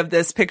copy of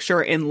this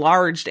picture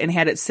enlarged and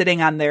had it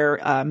sitting on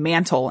their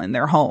mantle in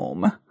their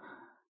home.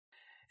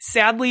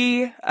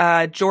 Sadly,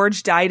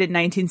 George died in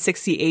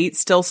 1968,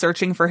 still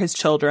searching for his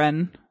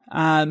children.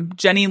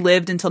 Jenny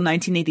lived until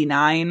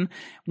 1989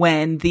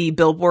 when the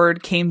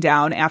billboard came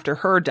down after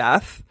her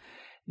death.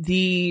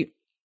 The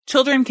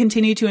children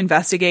continued to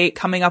investigate,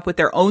 coming up with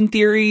their own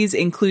theories,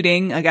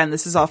 including, again,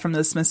 this is all from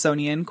the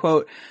Smithsonian,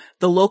 quote,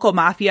 the local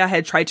mafia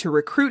had tried to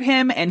recruit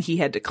him and he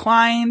had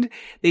declined.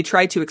 They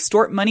tried to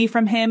extort money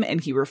from him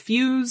and he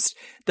refused.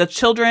 The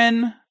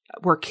children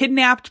were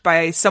kidnapped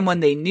by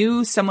someone they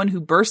knew, someone who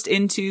burst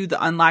into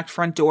the unlocked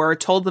front door,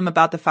 told them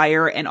about the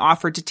fire, and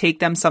offered to take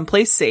them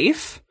someplace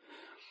safe.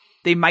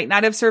 They might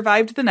not have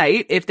survived the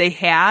night. If they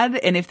had,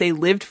 and if they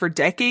lived for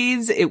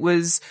decades, if it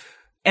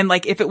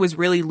was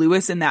really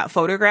Lewis in that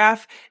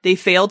photograph, they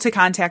failed to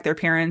contact their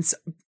parents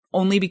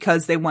only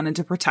because they wanted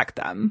to protect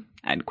them,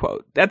 end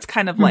quote. That's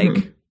kind of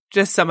like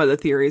just some of the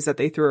theories that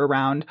they threw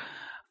around.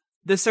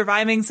 The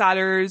surviving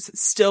Sodders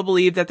still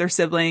believe that their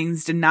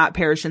siblings did not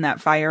perish in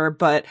that fire,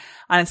 but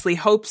honestly,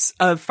 hopes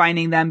of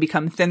finding them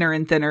become thinner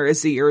and thinner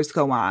as the years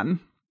go on.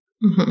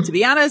 To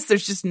be honest,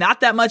 there's just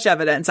not that much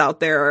evidence out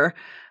there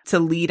to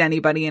lead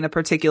anybody in a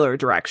particular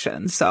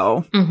direction.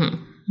 So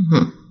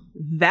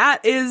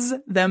that is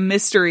the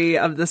mystery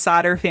of the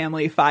Sodder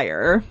family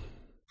fire.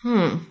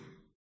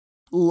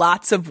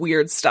 Lots of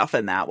weird stuff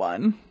in that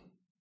one.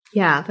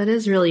 Yeah, that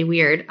is really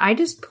weird. I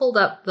just pulled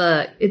up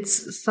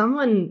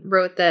someone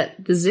wrote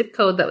that the zip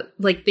code that,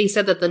 like, they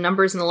said that the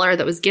numbers in the letter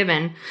that was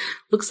given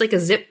looks like a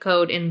zip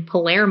code in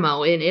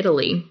Palermo in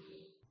Italy.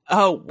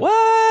 Oh,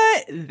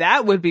 what?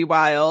 That would be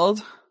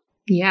wild.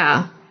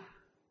 Yeah.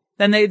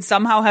 Then they'd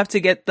somehow have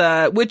to get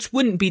which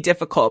wouldn't be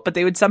difficult, but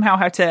they would somehow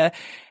have to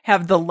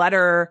have the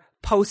letter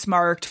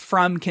postmarked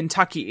from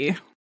Kentucky.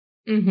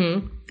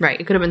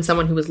 Right. It could have been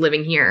someone who was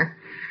living here.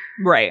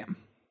 Right.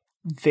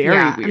 Very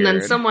weird. And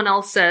then someone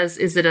else says,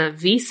 is it a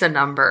visa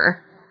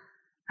number?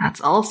 That's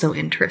also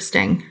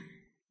interesting.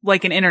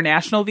 Like an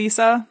international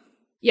visa?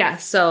 Yeah.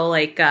 So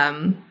like,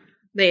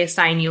 they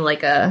assign you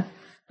like a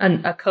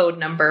code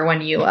number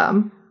when you,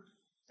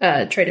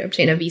 try to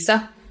obtain a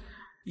visa.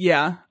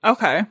 Yeah.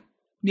 Okay.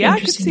 Yeah, I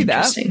could see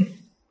that.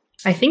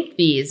 I think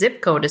the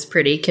zip code is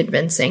pretty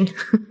convincing.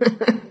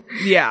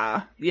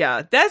 Yeah.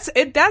 That's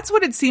it. That's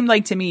what it seemed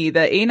like to me. The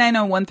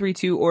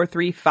A90132 or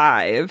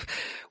 35,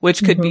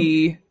 which could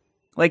be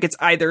like it's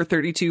either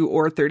 32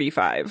 or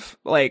 35.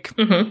 Like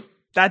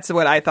that's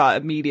what I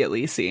thought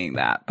immediately seeing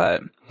that.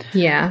 But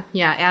yeah,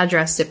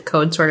 address, zip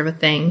code, sort of a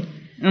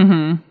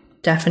thing.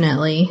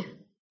 Definitely.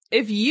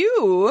 If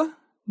you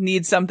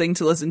need something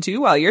to listen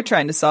to while you're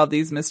trying to solve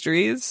these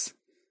mysteries,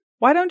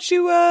 why don't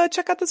you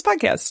check out this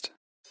podcast?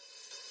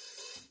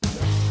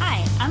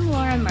 Hi, I'm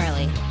Laura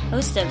Murley,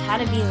 host of How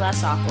to Be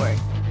Less Awkward.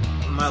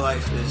 My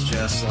life is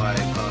just like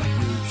a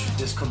huge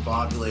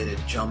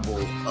discombobulated jumble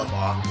of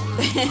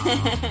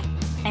awkward.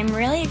 I'm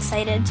really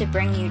excited to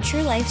bring you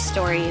true life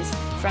stories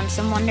from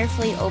some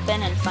wonderfully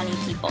open and funny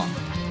people.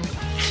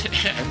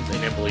 And they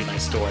didn't believe my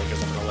story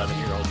because I'm an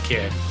 11-year-old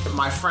kid.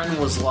 My friend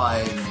was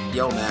like,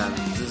 yo man,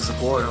 this is a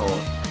glory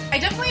hole. I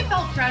definitely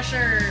felt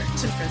pressure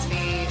to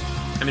Frisbee.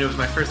 I mean, it was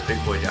my first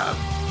big boy job.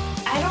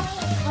 I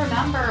don't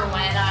remember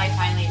when I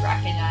finally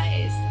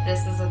recognized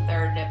this is a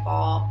third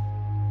nipple.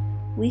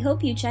 We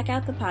hope you check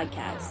out the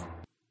podcast.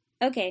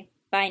 Okay,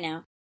 bye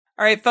now.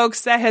 All right,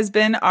 folks, that has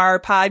been our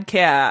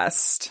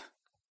podcast.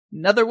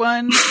 Another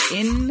one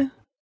in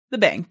the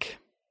bank.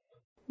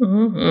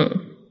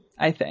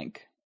 I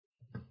think.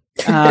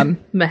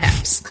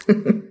 Perhaps.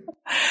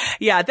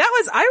 Yeah,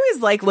 I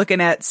always like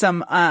looking at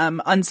some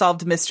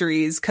unsolved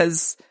mysteries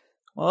because,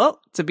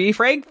 well, to be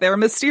frank, they're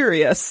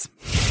mysterious.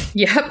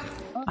 Yep,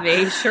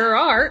 they sure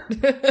are.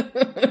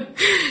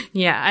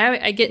 Yeah,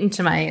 I get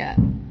into my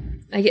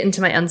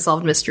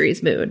unsolved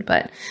mysteries mood,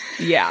 but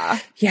yeah,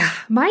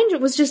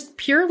 mine was just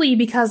purely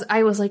because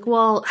I was like,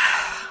 well,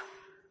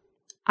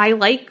 I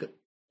like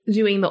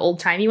doing the old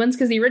timey ones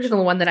because the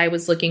original one that I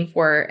was looking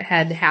for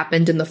had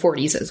happened in the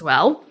 40s as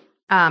well,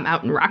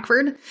 out in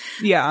Rockford.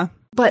 Yeah,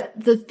 but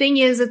the thing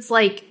is, it's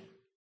like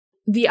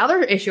the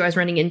other issue I was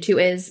running into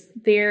is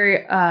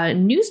their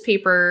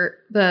newspaper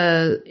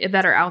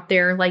that are out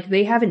there, like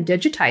they haven't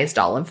digitized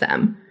all of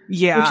them.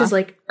 Yeah. Which is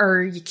like,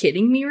 are you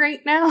kidding me right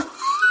now?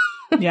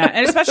 Yeah.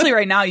 And especially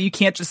right now, you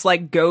can't just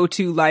like go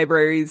to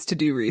libraries to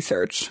do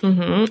research.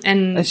 Mm-hmm.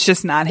 And it's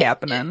just not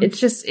happening. It's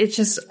just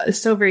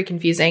so very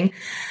confusing.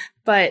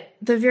 But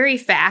the very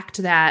fact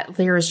that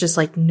there was just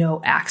like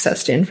no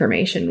access to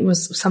information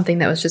was something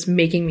that was just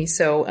making me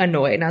so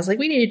annoyed. And I was like,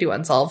 we need to do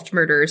unsolved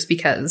murders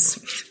because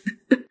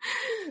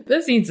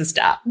this needs to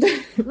stop.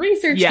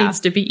 Research needs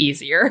to be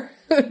easier.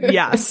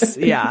 Yes.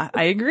 Yeah,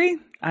 I agree.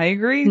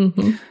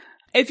 Mm-hmm.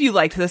 If you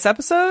liked this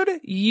episode,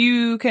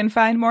 you can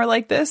find more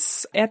like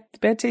this at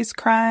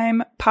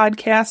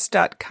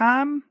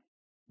badtastecrimepodcast.com,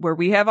 where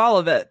we have all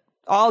of it.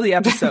 All the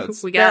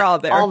episodes. They're all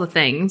there. All the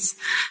things.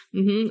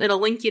 Mm-hmm.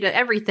 It'll link you to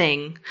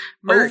everything.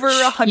 Merch, over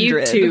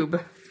 100.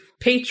 YouTube,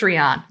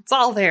 Patreon. It's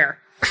all there.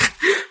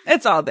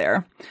 It's all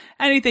there.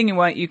 Anything you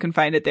want, you can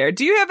find it there.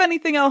 Do you have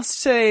anything else to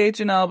say,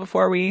 Janelle,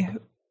 before we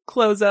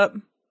close up?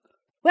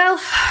 Well,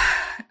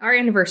 our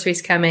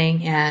anniversary's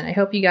coming, and I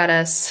hope you got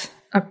us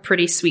a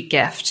pretty sweet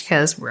gift,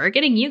 because we're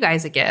getting you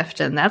guys a gift,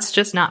 and that's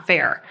just not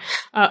fair.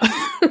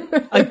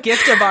 A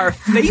gift of our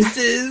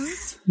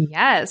faces.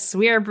 Yes,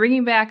 we are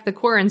bringing back the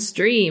Quarren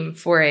Stream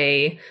for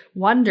a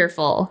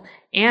wonderful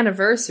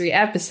anniversary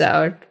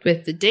episode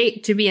with the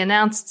date to be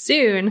announced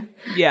soon.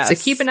 Yes. So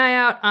keep an eye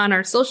out on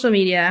our social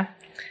media,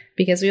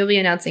 because we will be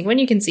announcing when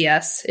you can see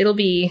us. It'll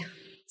be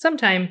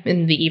sometime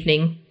in the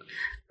evening,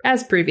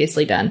 as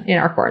previously done in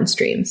our Quarren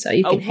Stream. So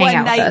you can hang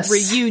out with us. A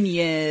one-night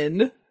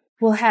reunion.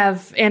 We'll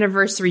have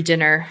anniversary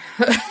dinner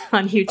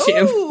on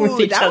YouTube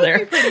with each other. That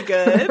would be pretty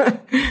good.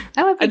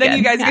 That would be and then good.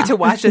 you guys get to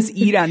watch us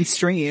eat on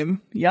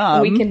stream. Yum.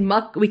 We can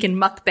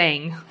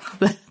mukbang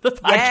the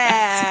podcast.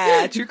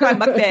 Yeah, true crime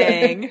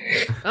mukbang.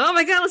 Oh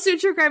my god, let's do a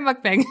true crime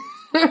mukbang.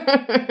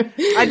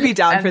 I'd be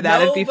down for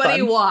that. It'd be fun.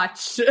 Nobody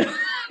watched.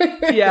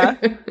 Yeah.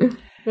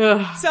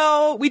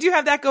 So we do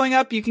have that going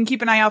up. You can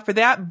keep an eye out for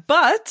that.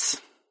 But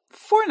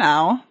for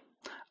now,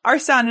 our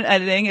sound and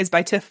editing is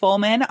by Tiff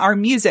Fullman. Our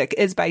music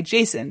is by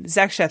Jason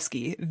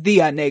Zakshevsky,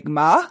 the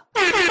Enigma.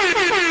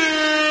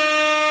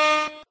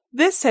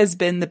 This has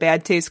been the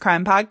Bad Taste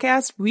Crime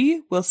Podcast.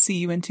 We will see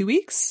you in 2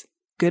 weeks.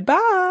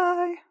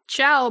 Goodbye.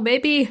 Ciao,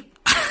 baby.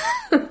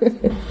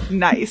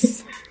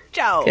 Nice.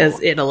 Ciao.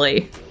 Because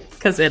Italy.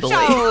 Ciao.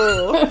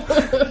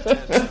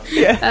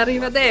 Yeah.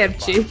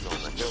 Arrivederci.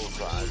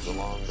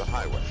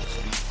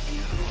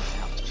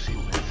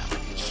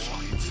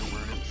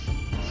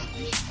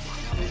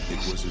 It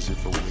was as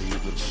if a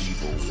wave of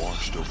evil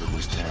washed over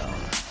this town.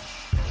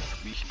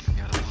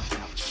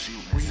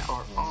 We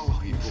are all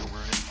evil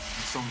in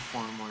some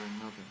form or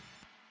another.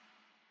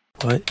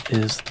 What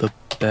is the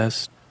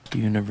best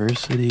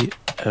university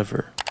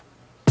ever?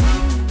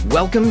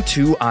 Welcome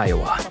to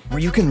Iowa, where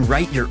you can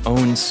write your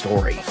own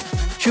story.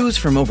 Choose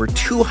from over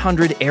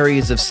 200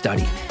 areas of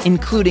study,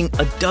 including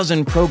a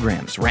dozen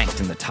programs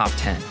ranked in the top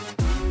 10.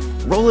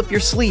 Roll up your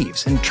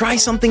sleeves and try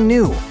something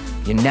new.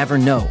 You never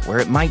know where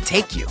it might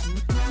take you.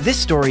 This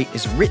story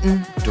is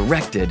written,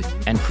 directed,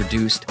 and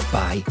produced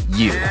by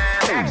you.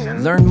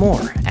 Learn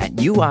more at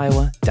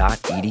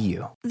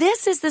uiowa.edu.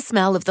 This is the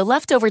smell of the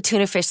leftover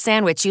tuna fish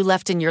sandwich you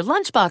left in your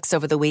lunchbox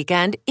over the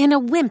weekend in a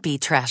wimpy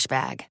trash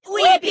bag.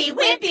 Wimpy,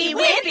 wimpy,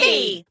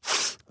 wimpy!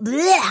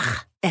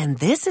 Blech! And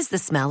this is the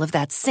smell of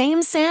that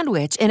same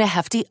sandwich in a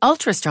hefty,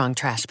 ultra-strong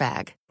trash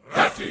bag.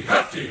 Hefty,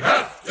 hefty,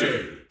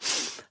 hefty!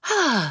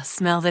 Ah,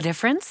 smell the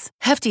difference?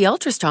 Hefty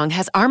Ultra Strong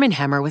has Arm &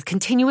 Hammer with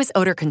continuous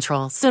odor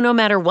control, so no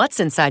matter what's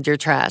inside your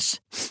trash,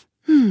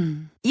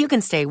 you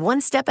can stay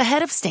one step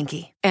ahead of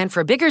stinky. And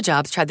for bigger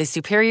jobs, try the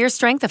superior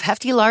strength of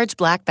Hefty Large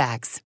Black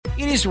Bags.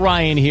 It is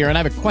Ryan here, and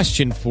I have a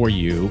question for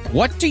you.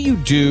 What do you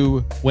do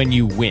when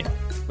you win?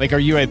 Like, are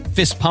you a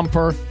fist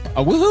pumper,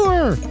 a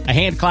woohooer, a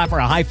hand clapper,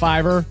 a high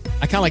fiver?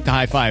 I kind of like the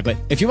high five, but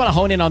if you want to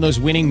hone in on those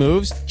winning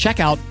moves, check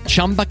out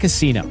Chumba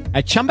Casino.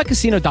 At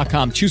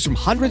ChumbaCasino.com, choose from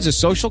hundreds of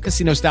social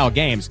casino-style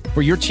games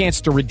for your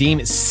chance to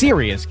redeem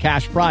serious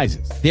cash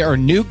prizes. There are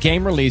new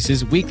game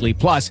releases weekly,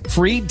 plus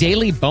free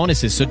daily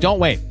bonuses, so don't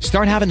wait.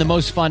 Start having the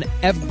most fun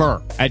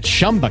ever at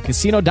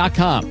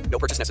ChumbaCasino.com. No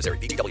purchase necessary.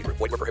 VGW Group.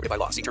 Void where prohibited by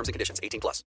law. See terms and conditions. 18+.